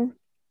then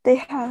they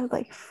have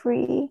like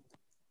free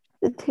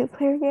the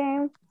 2-player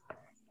game,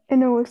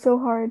 and it was so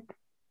hard.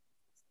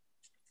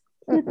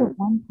 It's a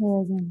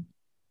 1-player game.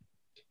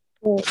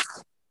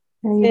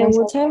 And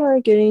what time are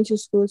we getting to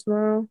school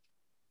tomorrow?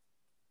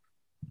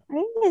 I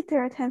think get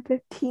there at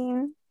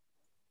 10:15.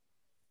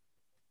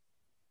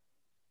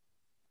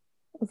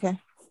 Okay.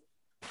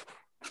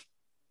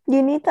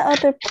 You need the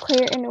other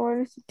player in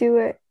order to do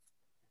it.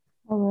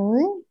 Oh,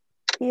 really?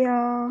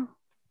 Yeah.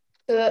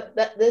 So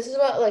this is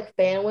what like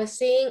Fan was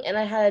seeing, and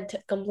I had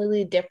a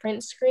completely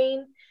different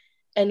screen,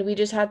 and we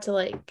just had to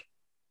like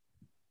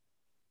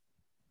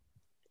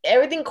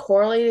everything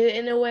correlated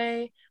in a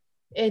way.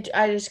 I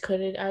just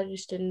couldn't. I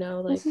just didn't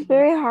know. Like This is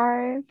very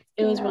hard.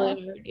 it was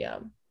really hard. Yeah.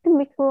 You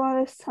make a lot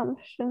of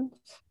assumptions.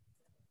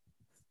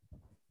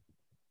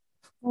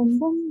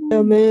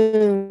 The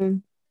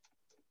moon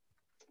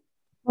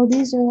Oh,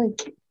 these are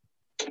like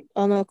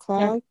on a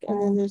clock,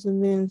 and then there's a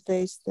moon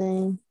phase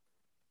thing.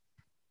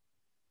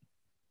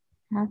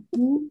 half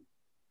moon.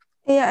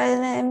 Yeah,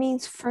 and then it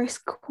means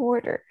first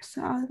quarter.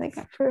 So I was like,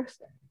 at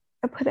first,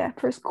 I put it at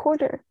first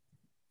quarter,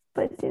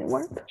 but it didn't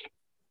work.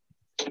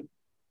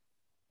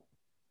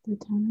 The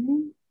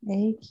time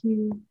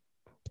AQ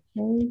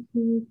J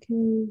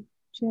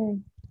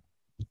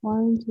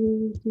 1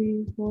 2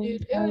 3 4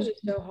 Dude, it was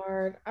just so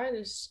hard. I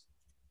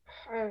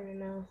don't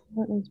know.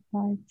 What is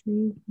 5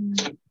 3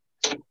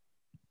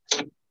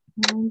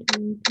 1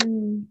 2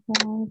 3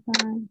 4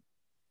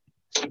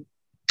 5?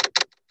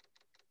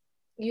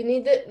 You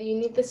need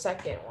the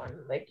second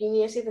one. Like you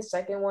need to see the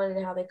second one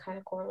and how they kind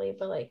of correlate,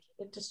 but like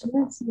it just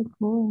That's so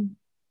cool.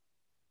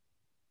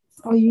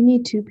 Oh, you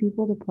need 2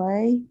 people to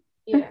play?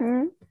 yeah.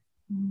 Mm-hmm.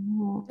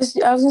 Oh. I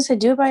was gonna say,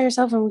 do it by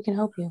yourself and we can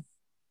help you.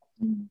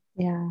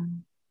 Yeah,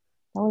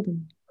 that would be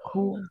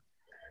cool.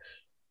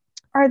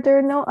 Are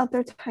there no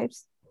other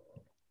types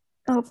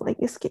of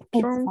like escape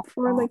room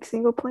for like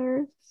single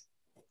players?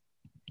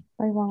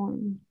 Like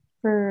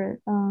for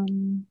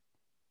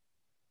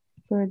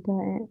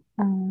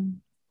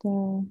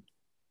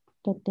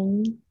the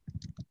thing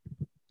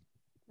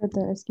for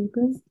the escape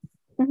room.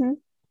 Mm-hmm.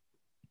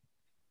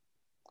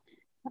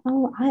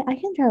 Oh, I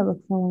can try to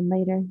look for one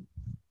later.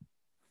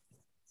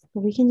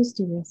 But we can just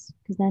do this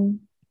because then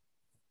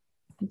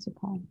it's a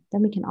problem.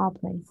 Then we can all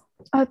play.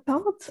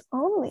 Adults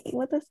only.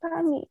 What does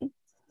that mean?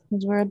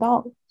 Because we're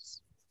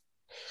adults.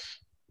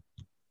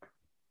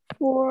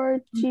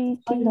 For GD.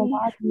 Join the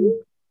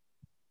lobby.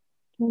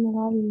 Join the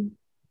lobby.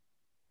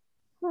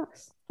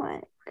 That's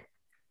fine.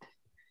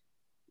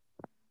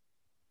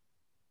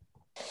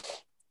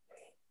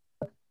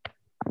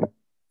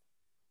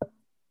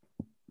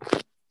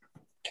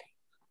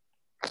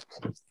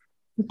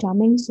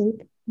 Jamming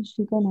sleep. Did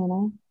she go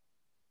night-night?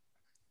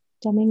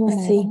 Jamming went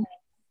night-night.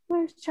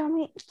 Where's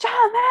Jamming?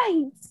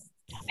 Jamming!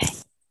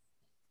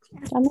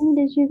 Jamming,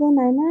 did you go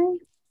night-night?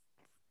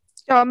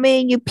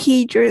 Jamming, you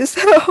peed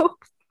yourself.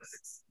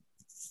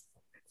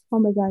 Oh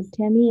my god,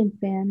 Tammy and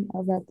Fan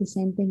are about the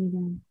same thing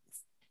again.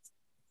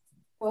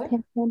 What?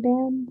 Fan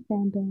ban.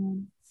 Oh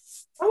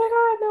my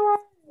god, no.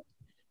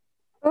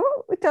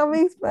 Oh,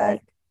 Jamming's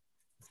back.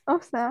 Oh,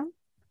 snap.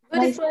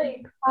 But it's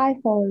like I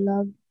fall in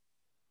love.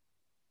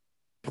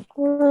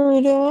 What are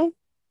we doing?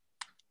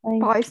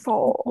 Like,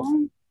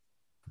 Skyfall.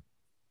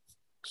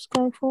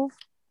 Skyfall?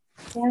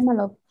 Yeah, my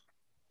love.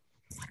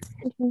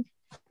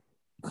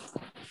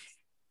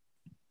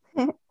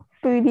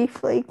 Booty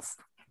flakes.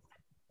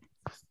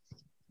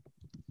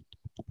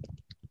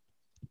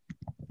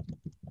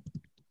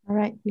 All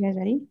right, you guys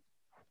ready?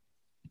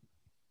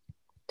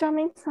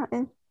 Jamming's not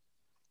in.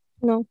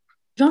 No.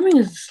 Drumming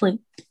is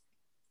asleep.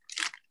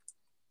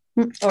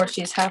 Or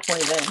she's halfway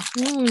there.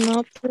 No,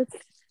 not this.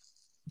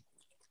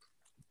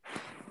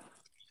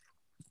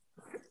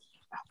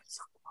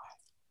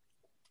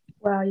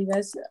 Wow, you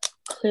guys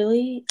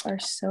clearly are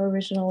so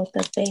original with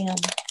the bam.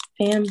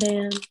 Bam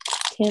bam.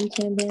 Tam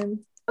tam bam.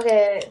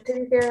 okay, to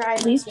be fair,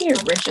 At least be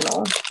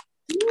original.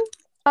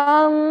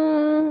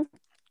 Don't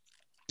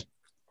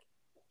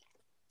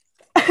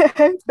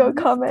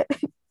comment.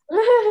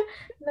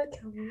 Not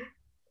tell me.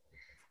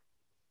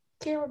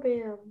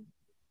 Carabam.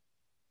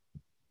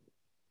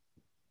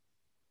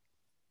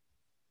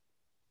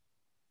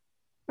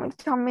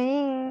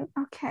 Jamming.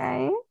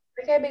 Okay.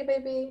 Okay, big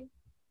baby.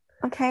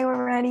 Okay,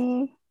 we're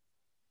ready.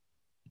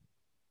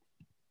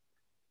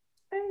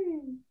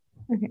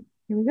 Okay,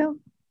 here we go.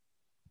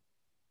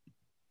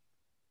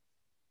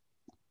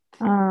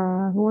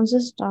 Who wants to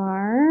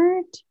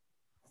start?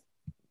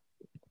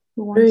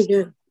 Who wants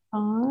to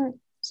start?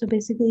 So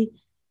basically,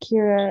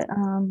 Kira,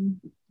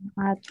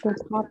 at the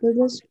top of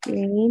the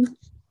screen,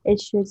 it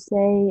should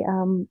say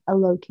a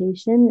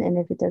location, and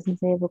if it doesn't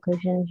say a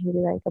location, it should be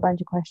like a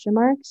bunch of question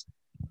marks.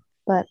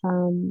 But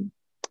and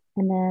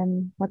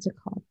then what's it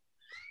called?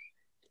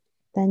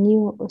 Then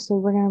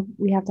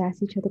we have to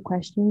ask each other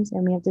questions,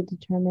 and we have to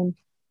determine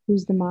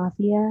who's the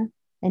mafia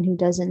and who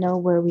doesn't know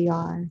where we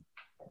are.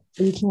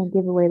 But you can't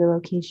give away the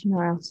location,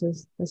 or else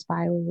the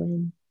spy will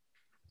win.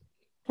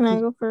 Can I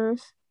go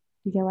first?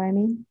 You get what I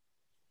mean?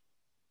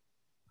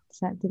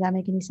 Did that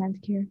make any sense,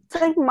 Kira?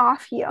 It's like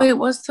mafia. Wait,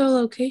 what's the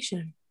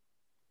location?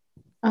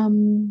 Yeah,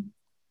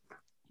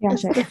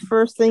 It's the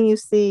first thing you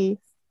see.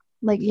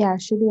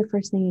 It should be the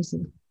first thing you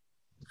see.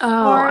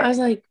 Oh, Or I was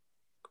like,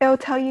 it'll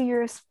tell you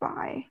you're a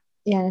spy.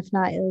 Yeah, and if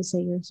not, it'll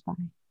say you're a spy.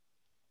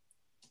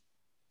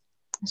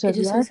 So it if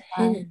you just are a says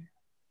spy, hidden.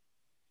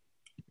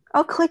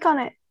 I'll click on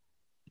it.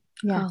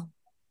 yeah. Oh.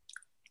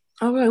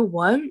 I was like,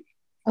 what?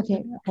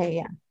 Okay,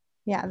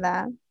 yeah,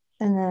 that.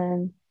 And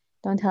then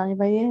don't tell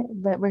anybody,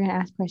 but we're gonna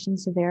ask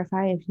questions to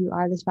verify if you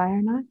are the spy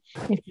or not.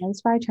 If you're the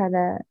spy, try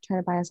to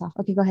buy us off.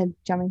 Okay, go ahead,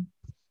 Jummy.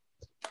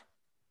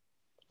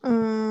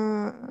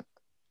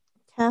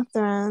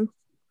 Catherine,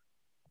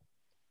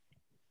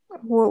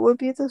 what would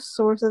be the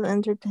source of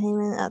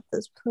entertainment at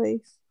this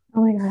place?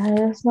 Oh my god,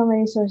 there's so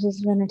many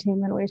sources of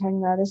entertainment. What are you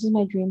talking about? This is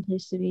my dream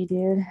place to be,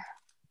 dude.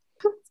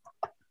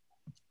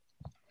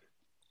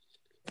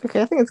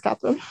 Okay, I think it's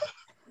Catherine.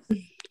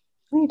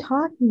 What are you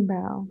talking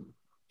about?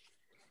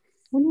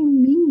 What do you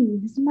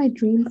mean? This is my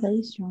dream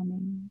place, Johnny.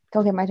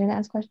 Okay, my turn to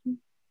ask questions.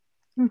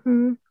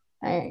 Mm-hmm.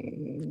 Are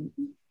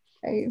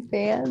you a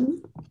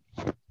fan?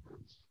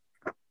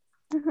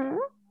 Mm-hmm.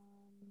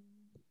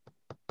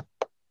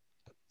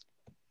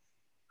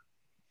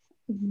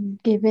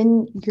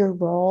 Given your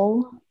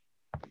role,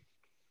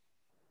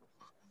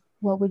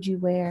 what would you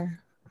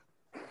wear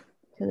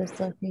to this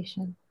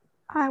location?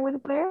 I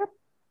would wear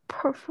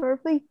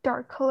preferably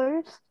dark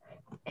colors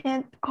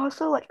and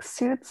also like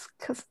suits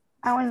because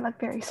I want to look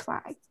very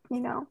swag,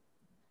 you know.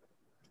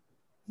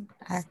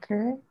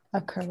 Accurate.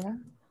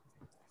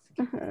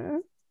 Mm-hmm.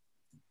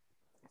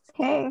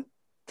 Hey,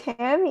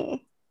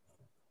 Tammy,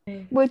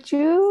 would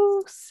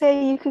you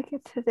say you could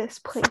get to this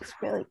place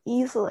really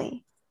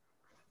easily?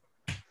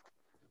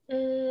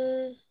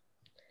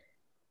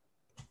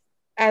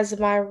 As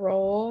my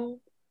role,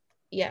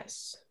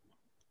 yes.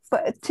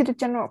 But to the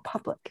general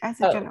public,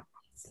 as a general.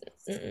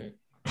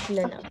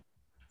 No.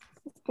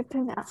 Good to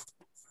know.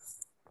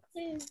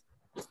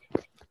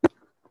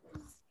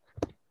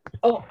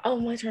 Oh,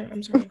 my turn.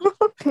 I'm sorry.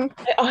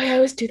 I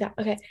always do that.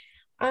 Okay.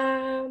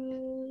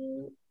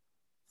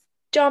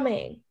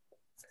 Jiaming.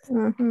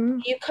 Mm-hmm.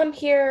 You come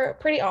here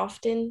pretty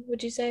often,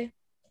 would you say?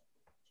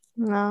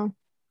 No.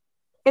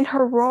 In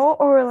her role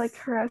or like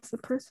her as a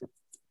person?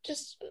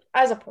 Just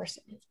as a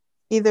person.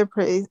 Either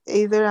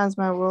as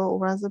my role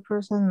or as a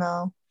person,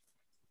 no.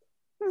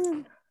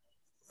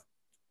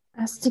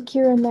 Ask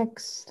Kira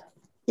next.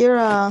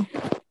 Kira.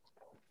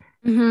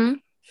 Mm-hmm.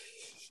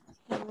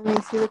 Let me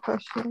see the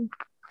question.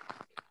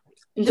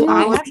 Do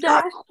I have to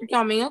ask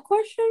Tommy a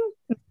question?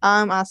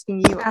 I'm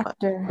asking you a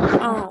question.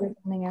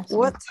 After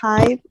what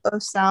type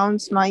of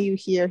sounds might you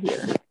hear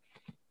here?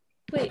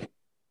 Wait.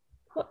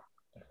 What?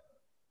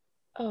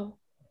 Oh.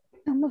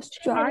 Almost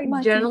I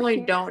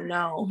generally don't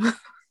know.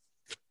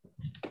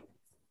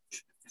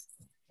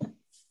 Okay.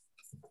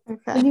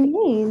 What do you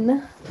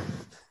mean?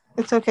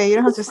 It's okay. You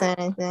don't have to say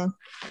anything.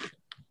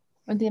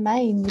 What do you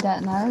mean you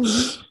don't know?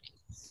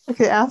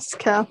 Okay, ask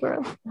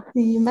Catherine. What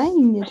do you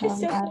mean you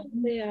don't know?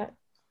 Yeah.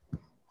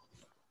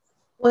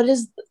 What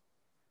is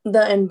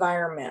the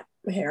environment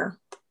here?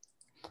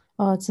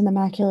 Oh, it's an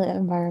immaculate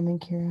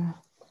environment, Kira.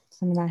 It's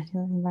an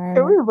immaculate Can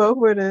environment. we vote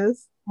what it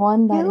is?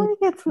 One I that feel is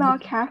like it's not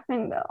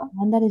Catherine though.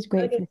 one that is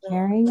great for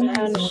caring. I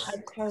don't know.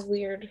 It's kind of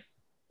weird.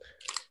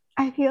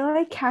 I feel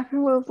like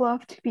Catherine would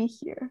love to be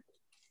here.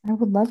 I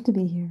would love to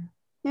be here.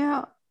 Yeah.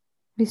 I'd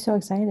be so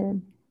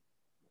excited.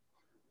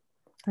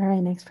 All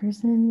right, next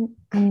person.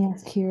 Let me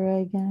ask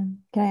Kira again.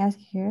 Can I ask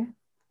Kira?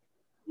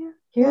 Yeah.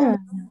 Kira.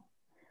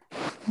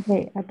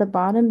 Okay, at the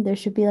bottom there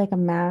should be like a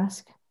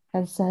mask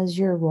that says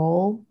your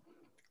role.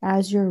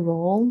 As your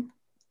role,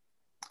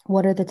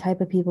 what are the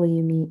type of people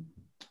you meet?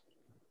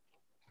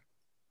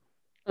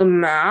 A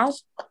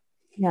mask?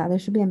 Yeah, there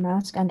should be a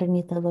mask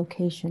underneath the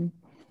location.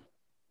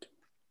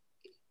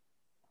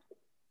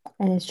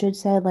 And it should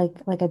say like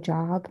a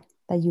job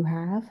that you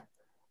have,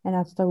 and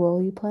that's the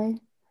role you play.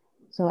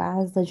 So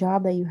as the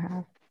job that you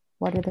have,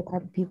 what are the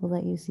type of people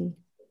that you see?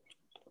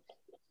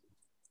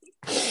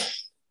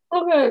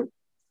 Okay.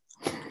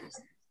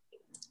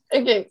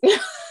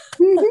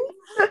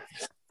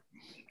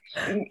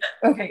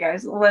 Okay,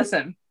 guys,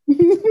 listen.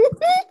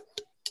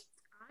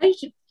 I'm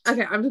just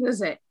gonna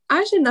say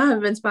I should not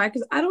have been spy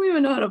because I don't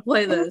even know how to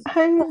play this.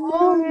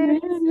 Oh man,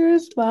 you're a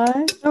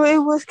spy. No, it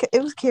was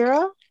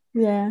Kira.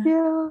 Yeah.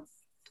 Yeah.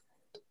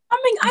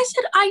 I mean, I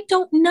said I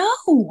don't know.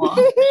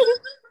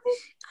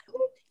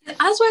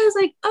 That's why I was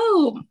like,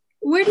 oh,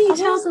 where do you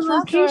tell the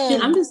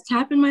location? I'm just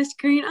tapping my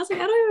screen. I was like,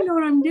 I don't even know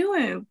what I'm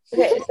doing.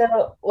 Okay,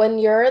 so when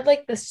you're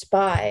like the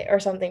spy or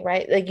something,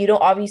 right? Like you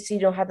don't have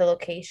the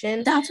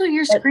location. That's what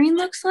your screen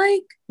looks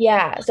like?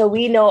 Yeah, so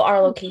we know our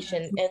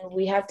location and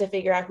we have to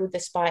figure out who the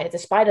spy is. The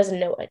spy doesn't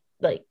know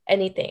like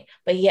anything,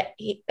 but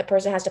the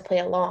person has to play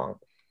along.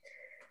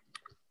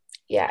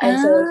 Yeah, and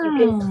so you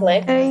can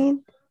click.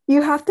 And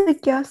you have to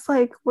guess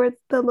like where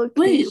the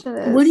location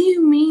is. What do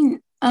you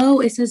mean?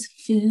 Oh, it says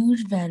food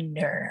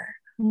vendor.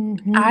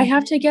 Mm-hmm. I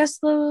have to guess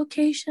the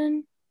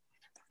location?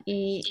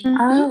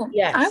 Oh,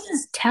 yes. I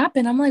was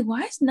tapping. I'm like,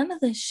 why is none of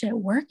this shit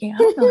working? I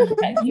don't know how to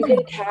do You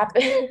can tap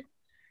it.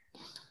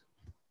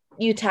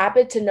 You tap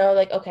it to know,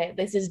 like, okay,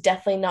 this is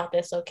definitely not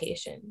this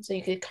location. So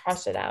you could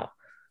cross it out.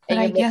 But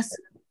I guess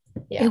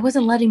it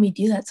wasn't letting me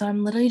do that. So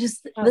I'm literally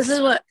just, this is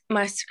what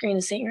my screen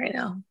is saying right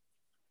now.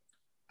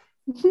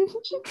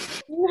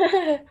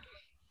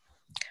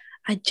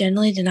 I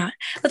generally did not.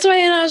 That's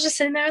why I was just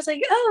sitting there. I was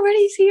like, oh,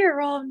 Reddy's here.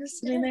 Well, I'm just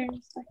sitting there.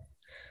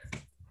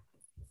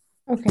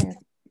 Okay.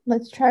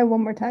 Let's try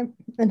one more time,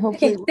 and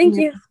hopefully. Okay, thank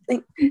you.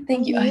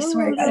 Thank you. I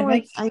swear to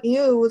God, I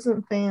knew it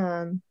wasn't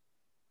Fan.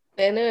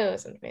 I knew it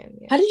wasn't Fan.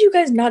 Yeah. How did you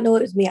guys not know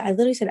it was me? I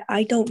literally said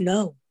I don't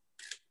know.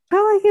 I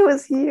felt like it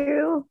was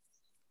you.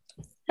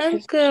 Okay. I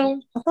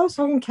thought I was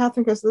talking to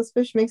Catherine because this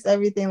bitch makes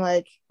everything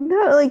like.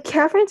 No, like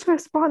Catherine's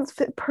response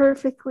fit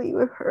perfectly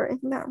with her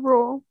in that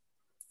role.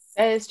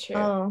 That is true.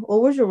 Oh,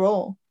 what was your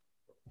role?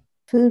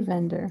 Food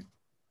vendor.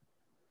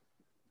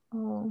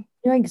 Oh,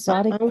 You're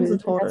exotic I was a food.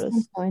 That tourist.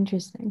 sounds so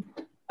interesting.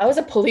 I was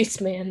a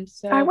policeman,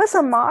 so I was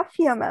a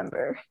mafia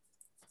member.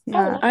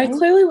 I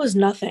clearly was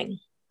nothing.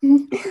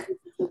 You're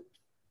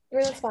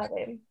the spy,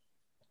 babe.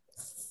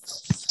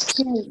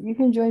 Here, you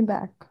can join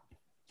back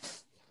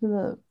to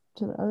the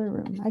other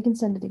room. I can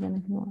send it again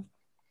if you want.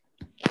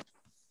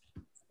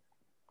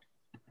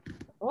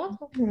 Well,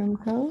 Room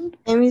code.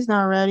 Amy's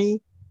not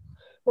ready.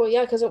 well,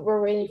 yeah, because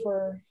we're waiting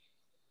for.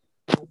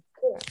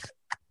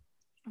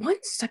 1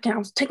 second, I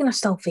was taking a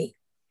selfie.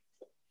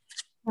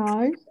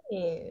 Nice.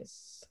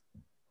 Yes.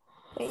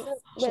 Wait,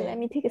 let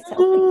me take a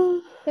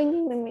selfie.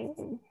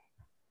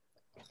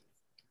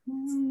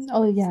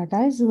 Oh yeah,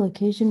 guys, the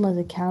location was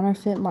a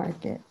counterfeit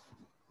market.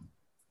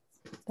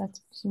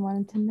 That's what you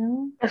wanted to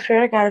know. I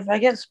swear to God, if I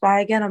get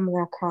spy again, I'm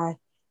gonna cry.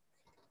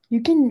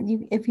 You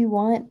can, if you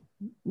want,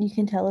 you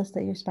can tell us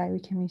that you're spy. We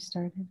can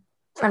restart it.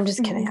 I'm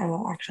just kidding. I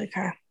won't actually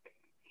cry.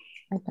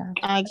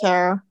 I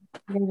care.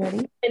 Are you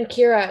ready? And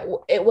Kira,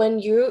 when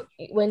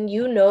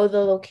you know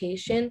the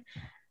location,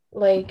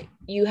 like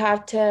you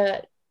have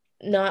to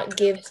not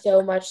give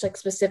so much like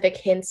specific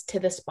hints to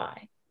the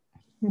spy.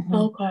 Mm-hmm.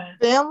 Okay.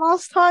 Fan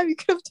last time you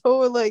could have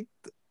told like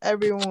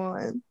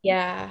everyone.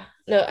 Yeah.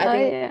 No,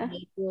 I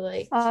think you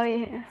like. Oh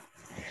yeah.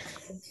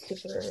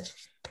 Super.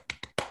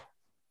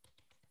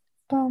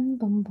 Bum,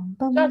 bum, bum,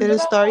 bum. Did it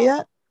start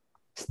yet?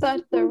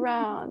 Start the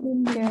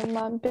round. Get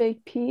my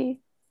big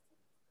P.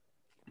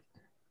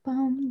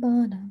 Bum,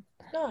 ba-dum.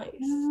 Nice.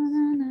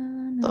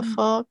 The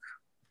fuck?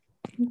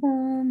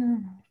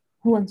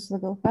 Who wants to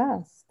go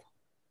fast?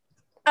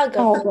 I'll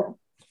go.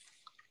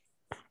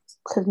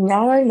 Because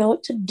now I know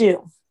what to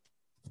do.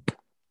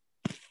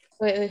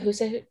 Wait, who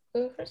said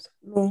who first?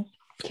 Me.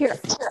 Kira.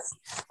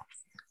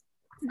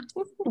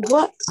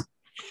 What?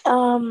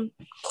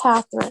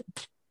 Catherine.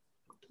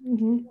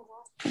 Mm-hmm.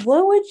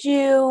 What would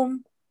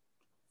you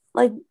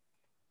like?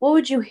 What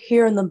would you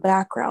hear in the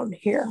background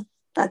here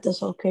at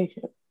this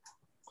location?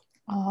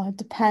 Oh, it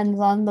depends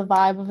on the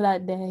vibe of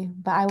that day,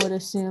 but I would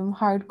assume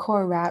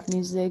hardcore rap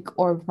music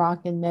or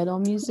rock and metal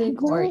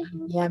music or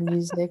EDM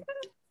music.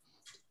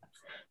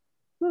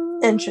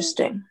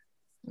 Interesting.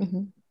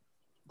 Mm-hmm.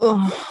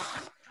 Ugh.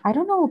 I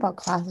don't know about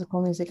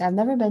classical music. I've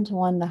never been to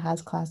one that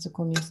has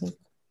classical music.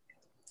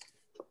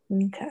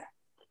 Okay.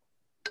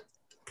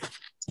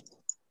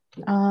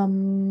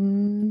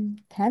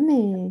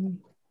 Temi,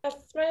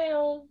 That's my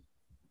own.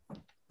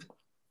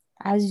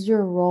 as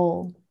your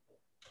role,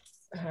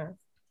 Uh-huh.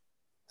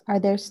 are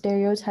there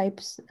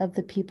stereotypes of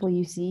the people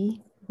you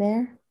see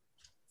there?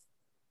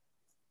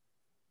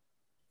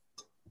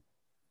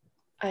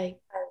 I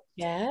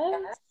guess.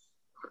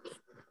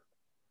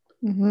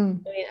 Mm-hmm.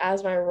 I mean,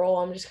 as my role,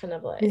 I'm just kind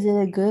of like. Is it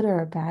a good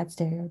or a bad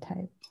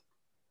stereotype?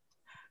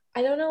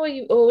 I don't know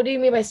what do you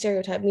mean by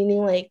stereotype? Meaning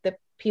like the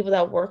people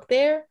that work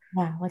there?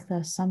 Yeah, like the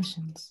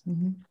assumptions.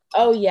 Mm-hmm.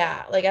 Oh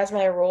yeah, like as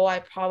my role, I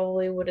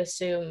probably would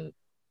assume,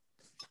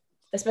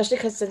 especially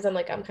because since I'm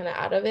kind of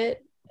out of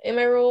it in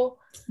my role.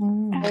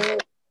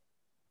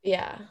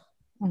 Yeah,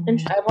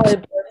 Mm-hmm. I probably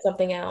blurt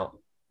something out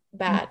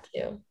bad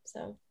too.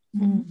 So.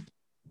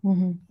 Mm-hmm.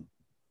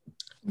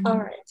 Mm-hmm.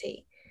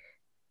 Alrighty.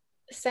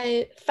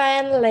 So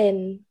Fan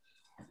Lin.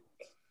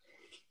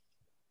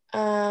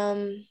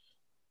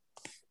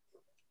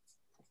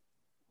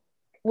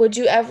 Would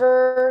you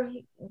ever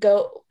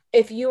go,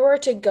 if you were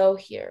to go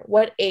here,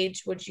 what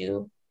age would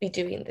you be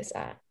doing this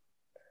at?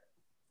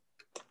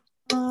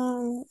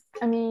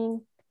 I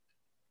mean,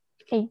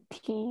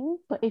 18,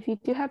 but if you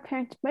do have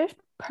parents'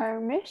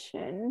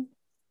 permission,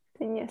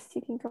 then yes,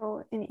 you can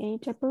go in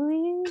age, I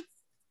believe.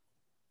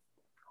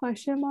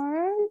 Question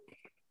mark?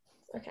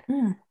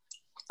 Okay.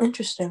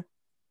 Interesting.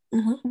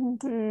 Mm-hmm.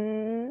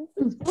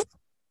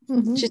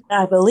 Mm-hmm. Just,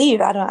 I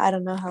believe. I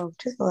don't know how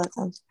truthful that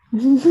sounds.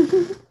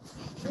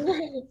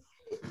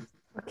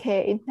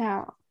 Okay,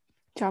 now,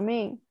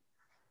 Jiaming,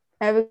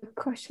 I have a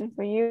question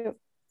for you.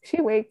 She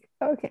awake?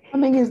 Okay.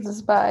 Jiaming is the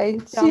spy.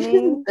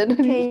 Jiaming,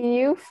 can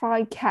you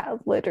find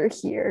cat litter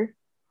here?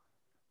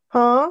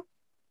 Huh?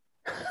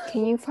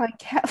 Can you find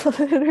cat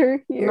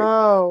litter here?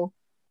 No.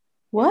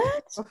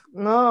 What?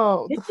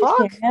 No. Yes, The fuck?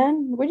 you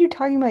can. What are you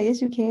talking about?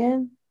 Yes, you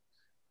can.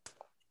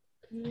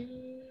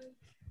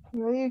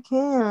 No, you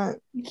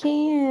can't. You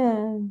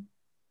can.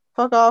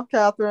 Fuck off,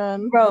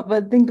 Catherine. Bro,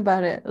 but think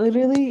about it.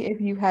 Literally, if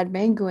you had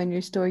mango in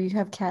your store, you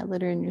have cat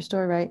litter in your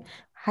store, right?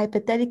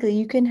 Hypothetically,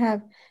 you can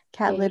have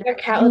cat litter. You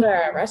got cat litter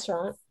at a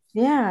restaurant.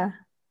 Yeah.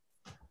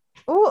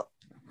 Oh,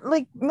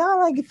 like not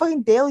like a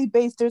fucking daily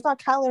base. There's not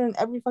cat litter in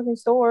every fucking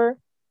store.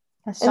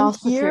 That's And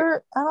also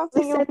here, I don't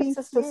think We it'll said be this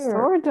is the here.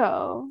 store,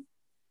 though.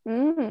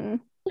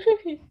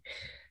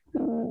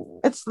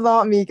 It's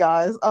not me,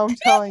 guys. I'm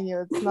telling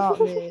you, it's not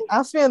me.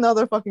 Ask me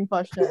another fucking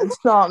question. It's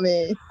not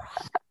me.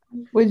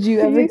 Would you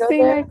Did ever you go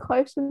say there? my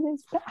question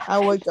is bad? I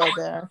would go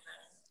there.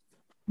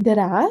 Dead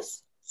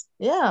ass?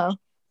 Yeah.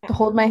 To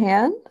hold my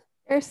hand?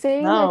 You're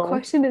saying No. my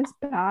question is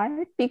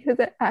bad because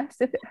it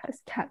asked if it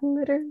has cat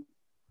litter?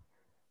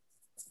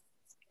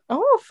 I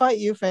want to fight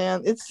you,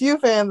 fan. It's you,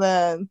 fan,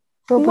 then.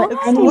 Bro, but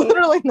It's Why?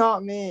 literally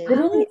not me.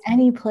 literally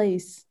any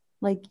place.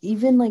 Like,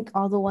 even like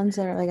all the ones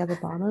that are like at the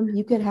bottom,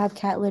 you could have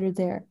cat litter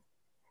there.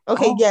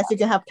 Okay, Oh. yes, you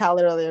can have cat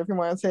litter there if you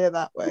want to say it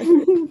that way.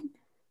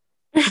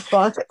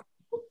 Fuck.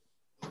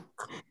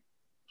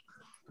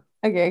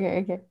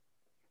 Okay.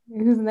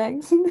 Who's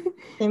next?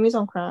 Amy's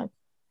on crack.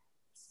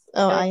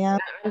 Oh, I am.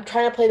 I'm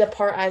trying to play the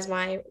part as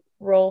my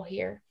role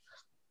here.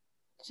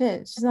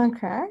 Shit, she's on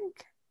crack?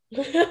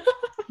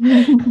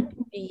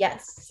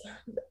 Yes,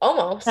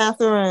 almost.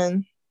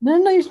 Catherine. No,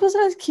 you're supposed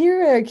to ask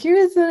Kira.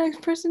 Kira's the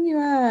next person you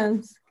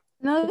ask.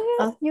 No,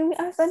 you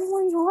ask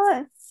anyone you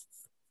want.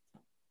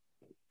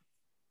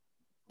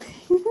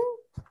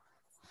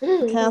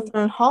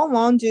 Catherine, how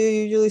long do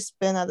you usually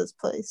spend at this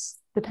place?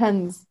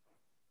 Depends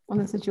on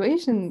the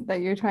situation that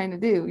you're trying to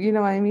do. You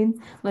know what I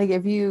mean? Like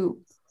if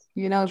you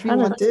if you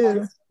want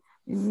do.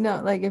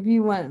 No, like if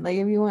you want,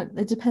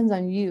 it depends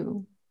on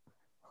you.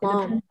 It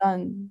depends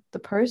on the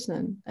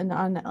person and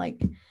on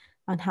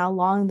how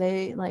long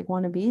they like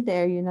want to be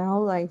there,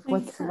 like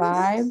what's the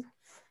vibe,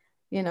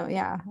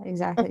 yeah,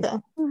 exactly. Okay.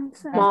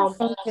 Mom.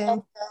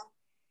 Okay.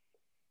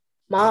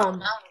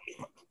 Mom.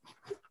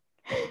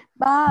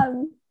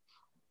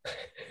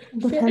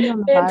 Depends on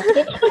the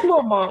vibe.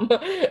 No, Mom.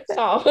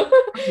 Stop.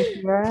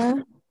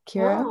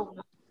 Kira,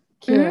 Mom.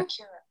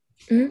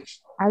 Mm-hmm.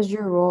 As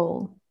your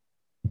role,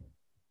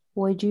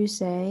 would you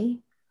say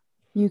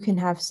you can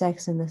have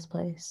sex in this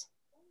place?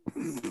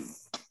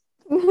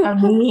 I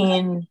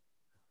mean,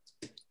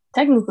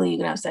 technically you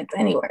can have sex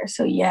anywhere,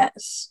 so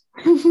yes.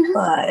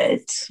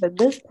 But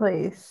this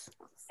place.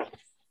 I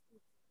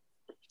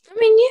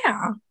mean,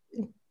 yeah.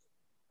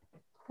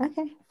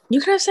 Okay. You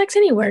can have sex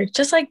anywhere.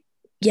 Just like,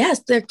 yes,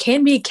 there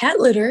can be cat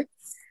litter.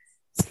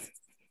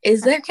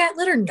 Is there cat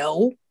litter?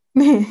 No.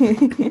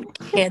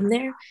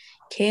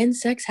 Can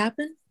sex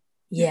happen?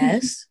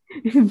 Yes.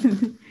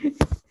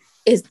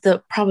 Is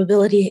the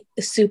probability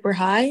super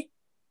high?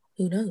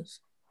 Who knows?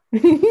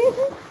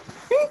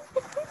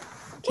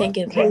 Can't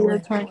give that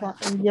away.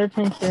 Your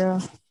turn,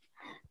 Kira.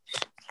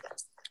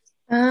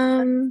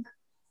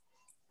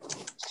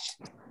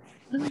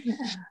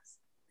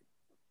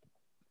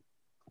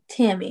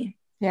 Tammy.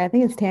 Yeah, I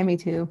think it's Tammy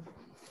too.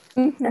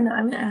 I know,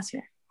 I'm gonna ask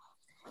her.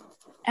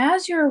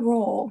 As your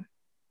role,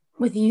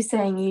 with you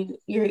saying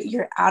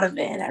you're out of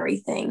it and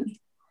everything,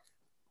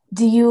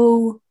 do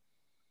you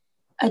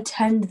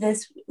attend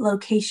this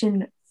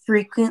location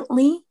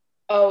frequently?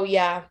 Oh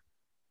yeah.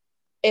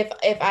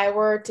 If I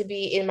were to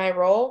be in my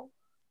role,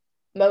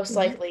 most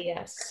likely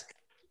yes.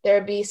 There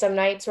would be some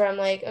nights where I'm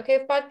like,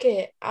 okay, fuck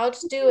it, I'll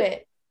just do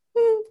it,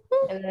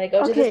 and then I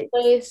go to this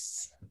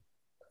place.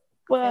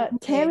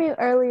 But Tammy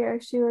earlier,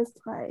 she was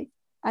like,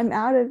 I'm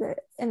out of it,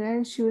 and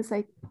then she was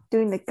like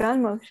doing the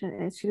gun motion,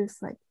 and she was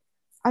like,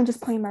 I'm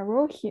just playing my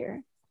role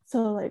here.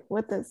 So like,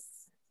 what does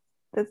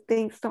the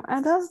things don't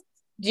add up?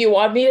 Do you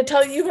want me to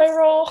tell you my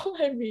role?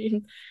 I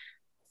mean,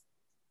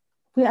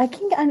 wait, I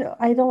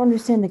don't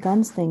understand the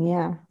guns thing.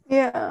 Yeah.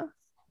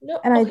 No,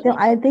 and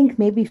I think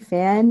maybe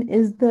Fan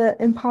is the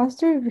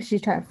imposter because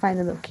she's trying to find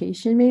the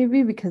location,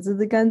 maybe because of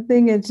the gun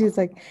thing, and she's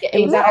like, yeah,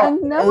 it was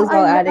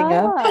all adding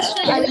up.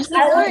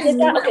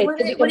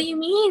 What do you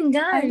mean,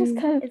 guys? I'm just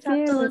confused. Is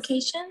that the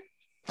location?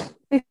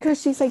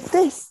 Because she's like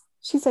this.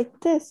 She's like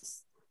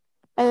this.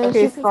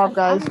 Okay, stop,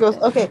 guys.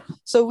 Okay,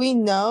 so we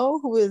know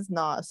who is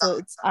not.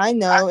 So I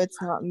know it's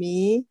not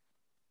me.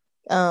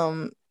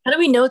 How do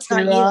we know it's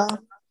not you?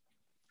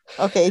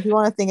 Okay, if you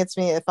want to think it's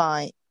me,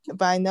 fine.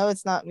 But I know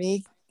it's not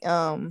me.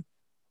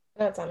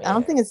 That's not me. I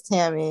don't think it's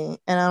Tammy,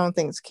 and I don't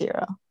think it's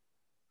Kira.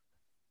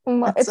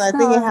 Well, so I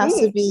think it has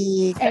to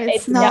be.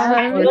 It's not.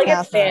 I feel like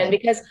it's Fan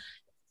because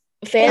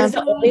Fan's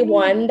the only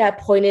one that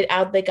pointed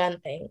out the gun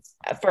thing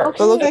at first.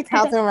 But look at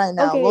Catherine right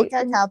now. Look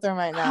at Catherine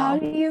right now. How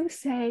do you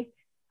say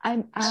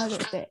I'm out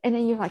of it, and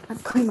then you're like, I'm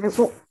playing my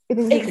role?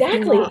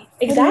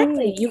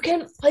 Exactly. You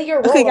can play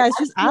your role. Okay, guys,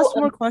 just ask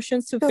more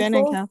questions to Fan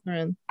and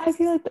Catherine. I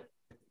feel like,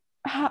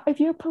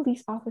 if you're a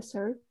police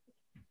officer,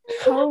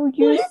 how are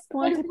you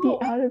supposed to be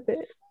out of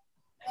it?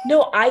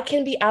 No, I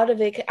can be out of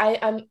it.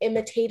 I'm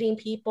imitating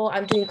people.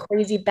 I'm doing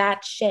crazy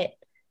bad shit.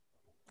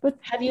 But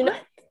have you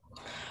not?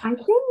 I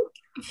think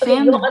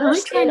Fan is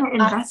really trying to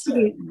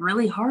investigate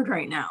really hard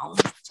right now.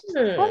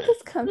 I'm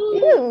just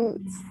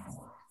confused.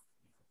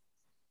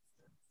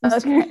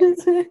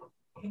 Okay.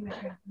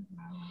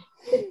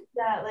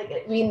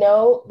 That we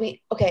know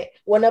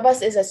one of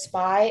us is a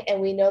spy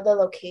and we know the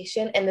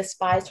location and the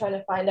spy is trying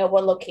to find out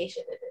what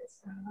location it is.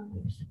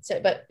 So,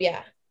 but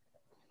yeah.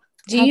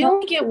 Do you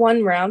only get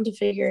one round to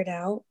figure it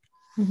out?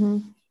 Mm-hmm.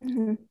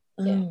 Mm-hmm.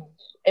 Yeah.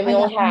 And we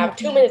only have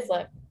 2 minutes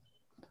left.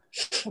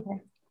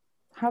 Okay.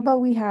 How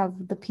about we have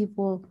the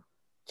people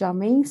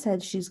Jiaming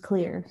said she's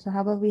clear. So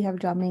how about we have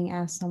Jiaming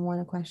ask someone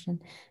a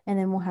question, and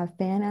then we'll have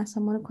Fan ask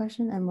someone a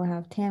question, and we'll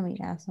have Tammy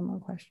ask someone a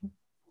question.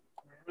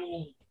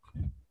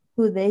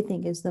 Who they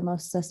think is the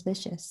most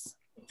suspicious.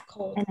 It's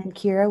cold. And then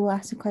Kira will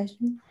ask a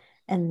question,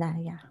 and that,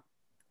 yeah,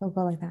 we'll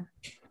go like that.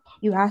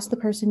 You ask the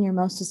person you're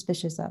most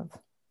suspicious of.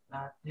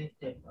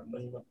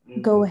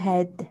 Go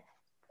ahead,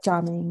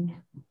 Jiaming.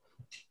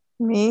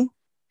 Me?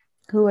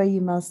 Who are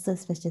you most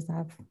suspicious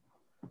of?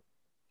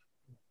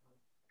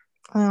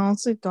 I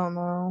honestly don't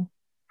know.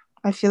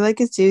 I feel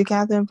like it's you,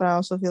 Catherine, but I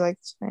also feel like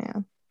it's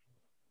Fan.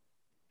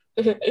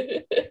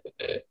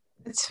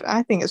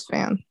 I think it's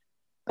Fan.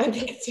 I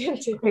think it's you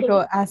too. Okay,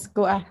 go ask.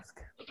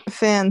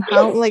 Fan,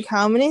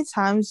 how many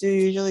times do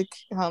you usually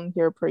come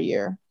here per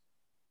year?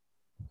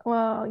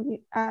 Well,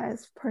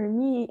 as per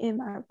me in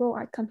my role,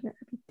 I come here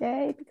every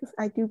day because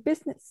I do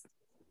business.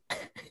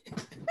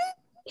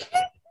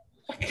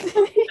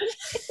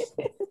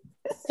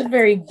 It's a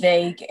very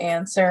vague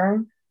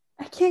answer.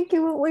 I can't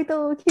give away the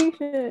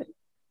location.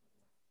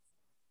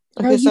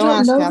 Okay, someone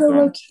ask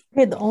Catherine.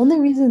 Okay, the only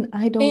reason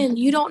I don't. Man,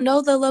 you don't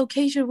know the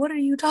location. What are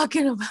you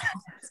talking about?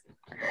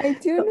 I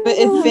do know. But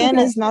if Fan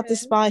is not the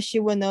spy, she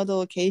would know the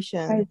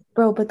location.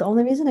 Bro, but the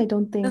only reason I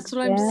don't think That's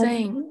what I'm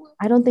saying.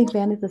 I don't think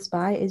Van is the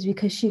spy is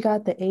because she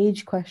got the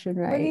age question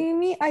right. What do you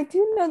mean? I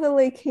do know the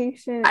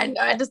location.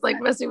 I just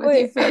like messing with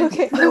Wait, you, Fan.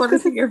 okay. I want to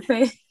see your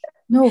face.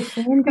 No,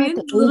 Fan got Fan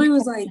the literally age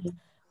was question. like,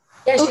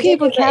 Yeah, she Okay, did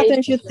but give the Catherine, age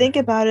if you think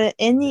about it,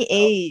 any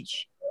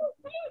age.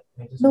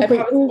 No, I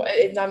but probably,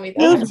 it's not me.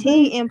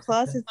 18 and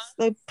plus, it's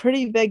like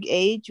pretty big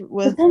age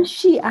with. then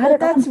she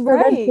added that's on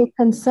parental right.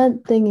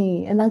 consent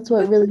thingy, and that's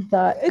what really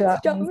got It's me.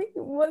 Johnny.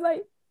 What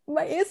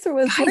my answer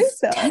was right guys,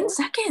 though. 10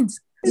 seconds.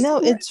 No,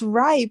 it's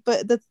right,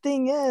 but the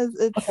thing is,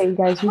 Okay,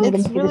 guys, we need to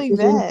it's make a really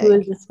decision. Who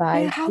vague. is the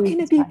spy? Yeah, how Who is can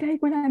the it be spy?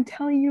 vague when I'm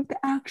telling you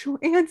the actual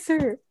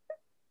answer?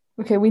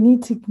 Okay, we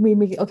need to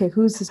make it. Okay,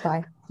 who's the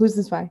spy? Who's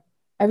the spy?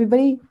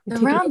 Everybody, The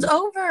take your round's votes.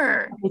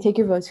 over. Okay, take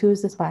your votes.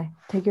 Who's the spy?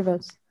 Take your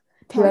votes.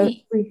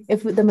 Wait.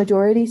 If the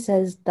majority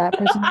says that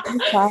person is the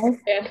spy.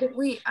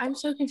 Wait, I'm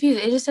so confused.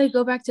 It just said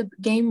go back to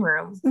game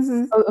room.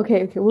 Mm-hmm. Oh,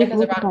 okay. We'll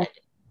Because go around back.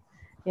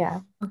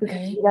 Yeah. Because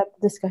Okay. we got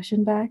the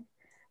discussion back.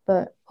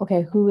 But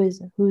okay, who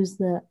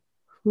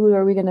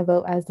are we gonna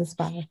vote as the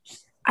spy?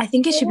 I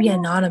think it should be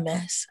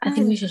anonymous. I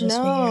think we should just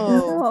figure it out.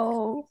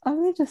 No, I'm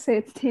gonna just say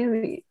it's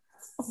Tammy.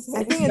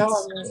 I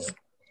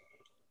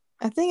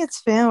think it's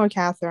Fan or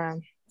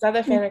Catherine. It's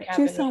either Fan or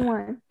Catherine.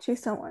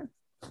 Choose someone.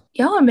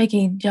 Y'all are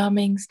making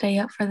Jiaming stay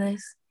up for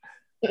this.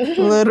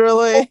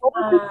 Literally.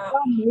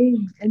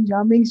 And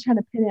Jiaming's trying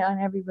to pin it on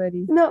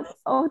everybody. No,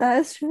 that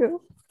is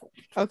true.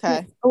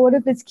 Okay. Or what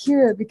if it's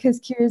Kira because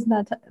Kira's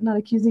not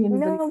accusing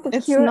anybody? No, but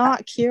It's Kira,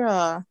 not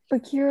Kira.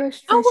 But Kira,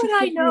 How she would I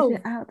figured know?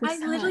 it out this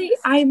time.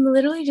 I'm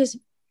literally just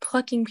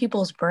plucking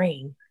people's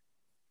brain.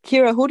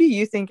 Kira, who do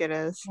you think it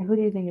is? Who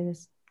do you think it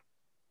is?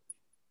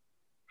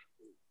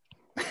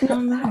 I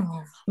don't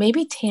know.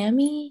 Maybe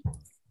Tammy?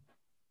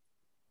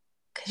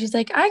 Because she's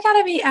like, I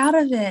gotta be out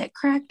of it.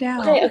 Cracked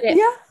out. Okay.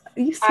 Yeah.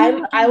 You see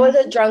I was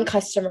a drunk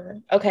customer.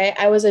 Okay,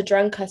 I was a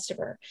drunk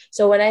customer.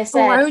 So when I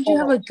said, why would you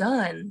have a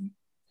gun?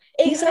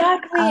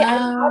 Exactly,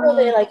 I'm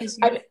probably like,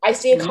 I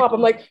see a cop.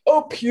 I'm like,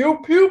 oh, pew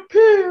pew pew.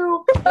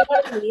 You know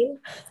what I mean?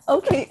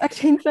 Okay, I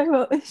changed my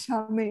vote. It's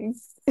Xiaoming.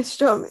 It's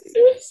Xiaoming.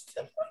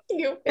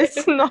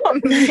 It's not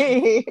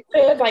me.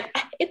 It's like,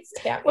 it's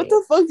Tammy. What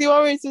the fuck do you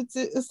want me to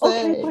say?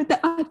 Okay, but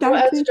the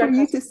audacity for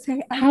you to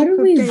say, how do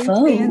we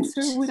vote?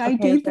 Answer when I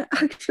gave the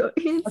actual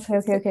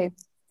answer. Okay.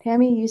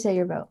 Tammy, you say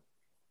your vote.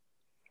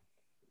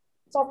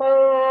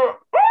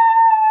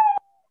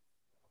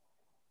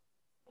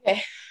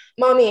 Okay,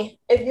 Mommy,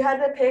 if you had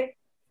to pick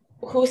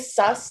who's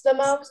sus the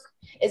most,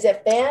 is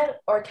it Fan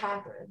or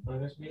Catherine?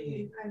 Did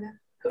you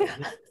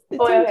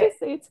Okay. just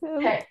say to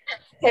him?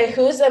 Okay,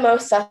 who's the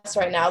most sus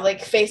right now, like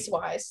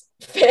face-wise?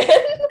 Fan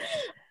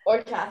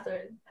or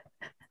Catherine?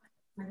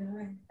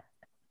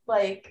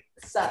 Like,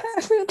 sus.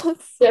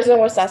 There's no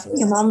more sus.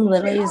 Your mom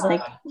literally is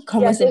like,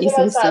 como Yes, se who's the dice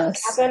most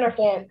sus? sus? Catherine or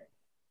Fan?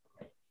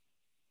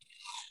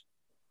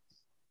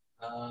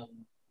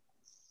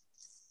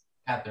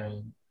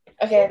 Catherine.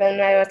 Okay, then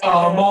I was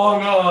Catherine.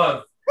 Among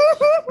Us.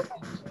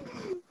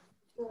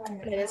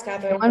 It is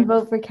Catherine. One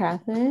vote for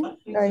Catherine.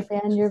 Sorry,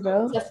 Fan, your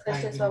vote.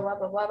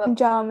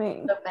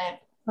 Jiaming.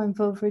 One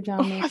vote for John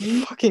Oh my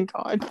fucking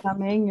god.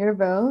 Jiaming, your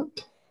vote.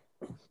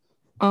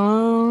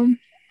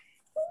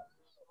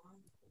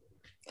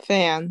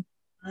 Fan.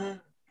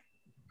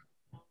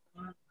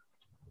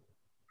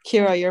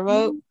 Kira, your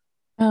vote?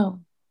 Oh.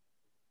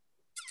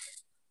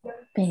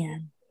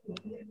 Fan.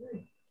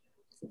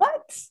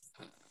 What?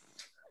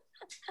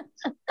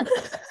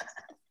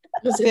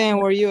 Fan,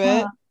 were you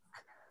it?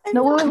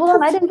 No, wait, hold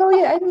on. I didn't vote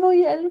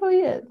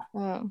yet.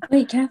 Oh.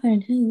 Wait,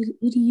 Catherine, who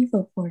do you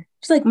vote for?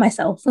 Just like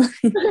myself.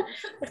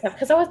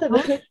 Because I was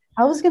the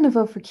I was gonna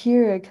vote for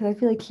Kira because I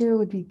feel like Kira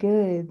would be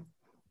good.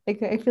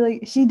 Like I feel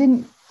like she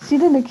didn't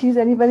accuse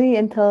anybody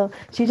until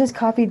she just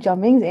copied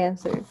Jiaming's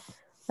answer.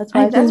 That's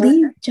why I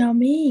believe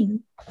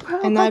Jiaming.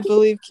 And I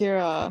believe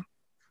Kira.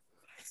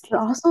 But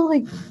also,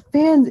 like,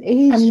 fans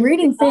age. I'm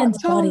reading fans'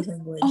 So- body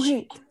language.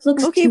 Okay,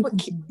 Looks Okay, too but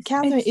confused.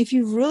 Catherine, if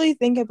you really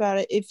think about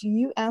it, if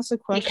you ask a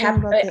question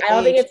about the I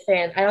don't think age, it's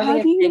fan. I don't how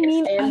think do it's you fake,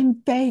 mean it's fan.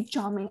 I'm vague,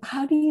 Jami?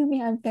 How do you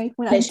mean I'm vague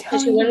when Okay, I'm so she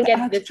telling you wouldn't the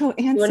get this. actual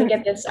You answer? wouldn't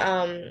get this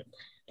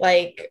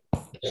like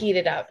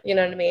heated up. You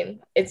know what I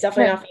mean? It's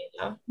definitely Yeah. not for you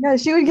though. Yeah,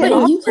 she would get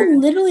But you awkward.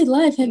 can literally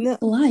lie. No.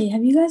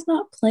 Have you guys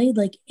not played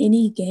like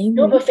any game?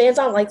 No, where but fans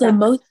don't like the that.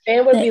 most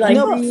Fan would the be like,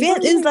 no, angry-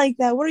 fan is like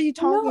that. What are you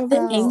talking No, the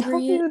about?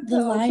 angriest, the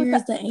though, liar but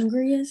is the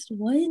angriest.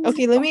 What?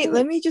 Okay,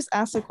 let me just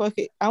ask a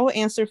question. I will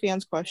answer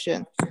fans'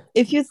 question.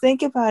 If you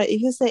think about it, if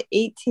you say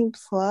 18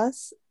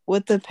 plus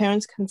with the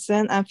parents'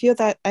 consent, I feel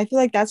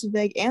like that's a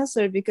vague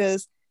answer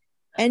because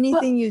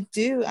anything you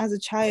do as a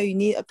child, you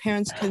need a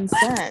parent's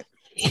consent.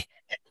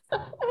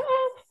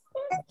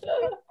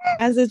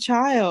 As a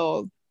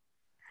child,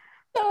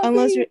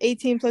 unless you're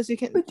 18 plus, you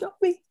can. But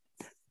Jami,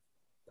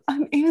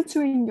 I'm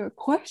answering your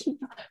question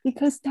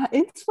because that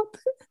is what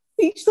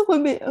the age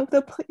limit of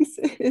the place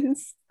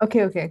is.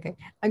 Okay.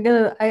 I'm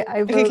gonna.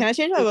 I Okay, vote. can I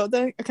change my vote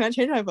then? Can I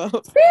change my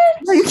vote?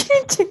 No, you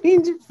can't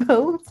change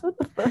votes. What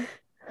the fuck?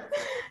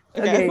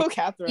 Okay, I vote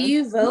Catherine. Do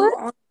you vote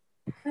on?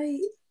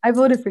 I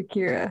voted for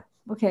Kira.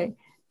 Okay,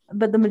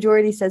 but the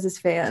majority says it's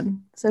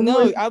fan. So who No,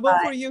 is I this vote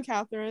by? for you,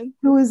 Catherine.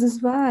 Who is this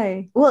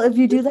by? Well, if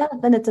you do that,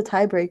 then it's a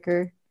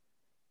tiebreaker.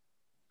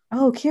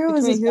 Oh, Kira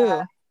was this Between who?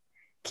 by.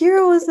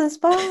 Kira was this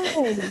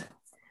by.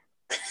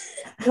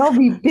 Y'all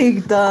be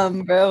big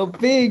dumb, bro.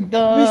 Big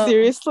dumb.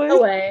 Seriously?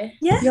 no way.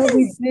 Yes. Y'all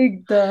be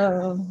big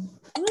dumb.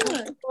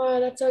 Oh,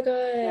 that's so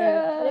good.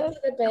 Yeah. That's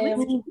so good,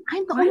 babe.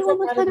 I'm the Why only is one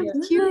that that part said of it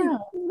was you? Kira.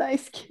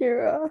 Nice,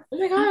 Kira. Oh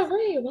my god,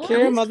 wait, what?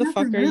 Kira, Catherine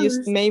motherfucker, you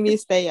knows. made me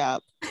stay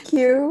up.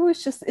 Kira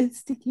was just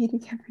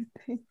instigating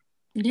everything.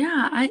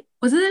 Yeah,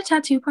 was it a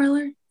tattoo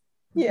parlor?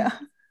 Yeah.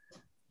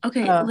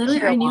 Okay, Oh, literally,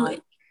 Kira I knew won.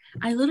 it.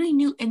 I literally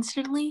knew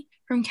instantly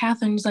from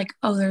Catherine. She's like,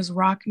 "Oh, there's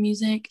rock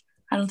music.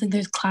 I don't think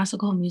there's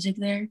classical music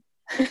there."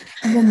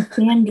 And then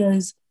Fan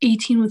goes,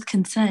 18 with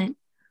consent.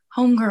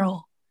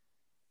 Homegirl,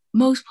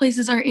 most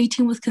places are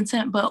 18 with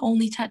consent, but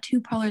only tattoo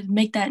parlors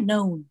make that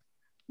known.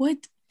 What?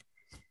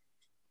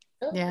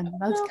 Yeah,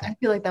 I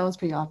feel like that was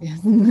pretty obvious.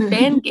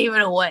 Fan gave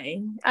it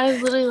away. I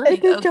was literally like,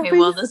 think okay, Jeffrey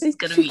well, this is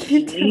gonna be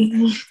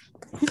easy.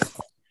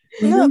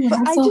 No, Literally, but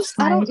when I saw don't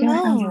Fire, I was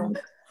know.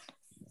 like,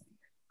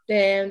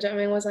 Damn,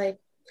 Jermaine was like,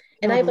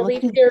 and No, I the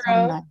believe look is so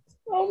Kira. nice.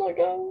 Oh my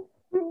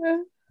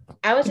god.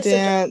 I was just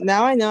Damn,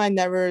 now I know I'm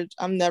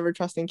never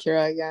trusting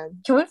Kira again.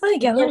 can we play I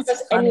again? That can't was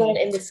trust anyone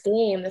funny. in this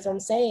game. That's what I'm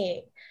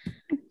saying.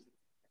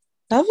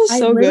 That was I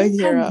so good, literally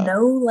had Kira.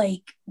 no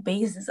like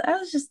basis. I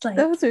was just like,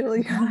 That was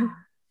really good. yeah,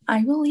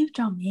 I believe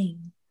Jiaming.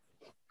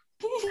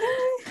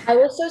 I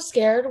was so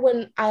scared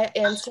when I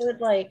answered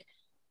like,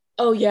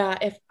 oh yeah,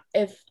 if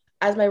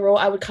as my role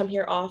I would come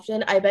here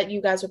often, I bet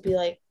you guys would be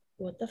like,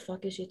 what the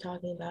fuck is she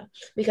talking about?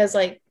 Because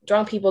like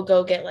drunk people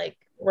go get like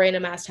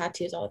random ass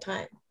tattoos all the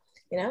time,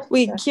 you know?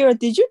 Wait, So- Kira,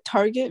 did you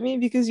target me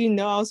because you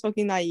know I was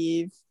fucking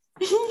naive?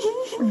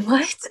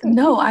 What?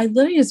 No, I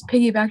literally just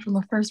piggybacked from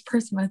the first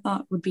person I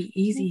thought would be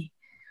easy.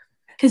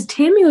 Because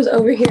Tammy was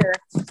over here.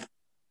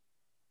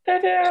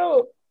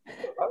 Tattoo.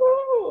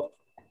 Oh.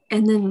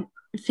 And then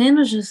Fan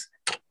was just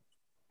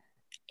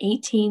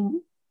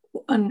 18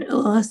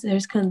 unless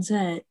there's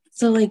consent.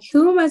 So like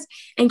who am I?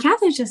 And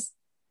Catherine's just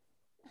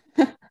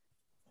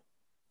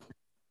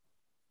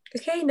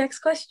okay, next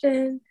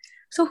question.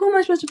 So who am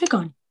I supposed to pick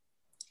on?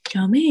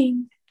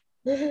 Jiaming.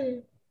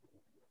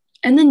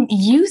 And then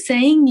you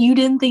saying you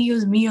didn't think it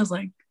was me, I was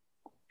like,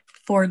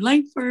 for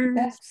lifers.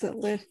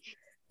 That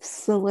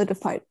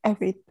solidified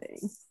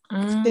everything.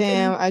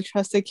 Damn, I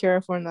trusted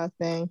Kira for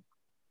nothing.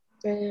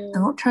 Damn.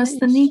 Don't trust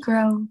the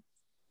Negro.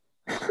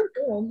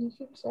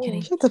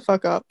 Kidding. Shut the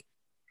fuck up.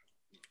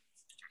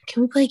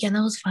 Can we play again?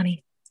 That was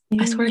funny.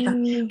 I swear to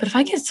God. But if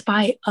I get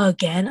spy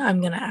again,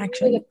 I'm gonna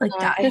actually like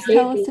I die. hate Just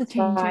tell us being to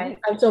change spied. it.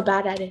 I'm so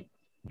bad at it.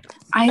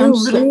 I'm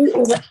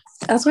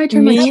That's why I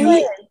turned my Me?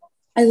 TV.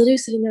 I literally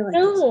was sitting there like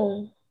this.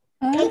 No.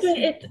 Catherine,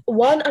 it's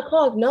 1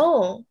 o'clock.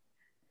 No.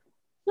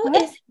 No,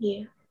 What?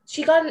 Izzy.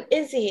 She got an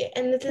Izzy,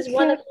 and this is Okay.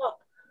 1 o'clock.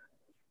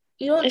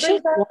 You don't It's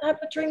drink just that type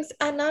of drinks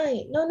at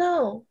night.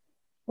 No.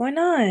 Why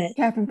not?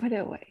 Catherine, put it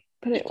away.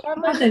 Put it away.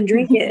 Catherine,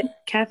 drink it.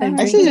 Catherine,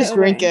 I I should drink should it. just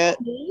drink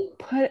it.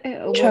 Put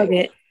it away. Chug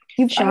it.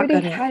 You've Shotgun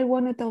already it. had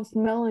one of those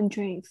melon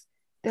drinks.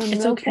 The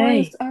It's milk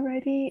okay. ones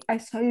already. I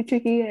saw you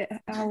drinking it an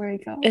hour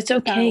ago. It's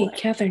Put that okay, away.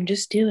 Catherine.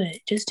 Just do it.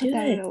 Just Put do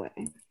that it. away.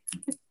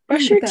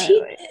 Brush Put your that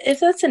teeth away. if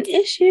that's an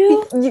issue.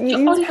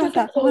 You already have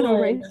that drank bottle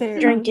one. right there.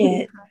 Drink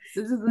it.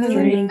 This is No,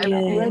 literally Drink everything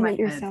it. in my Limit head.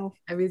 yourself.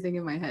 Everything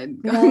in my head.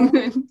 No.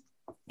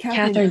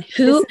 Catherine,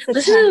 Who? this is This a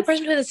is the test.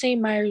 person who has the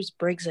same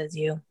Myers-Briggs as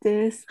you.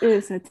 This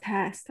is a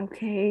test,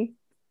 okay?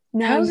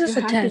 Now How is you this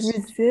a have test?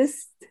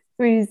 to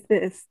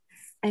resist,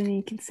 and then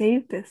you can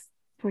save this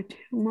for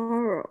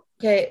tomorrow.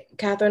 Okay,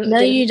 Catherine. No,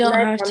 didn't you don't I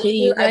have promise to.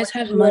 You I guys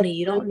would have send you a money.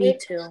 You titty don't need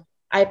pic? to.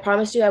 I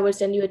promised you I would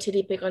send you a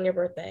titty pic on your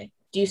birthday.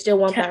 Do you still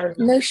want that or not?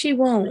 No, she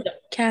won't.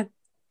 I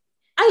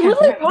literally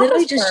Catherine, literally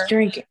promised just her.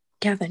 drink it.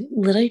 Catherine,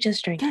 literally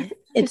just drink it. Catherine,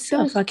 It's just a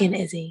don't- fucking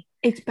Izzy.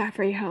 it's bad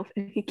for your health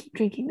if you keep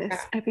drinking this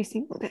every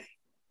single day.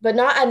 But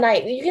not at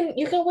night.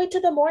 You can wait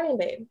till the morning,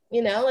 babe.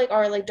 You know, like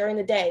or like during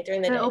the day.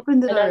 I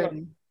opened it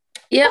already.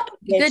 Yep.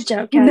 Good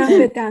job, Dump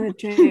Catherine. it down the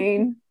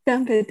drain.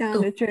 Dump it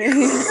down the drain.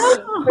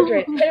 Put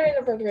it in the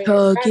refrigerator.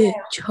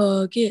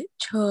 Chug it.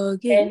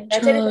 Okay,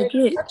 that's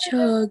it.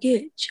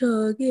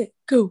 Chug it.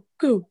 Go.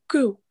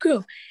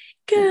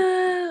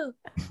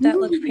 That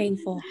looks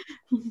painful.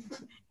 All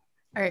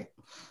right.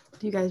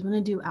 Do you guys want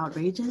to do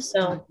outrageous?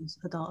 No. Or just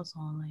adults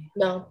only?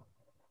 No.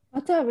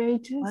 What's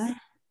outrageous? What?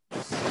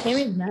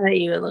 Tammy's mad at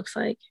you, it looks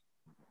like.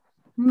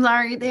 I'm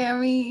sorry,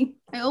 Tammy.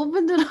 I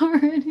opened it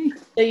already.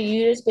 So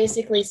you just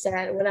basically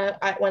said when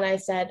I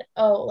said,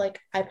 oh, like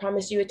I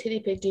promised you a titty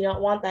pic, do you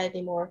not want that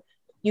anymore?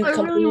 You I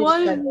really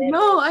wanted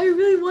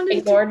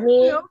ignored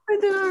me. I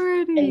opened it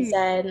already. And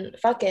said,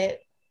 fuck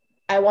it.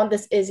 I want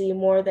this Izzy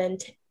more than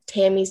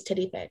Tammy's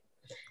titty pic.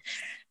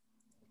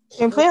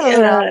 I'm playing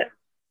around.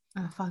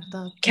 I fucked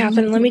up.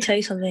 Catherine, let me tell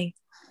you something.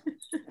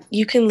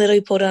 You can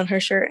literally pull down her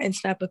shirt and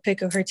snap a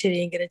pic of her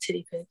titty and get a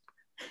titty pic.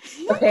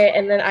 Okay,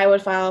 and then I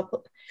would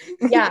file.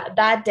 Yeah,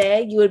 that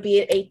day you would be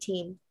at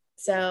 18.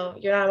 So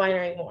you're not a minor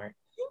anymore.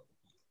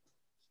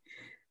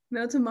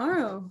 No,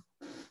 tomorrow.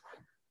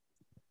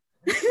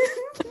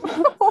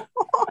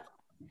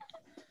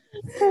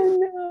 Oh,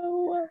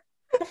 no.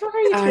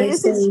 I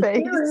say His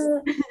face.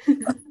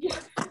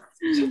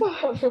 You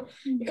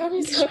got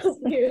me so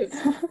confused.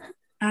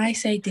 I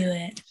say do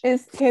it.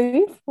 Is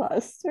Tammy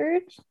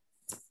flustered?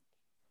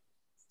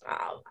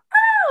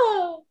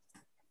 Oh.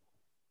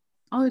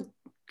 Oh,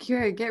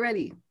 Kira, get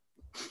ready.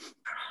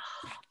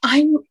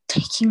 I'm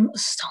taking a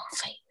stone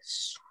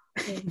face.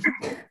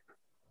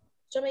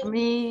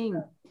 Coming.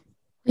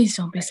 Please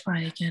don't be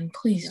spy again.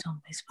 Please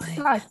don't be spy.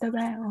 Not the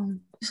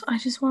round. I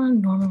just want a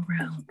normal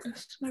round.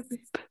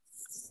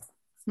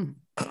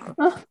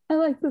 Oh, I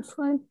like this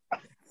one.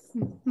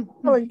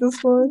 I like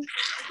this one.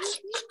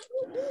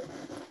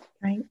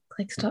 Right?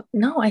 Click stop.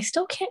 No, I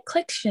still can't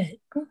click shit.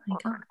 Oh my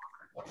god.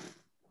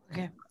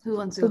 Okay, who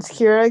wants to So it's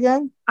Kira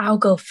again? I'll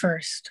go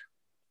first.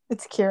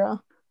 It's Kira.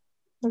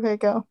 Okay,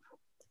 go.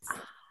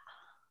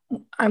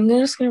 I'm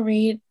just gonna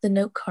read the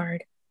note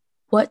card.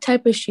 What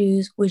type of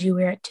shoes would you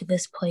wear to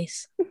this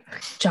place?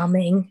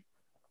 Jamming.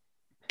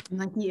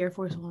 Nike Air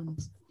Force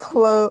Ones.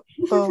 Close.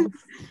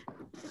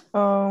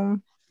 How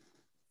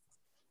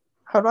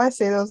do I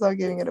say those without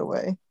giving it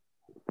away?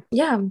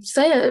 Yeah,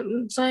 say it.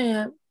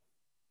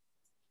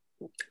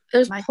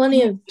 There's Nike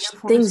plenty of Air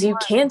Force things you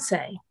One. can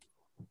say.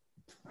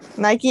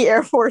 Nike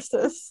Air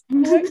Forces.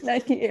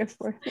 Nike Air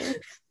Force.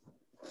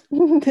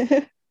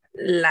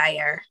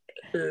 Liar.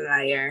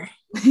 I'm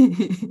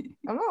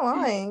not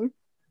lying.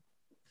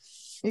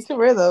 You can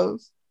wear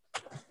those.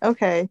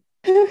 Okay.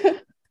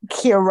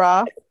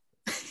 Kira.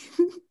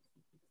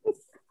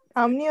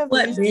 How many of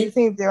What, these do you bitch?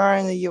 think there are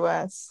in the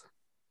US?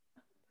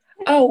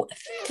 Oh,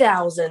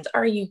 thousands.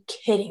 Are you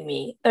kidding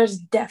me? There's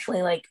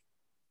definitely like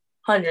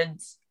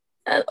hundreds.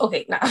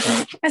 Okay, no, I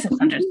said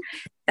hundreds.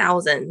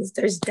 Thousands.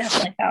 There's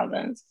definitely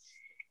thousands.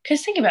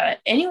 Because think about it.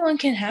 Anyone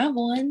can have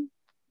one.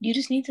 You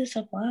just need the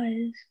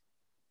supplies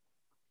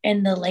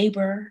and the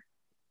labor.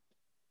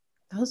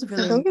 That was a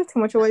really Don't give too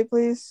much away,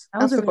 please.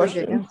 That was Ask a the really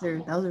good question.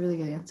 answer. That was a really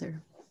good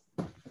answer.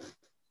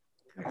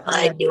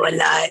 I do a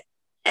lot.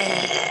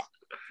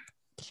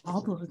 All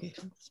the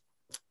locations.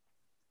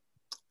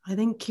 I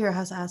think Kira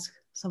has to ask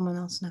someone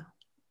else now.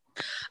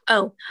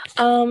 Oh,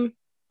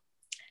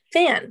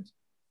 Fan.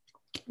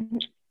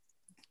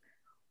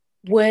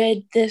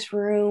 Would this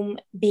room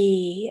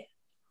be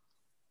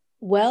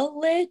well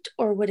lit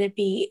or would it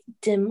be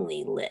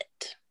dimly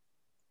lit?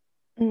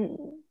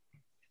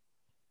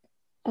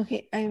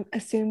 Okay, I'm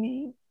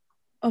assuming.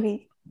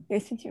 Okay,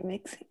 since you're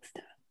mixing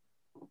stuff,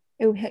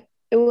 it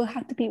will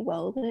have to be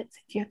well lit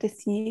since you have to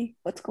see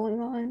what's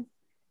going on.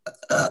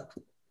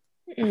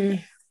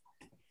 Okay.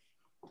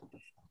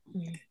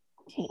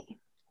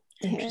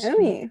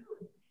 Tammy,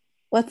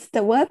 what's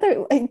the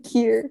weather like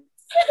here?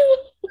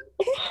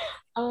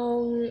 I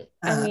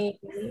mean,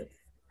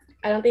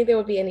 I don't think there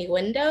would be any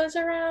windows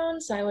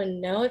around, so I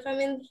wouldn't know if I'm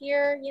in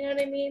here. You know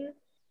what I mean?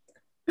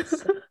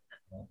 So,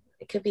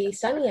 it could be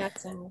sunny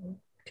outside.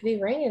 It could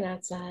be raining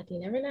outside. You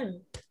never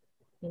know.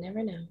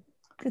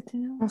 Good to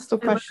know. That's the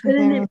But question.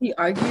 couldn't Tammy. it be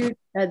argued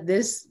that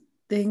this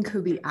thing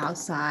could be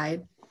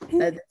outside?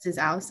 That this is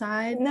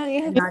outside? No,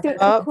 you have Not to do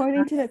it up.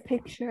 according to the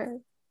picture.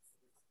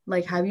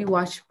 Like, have you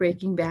watched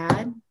Breaking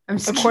Bad? I'm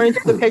just According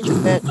to the picture,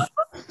 bitch.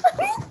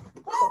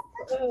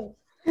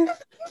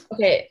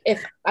 Okay,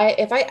 if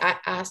I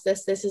ask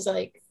this is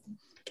like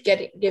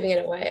giving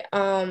it away.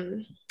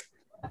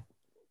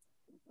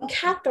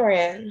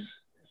 Catherine.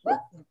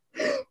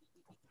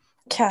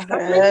 How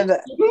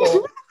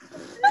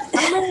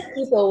many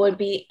people would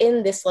be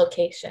in this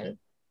location?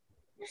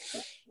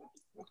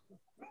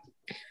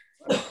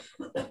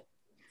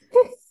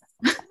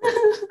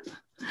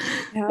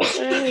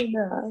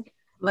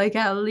 like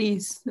at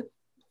least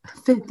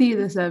 50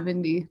 to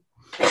 70.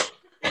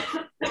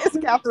 It's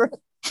Catherine.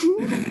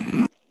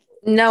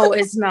 No,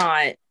 it's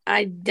not.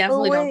 I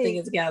definitely don't think Wait.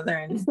 it's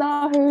Catherine. It's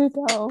not her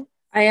though.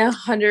 I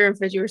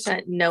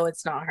 150% know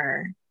it's not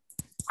her.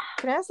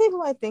 Can I say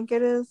who I think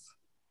it is?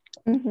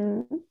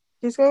 Mm-hmm.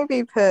 She's going to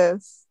be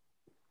pissed.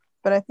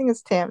 But I think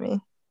it's Tammy.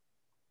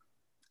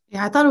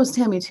 Yeah, I thought it was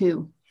Tammy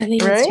too. I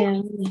think Right? it's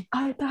Tammy.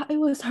 I thought it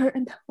was her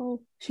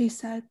until she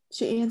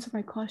answered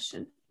my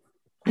question.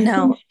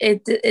 No,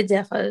 it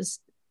definitely is.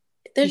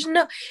 There's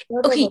no.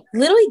 Okay,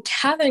 literally,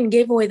 Catherine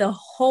gave away the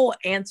whole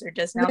answer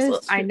just now, so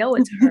I know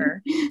it's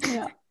her.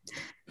 Yeah.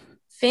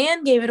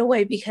 Fan gave it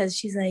away because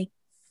she's like,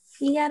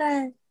 you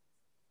gotta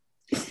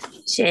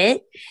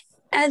shit.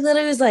 I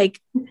literally was like,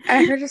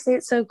 I heard her say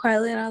it so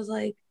quietly, and I was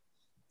like,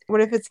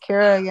 what if it's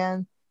Kira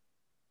again?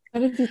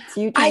 What if it's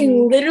you? I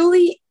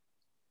literally.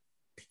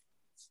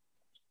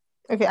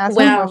 Okay, ask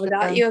Wow, me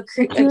without then. you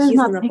Kira's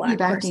not the black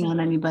piggybacking person on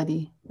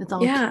anybody. It's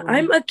all Yeah, Kira.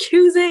 I'm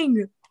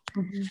accusing.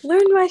 Mhm.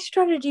 Learn my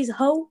strategies,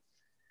 ho.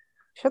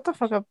 Shut the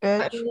fuck up,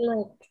 bitch.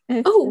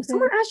 Oh,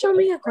 someone asked John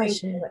Ming a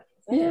question.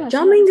 Yeah.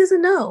 John Ming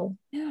doesn't know.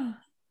 Yeah.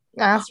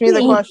 Ask me the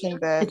Wait. question,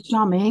 bitch. It's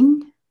Zhao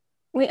Ming.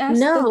 We asked.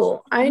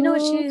 No, I know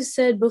what she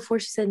said before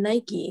she said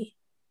Nike.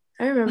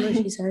 I remember what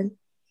she said.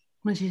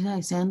 What did she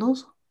say?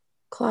 Sandals?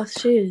 Cloth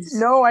shoes.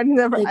 No, I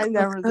never Like said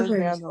cloth covers.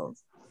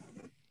 sandals.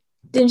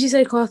 Didn't you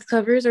say cloth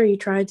covers or you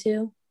tried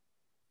to?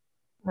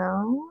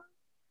 No.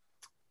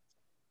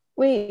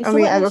 Wait. I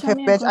mean, someone asked okay,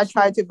 Shami a bitch, I question.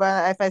 tried to,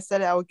 but if I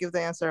said it, I would give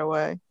the answer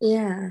away.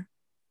 Yeah.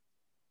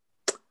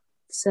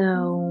 So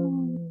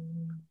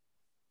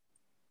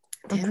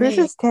I'm pretty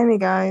sure it's Tammy,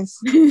 guys.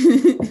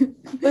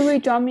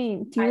 Wait,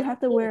 Johnny, do you have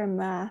to wear a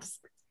mask?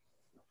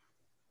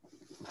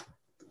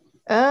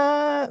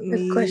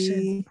 good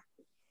question.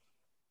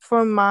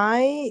 For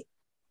my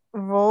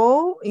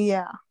role,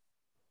 yeah.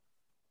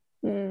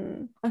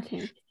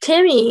 Okay.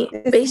 Tammy,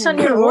 based on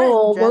your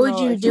role, what would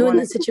general, you if do you in wanna-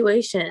 this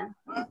situation?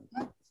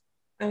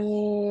 I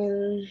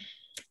mean,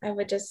 I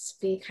would just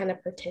be kind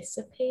of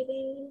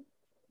participating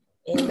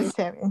in It's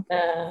Tammy.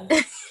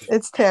 the.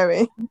 It's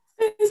Tammy.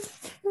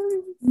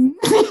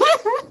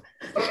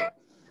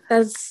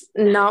 That's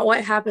not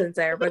what happens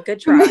there, but good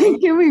try.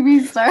 Can we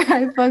restart?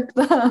 I fucked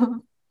up.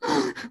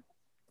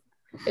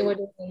 It would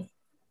be.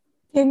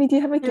 Tammy, do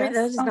you have a Tammy, guess?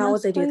 that's on not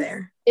what this, they do please?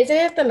 there. Isn't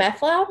it the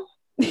meth lab?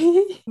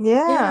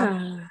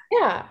 Yeah.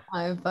 Yeah.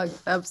 I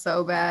fucked up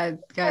so bad.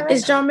 God,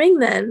 It's John Ming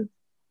then.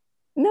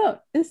 No,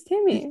 it's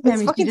Tammy.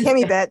 It's fucking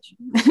Tammy, bitch.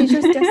 She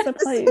just guessed the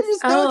place.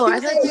 Oh, I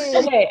thought you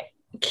Okay.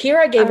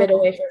 Kira gave it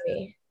away for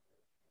me.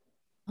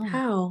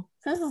 How?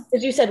 Oh.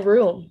 Because you said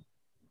room.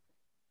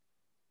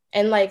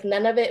 And like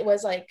none of it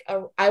was like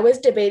I was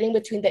debating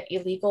between the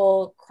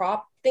illegal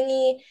crop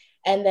thingy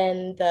and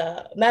then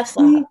the meth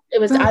lab.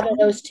 It was either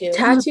those two.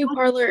 Tattoo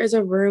parlor is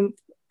a room.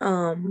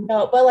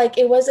 No, but like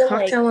it wasn't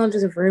cocktail like lounge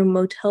is a room.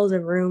 Motel is a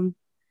room.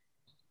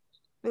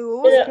 Wait,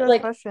 what was your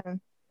like question?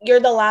 you're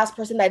the last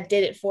person that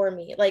did it for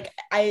me. Like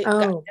I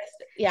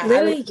yeah.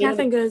 Literally,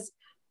 Catherine goes,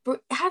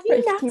 have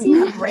you not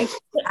seen Break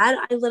Bad?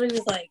 I literally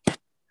was like,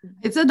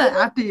 it said that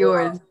after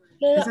yours.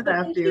 No, It said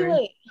that after yours.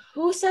 wait,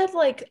 who said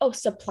like, oh,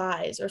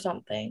 supplies or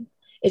something?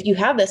 If you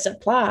have the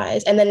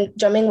supplies, and then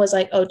Jumming was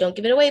like, oh, don't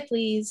give it away,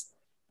 please.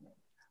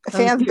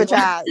 Fans bitch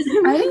ass.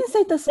 I didn't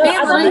say the No,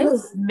 I thought it supplies.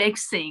 was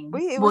mixing.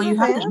 Wait, well, you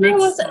have to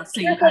mix stuff,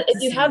 so you have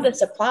if you have the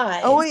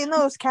supplies. Oh wait,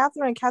 no, it's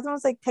Catherine. Catherine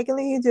was like,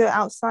 technically you do it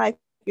outside.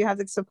 You have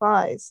the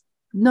supplies.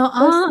 No,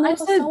 I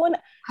said, someone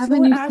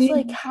haven't you asked seen?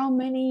 like how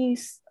many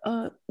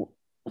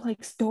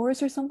like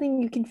stores or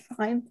something you can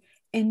find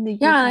in the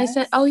yeah, US? and I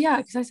said, oh yeah,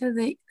 because I said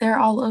they're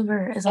all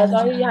over. As As long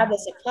long as as you have the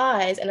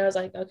supplies, and I was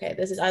like, okay,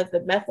 this is either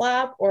the meth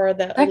lab or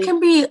the. that can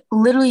be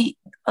literally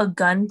a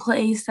gun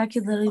place. That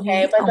could literally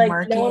Okay, be but a like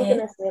market. no one's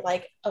gonna say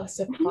like, oh,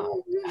 supply.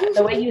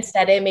 The way you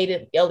said it made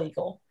it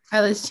illegal. All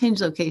right, let's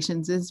change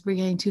locations. We're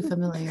getting too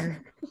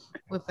familiar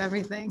with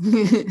everything.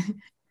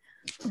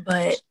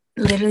 But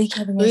literally,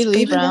 Kevin We goes,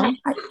 leave "Baby, now.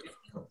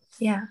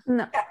 yeah.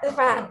 No.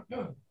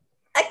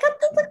 I got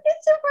the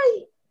location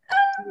right.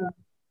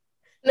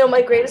 No,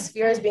 my greatest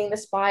fear is being the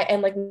spy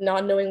and like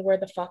not knowing where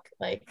the fuck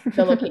like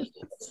the location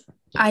is.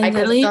 I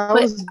literally, That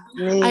but was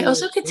me. I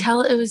also could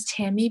tell it was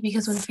Tammy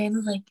because when Fan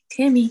was like,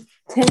 Tammy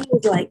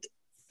was like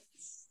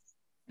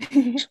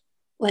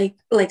Yeah,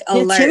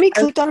 alert. Timmy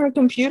clicked on her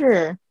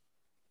computer.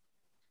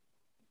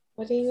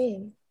 What do you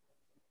mean?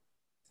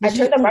 I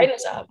turned the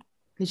brightness up.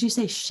 Did you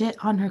say shit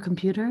on her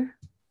computer?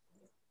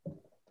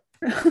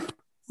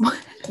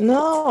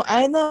 No,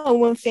 I know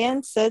when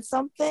Fan said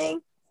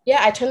something. Yeah,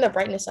 I turned the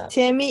brightness up.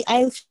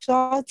 I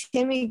saw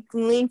Timmy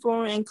lean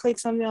forward and click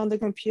something on the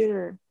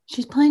computer.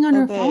 She's playing on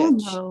her phone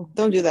Bitch. though.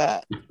 Don't do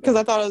that. Because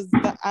I thought it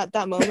was at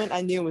that moment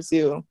I knew it was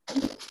you.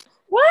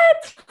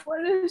 What?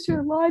 What is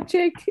your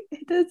logic?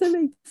 It doesn't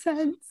make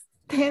sense.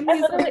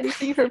 Tammy's literally-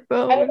 using her I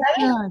phone. was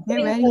Yeah, either get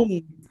putting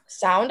ready. the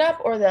sound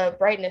up or the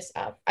brightness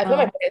up. I put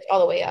my brightness all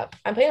the way up.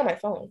 I'm playing on my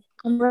phone.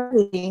 I'm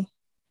ready.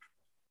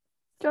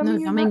 Johnny, No,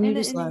 you're I mean, not you in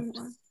just it left.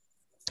 anymore.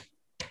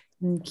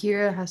 And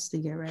Kira has to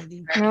get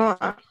ready. No,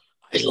 I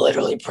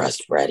literally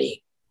pressed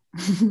ready.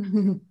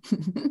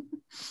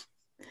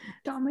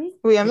 Johnny?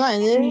 wait, I'm not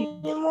in it You're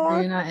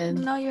anymore. not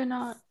in. No, you're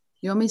not.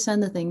 You want me to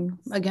send the thing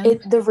again?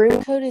 The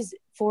room code is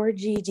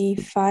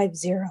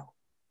 4GD50.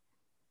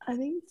 I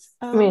think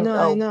I mean, No,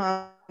 I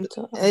know.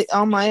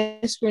 On my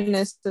screen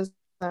it says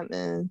I'm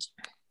in.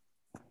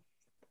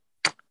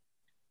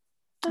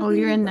 Oh,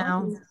 you're in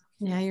now.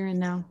 Yeah, you're in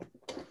now.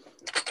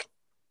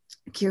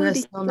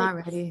 Kira's still not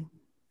ready.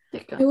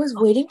 I was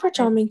waiting for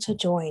Charming to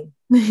join.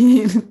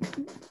 I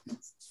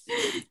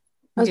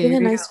was being a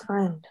nice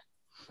friend.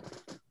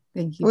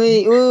 Thank you.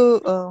 Wait,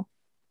 oh.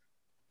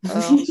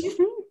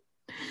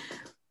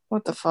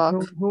 What the fuck?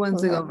 Who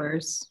wants to go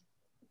first?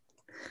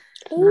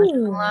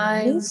 Ooh,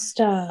 new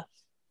stuff.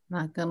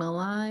 Not gonna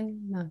lie.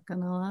 Not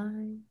gonna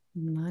lie.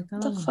 Not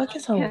gonna What the lie. fuck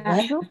is a Can I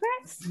wet? go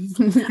first?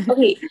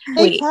 Okay, Hey,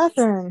 wait.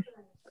 Catherine.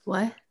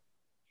 What?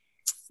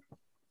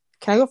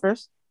 Can I go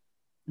first?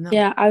 No.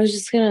 Yeah, I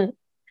was gonna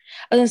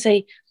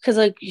say, because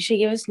like you should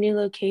give us new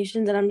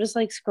locations, and I'm just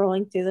like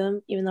scrolling through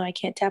them, even though I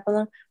can't tap on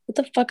them. What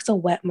the fuck's a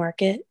wet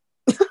market?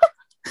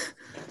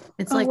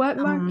 It's a like wet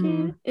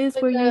market is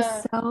like where you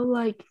a- sell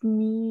like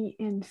meat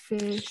and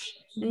fish,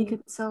 and you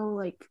could sell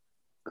like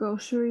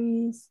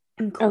groceries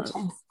and clothes.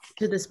 Okay.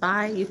 to the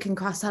spy. You can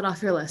cross that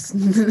off your list.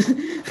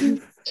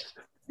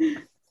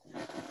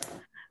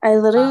 I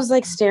literally was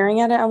like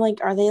staring at it. I'm like,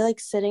 are they like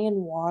sitting in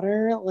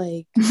water?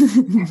 Like,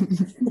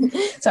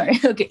 sorry.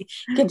 Okay,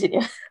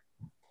 continue.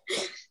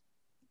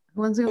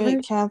 Who wants to go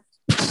Wait, first?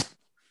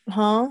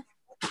 Huh?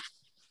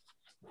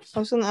 I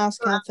was gonna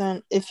ask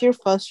Catherine, if you're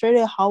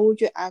frustrated, how would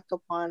you act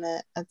upon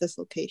it at this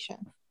location?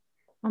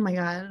 Oh my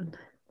god.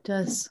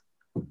 Just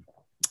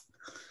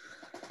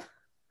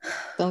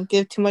don't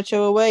give too much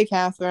of away,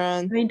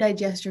 Catherine. Let me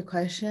digest your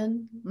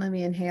question. Let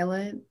me inhale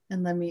it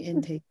and let me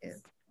intake it.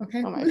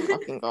 Okay. Oh my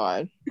fucking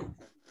god.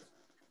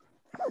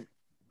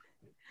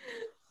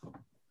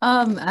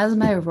 As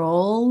my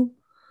role,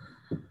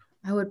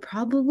 I would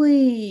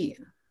probably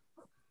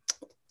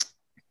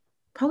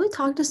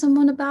talk to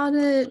someone about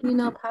it,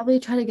 probably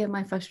try to get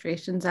my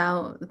frustrations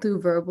out through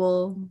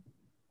verbal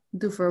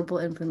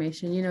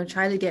information,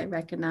 try to get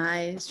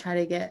recognized, try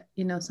to get,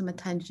 some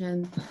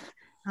attention.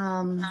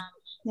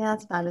 Yeah,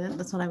 that's about it.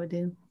 That's what I would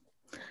do.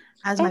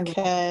 As my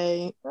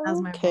role.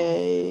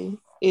 Okay.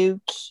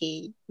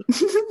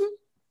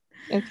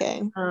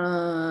 Okay.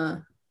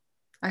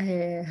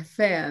 I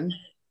fan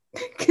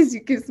because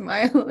you keep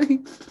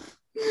smiling.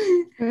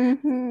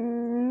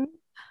 Mm-hmm.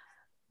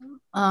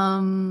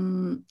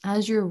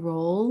 As your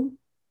role,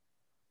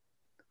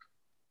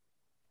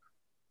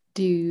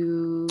 this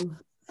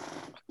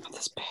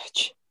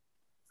bitch.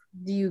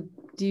 Do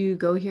you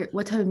go here?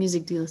 What type of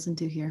music do you listen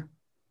to here?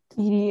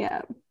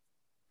 EDM.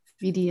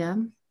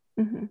 EDM?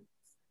 Mm-hmm.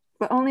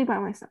 But only by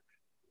myself.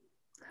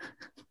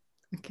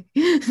 Okay.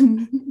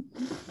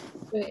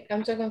 Wait,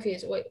 I'm so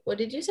confused. Wait, what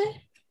did you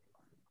say?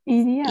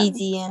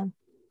 EDM.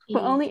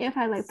 But only if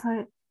I like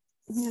put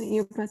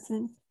earbuds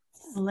in.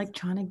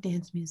 Electronic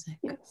dance music.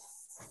 Yes.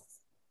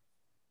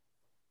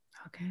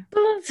 What Okay.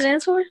 does it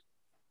stand for?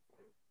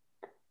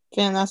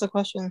 Jan, that's a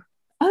question.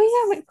 Oh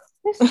yeah, wait.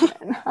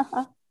 Question.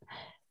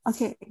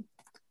 Okay.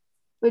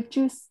 Would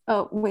you?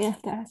 Oh, we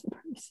have to ask a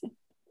person.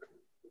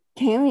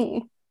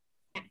 Tammy.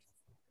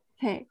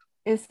 Okay,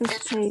 is this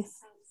place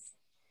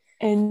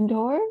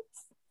indoors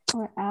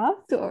or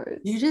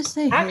outdoors? You just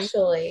say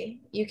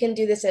Actually, you can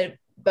do this at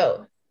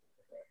both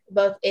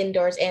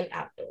indoors and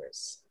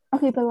outdoors.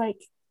 Okay, but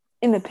like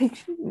in the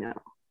picture, no.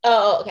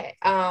 Oh, okay.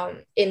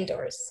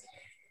 Indoors.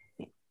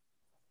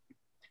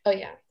 Oh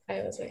yeah,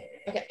 I was like,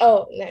 okay.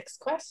 Oh, next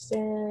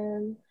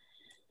question.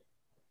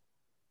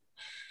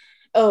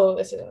 Oh,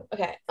 this is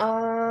okay.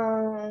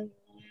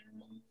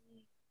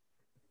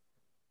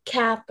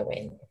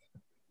 Catherine,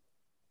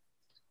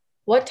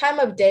 what time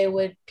of day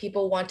would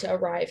people want to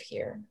arrive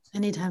here?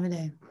 Any time of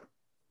day.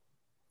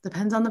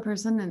 Depends on the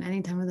person and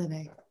any time of the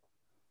day.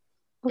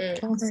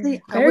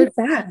 Honestly, very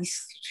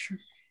fast.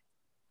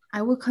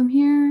 I would come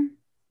here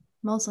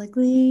most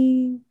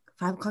likely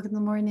 5 o'clock in the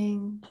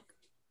morning,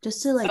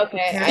 just to like.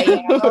 Okay,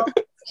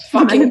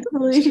 fine.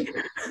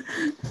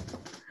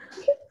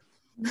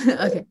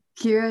 Okay,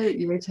 Kira,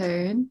 your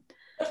turn.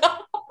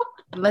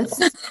 Let's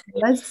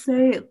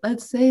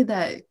say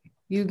that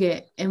you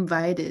get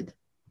invited.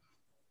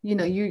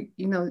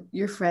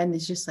 Your friend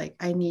is just like,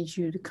 I need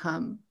you to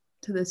come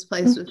to this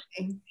place with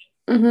me.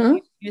 Mm-hmm. Do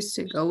you choose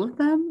to go with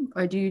them,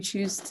 or do you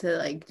choose to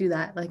like do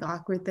that like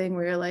awkward thing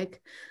where you're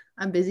like,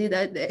 I'm busy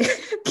that day,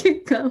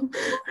 can't come?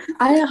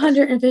 I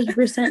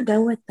 150%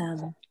 go with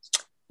them.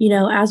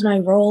 As my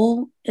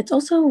role, it's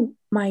also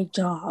my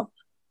job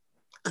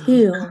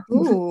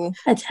to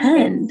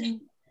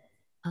attend.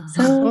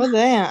 So,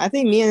 damn, I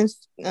think me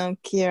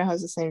and Kiera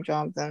has the same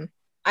job then.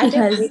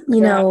 Because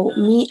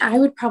I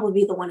would probably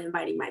be the one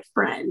inviting my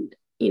friend.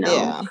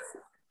 Yeah,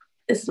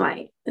 it's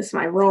my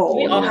role.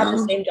 We all have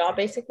the same job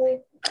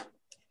basically,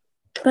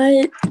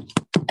 but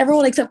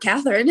everyone except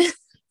Catherine.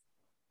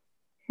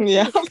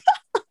 Yeah,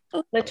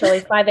 literally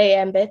 5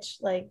 a.m.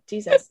 bitch. Like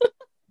Jesus,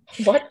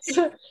 what?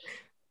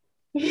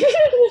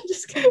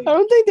 Just kidding. I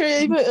don't think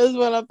there even is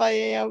one at 5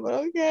 a.m. But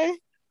okay.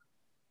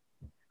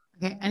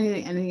 Okay.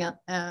 Anything else?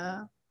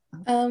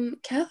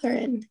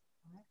 Catherine,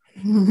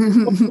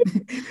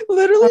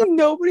 Literally,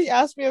 nobody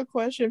asked me a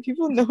question.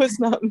 People know it's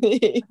not me.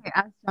 Okay,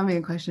 ask Jami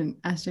a question.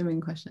 Ask Jami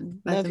a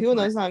question. No, That's people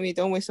know important. it's not me.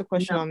 Don't waste a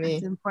question No, on me.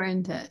 it's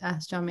important to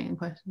ask Jami a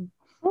question.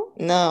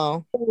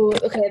 No. Ooh,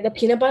 okay, the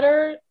peanut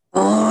butter.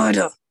 Oh,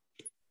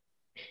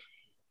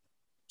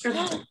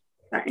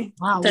 sorry.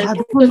 Wow, There's- wow,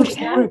 this one looks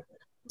good.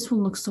 This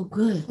one looks so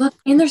good. Look,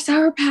 and there's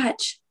Sour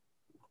Patch.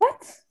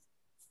 What?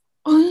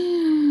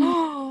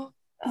 Oh,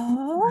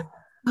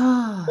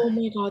 Ah, Oh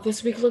my god,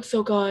 this week looks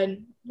so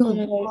good. Oh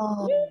my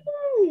god.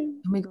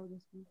 Can we go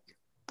this week?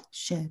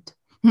 Shit.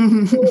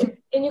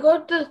 Can you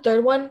go to the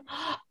third one?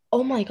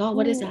 Oh my god,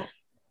 what is that?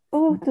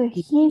 Oh, the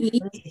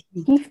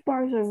Heath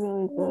bars are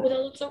really Oh, good. that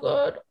looks so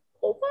good.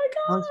 Oh my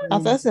god. I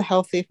thought this is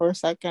healthy for a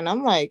second.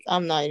 I'm like,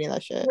 I'm not eating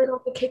that shit. Oh my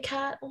god, the Kit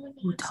Kat. Oh my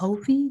god.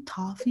 Toffee?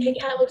 Kit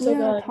Kat looks so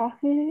good.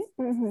 Toffee.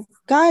 Mm-hmm.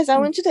 Guys, I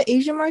went to the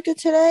Asian market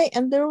today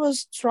and there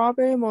was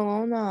strawberry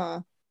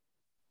Malona.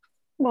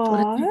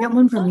 What? Did you get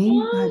one for me?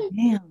 God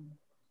damn.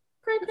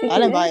 I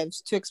didn't buy it.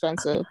 It's too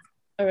expensive.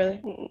 Oh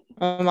really?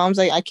 My mom's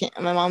like, I can't.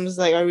 My mom's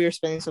like, oh, we were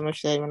spending so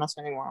much today. We're not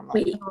spending more. I'm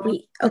like,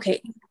 Wait.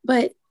 Okay,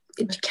 but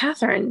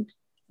Catherine,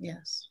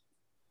 Yes.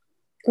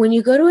 when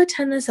you go to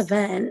attend this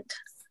event,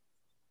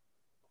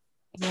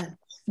 Yes.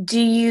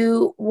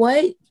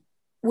 what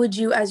would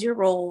you, as your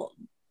role,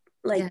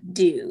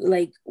 do?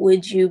 Like,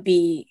 would you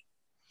be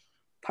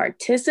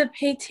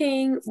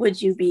participating?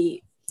 Would you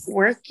be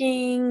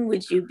working?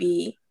 Would you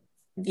be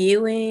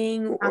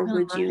viewing? Or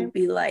would you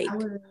be like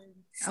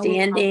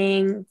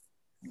standing,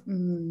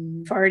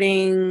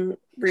 farting,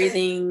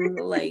 breathing,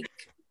 like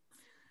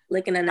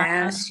licking an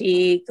ass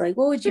cheek? Like,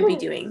 what would you be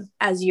doing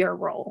as your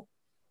role?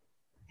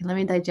 Let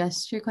me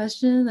digest your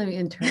question. Let me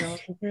internalize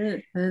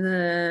it.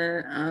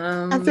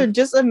 After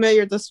just admit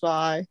you're the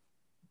spy.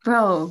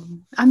 Bro,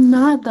 I'm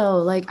not though.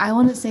 Like, I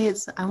want to say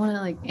it's. I want to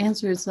like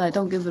answer it so I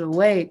don't give it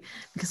away.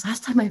 Because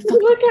last time I fucking.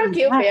 Look how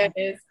cute Fan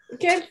is.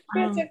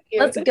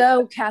 Let's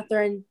go,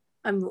 Catherine.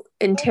 I'm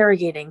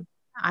interrogating.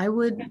 I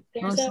would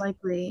There's most a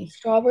likely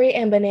strawberry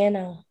and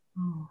banana.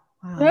 Oh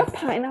Is wow. there a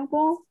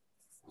pineapple?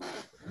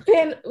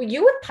 Fan,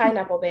 you with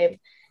pineapple, babe.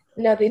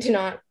 No, they do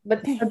not.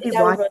 But I'd be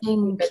that would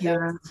watching really be good,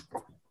 Kira.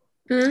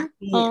 Hmm?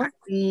 I'd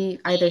be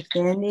either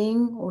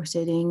standing or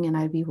sitting, and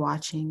I'd be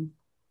watching,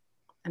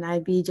 and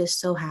I'd be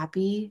just so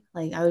happy.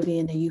 Like I would be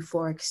in a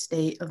euphoric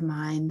state of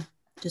mind,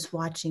 just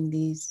watching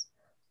these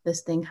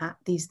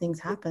things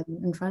happen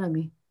in front of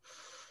me.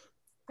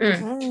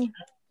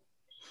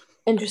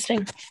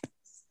 Interesting.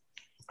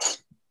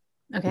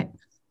 Okay.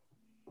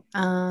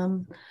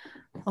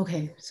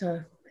 Okay.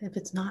 So if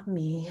it's not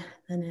me,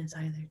 then it's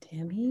either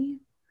Tammy,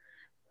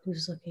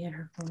 who's looking at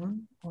her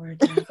phone, or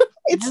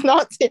It's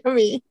not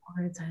Tammy.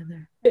 Or it's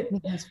either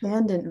because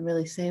Fan didn't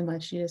really say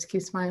much. She just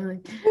keeps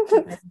smiling.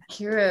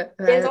 Kira,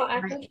 Fan's all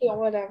acting cute or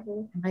whatever.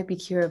 it might be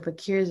Kira, but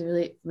Kira's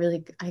really,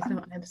 really.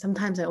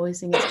 Sometimes I always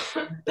think it's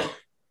Kira.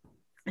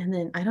 And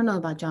then I don't know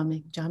about John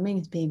Ming. John Ming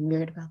is being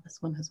weird about this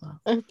one as well.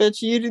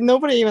 Bitch,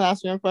 nobody even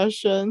asked me a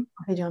question.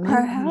 Okay, John Ming.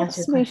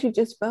 Perhaps we should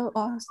just vote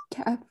off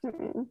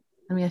Catherine.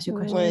 Let me ask you a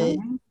question. Wait.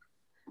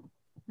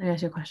 Let me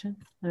ask you a question.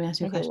 Let me ask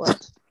you a Okay, question.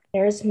 what?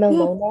 There's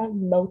Melona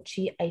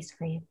mochi ice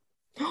cream.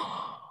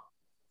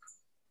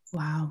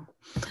 Wow.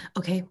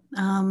 Okay.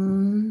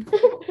 Kevin's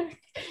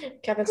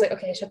like,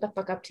 okay, shut the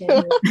fuck up,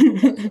 Tammy.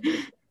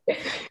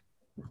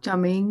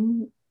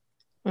 Jiaming,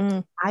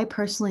 I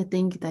personally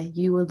think that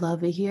you would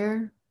love it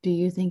here. Do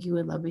you think you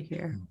would love it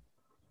here?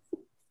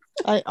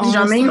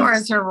 Jiaming or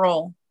as her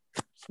role?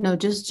 No,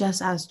 just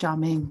as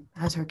Jiaming,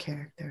 as her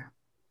character.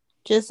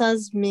 Just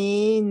as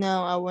me?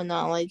 No, I would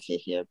not like it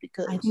here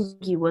because I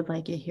think you would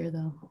like it here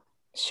though.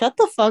 Shut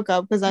the fuck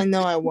up because I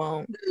know I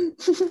won't.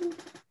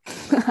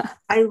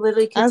 I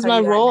literally can as tell my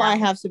you role, right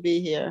now. I have to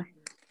be here.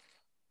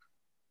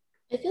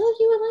 I feel like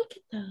you would like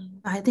it though.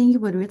 I think you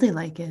would really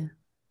like it.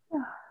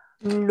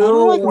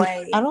 No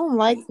way. I don't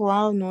like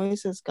loud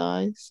noises,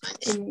 guys.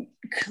 And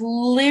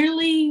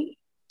clearly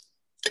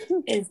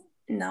is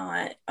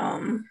not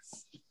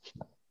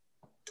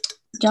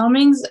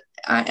Jiaming's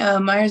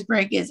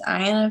Myers-Briggs is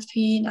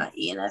INFP, not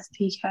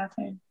ENFP,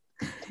 Catherine.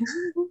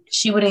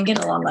 She wouldn't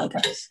get along like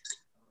us.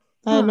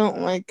 I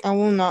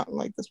will not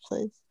like this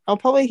place. I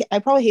probably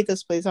hate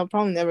this place. I'll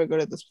probably never go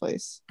to this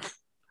place.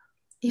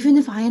 Even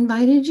if I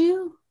invited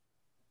you?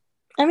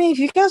 I mean, if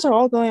you guys are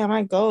all going, I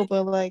might go,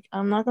 but like,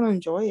 I'm not gonna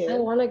enjoy it. I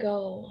want to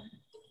go.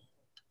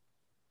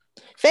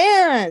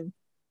 Fan!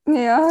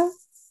 Yeah.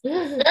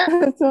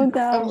 So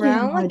down.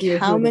 Around like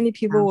how many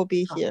people will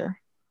be here?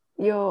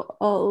 Yo,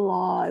 a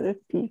lot of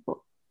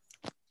people.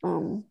 I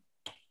don't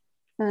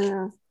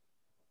know.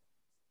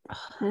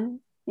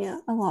 Yeah,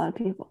 a lot of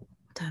people.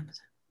 What time is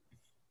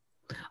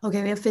it?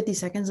 Okay, we have 50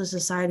 seconds. Let's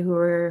decide who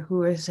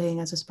we're saying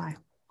as a spy.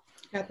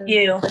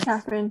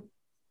 Catherine.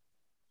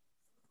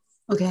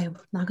 Okay,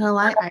 not gonna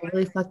lie, I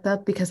really fucked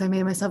up because I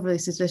made myself really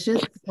suspicious.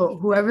 So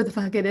whoever the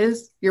fuck it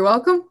is, you're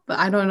welcome, but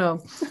I don't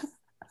know.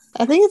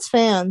 I think it's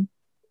Fan.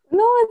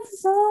 No,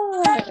 it's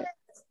not.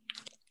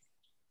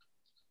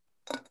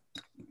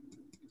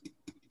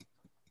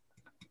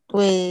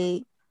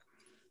 Wait.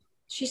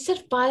 She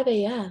said 5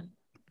 a.m.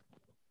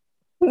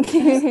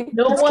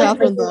 No It's one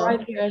Catherine, would though.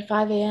 arrive here at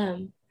 5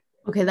 a.m.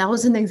 Okay, that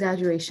was an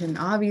exaggeration.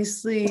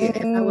 Obviously, if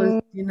I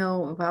was,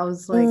 if I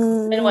was like,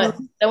 And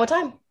what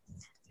time?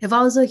 if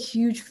I was a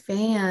huge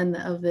fan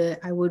of it,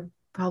 I would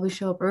probably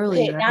show up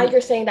early. Okay, right? now you're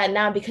saying that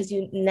now because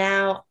you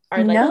now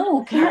are like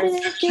No,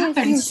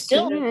 Catherine's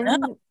still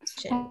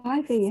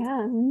 5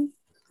 a.m.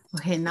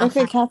 Okay, now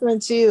Okay, Catherine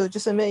too.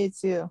 Just admit it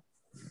too.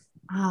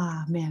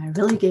 Ah, man, I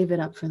really gave it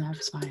up for that.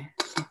 It's fine.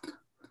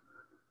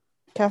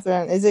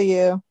 Catherine, is it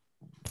you?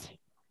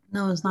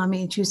 No, it's not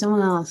me. Choose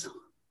someone else.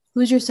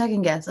 Who's your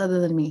second guess other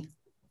than me?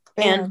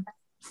 And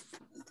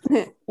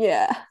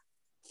Yeah.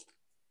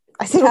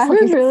 I said,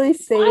 Catherine really why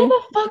safe.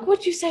 the fuck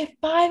would you say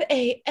 5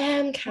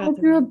 a.m., If Catherine?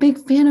 you're a big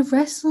fan of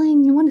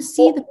wrestling, you want to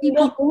see the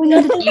people going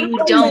into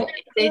You don't.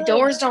 The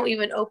doors don't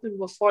even open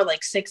before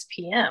like 6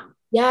 p.m.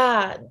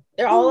 Yeah,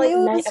 they're all like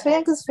knew night this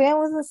fan because Fan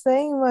wasn't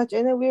saying much,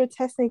 and then we were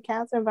testing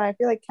Catherine, but I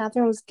feel like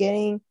Catherine was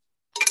getting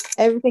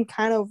everything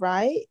kind of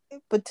right,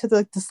 but to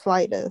like the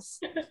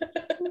slightest.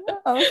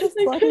 I was just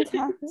letting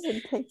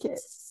Catherine take it.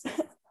 It's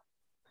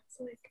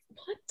like,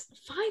 what?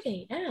 5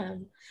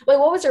 a.m. Wait,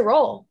 what was your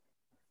role?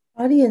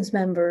 audience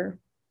member.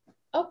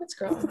 Oh, it's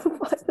girl.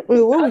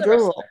 Wait, what was your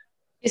role?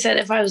 He said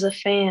if I was a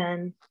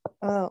fan.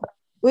 Oh,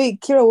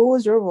 wait, Kira, what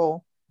was your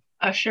role?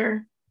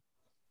 Usher.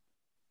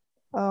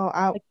 Oh,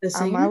 Like the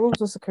singer? my role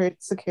was a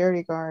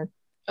security guard.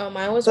 Oh,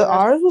 mine was So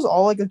ours was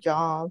all like a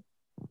job.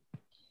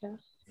 Yeah.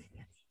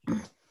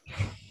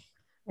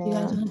 You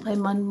guys want to play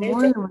Monday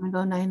morning or want to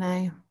go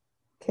night-night?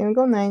 Can we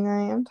go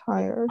night-night? I'm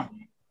tired.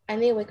 I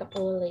need to wake up a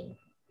little late.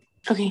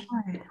 Okay.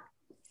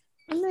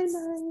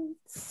 Night-night.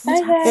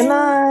 Bye, guys. Good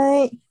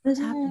night. What is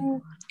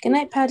happening? Good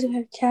night,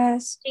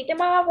 Podcast. See you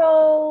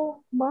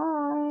tomorrow.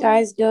 Bye.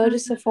 Guys, go to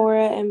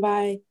Sephora and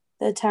buy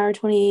the Tower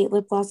 28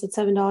 lip gloss at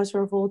 $7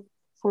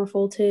 for a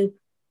full tube.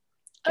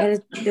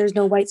 And there's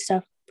no white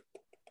stuff.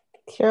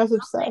 Kira's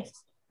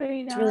obsessed. It's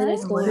really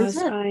nice What is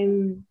gloss.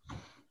 it?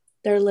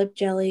 Their lip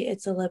jelly.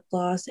 It's a lip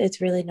gloss.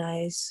 It's really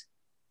nice.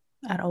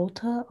 At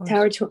Ulta? Or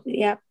Tower 20,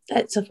 yeah,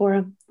 at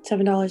Sephora,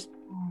 $7.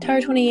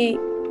 Tower 28,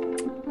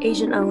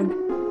 Asian owned.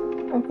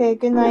 Okay,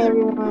 good night,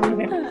 everyone.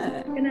 Good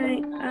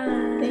night.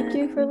 Bye. Thank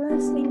you for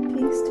listening.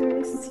 Peace to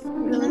us.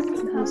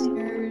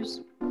 Peace.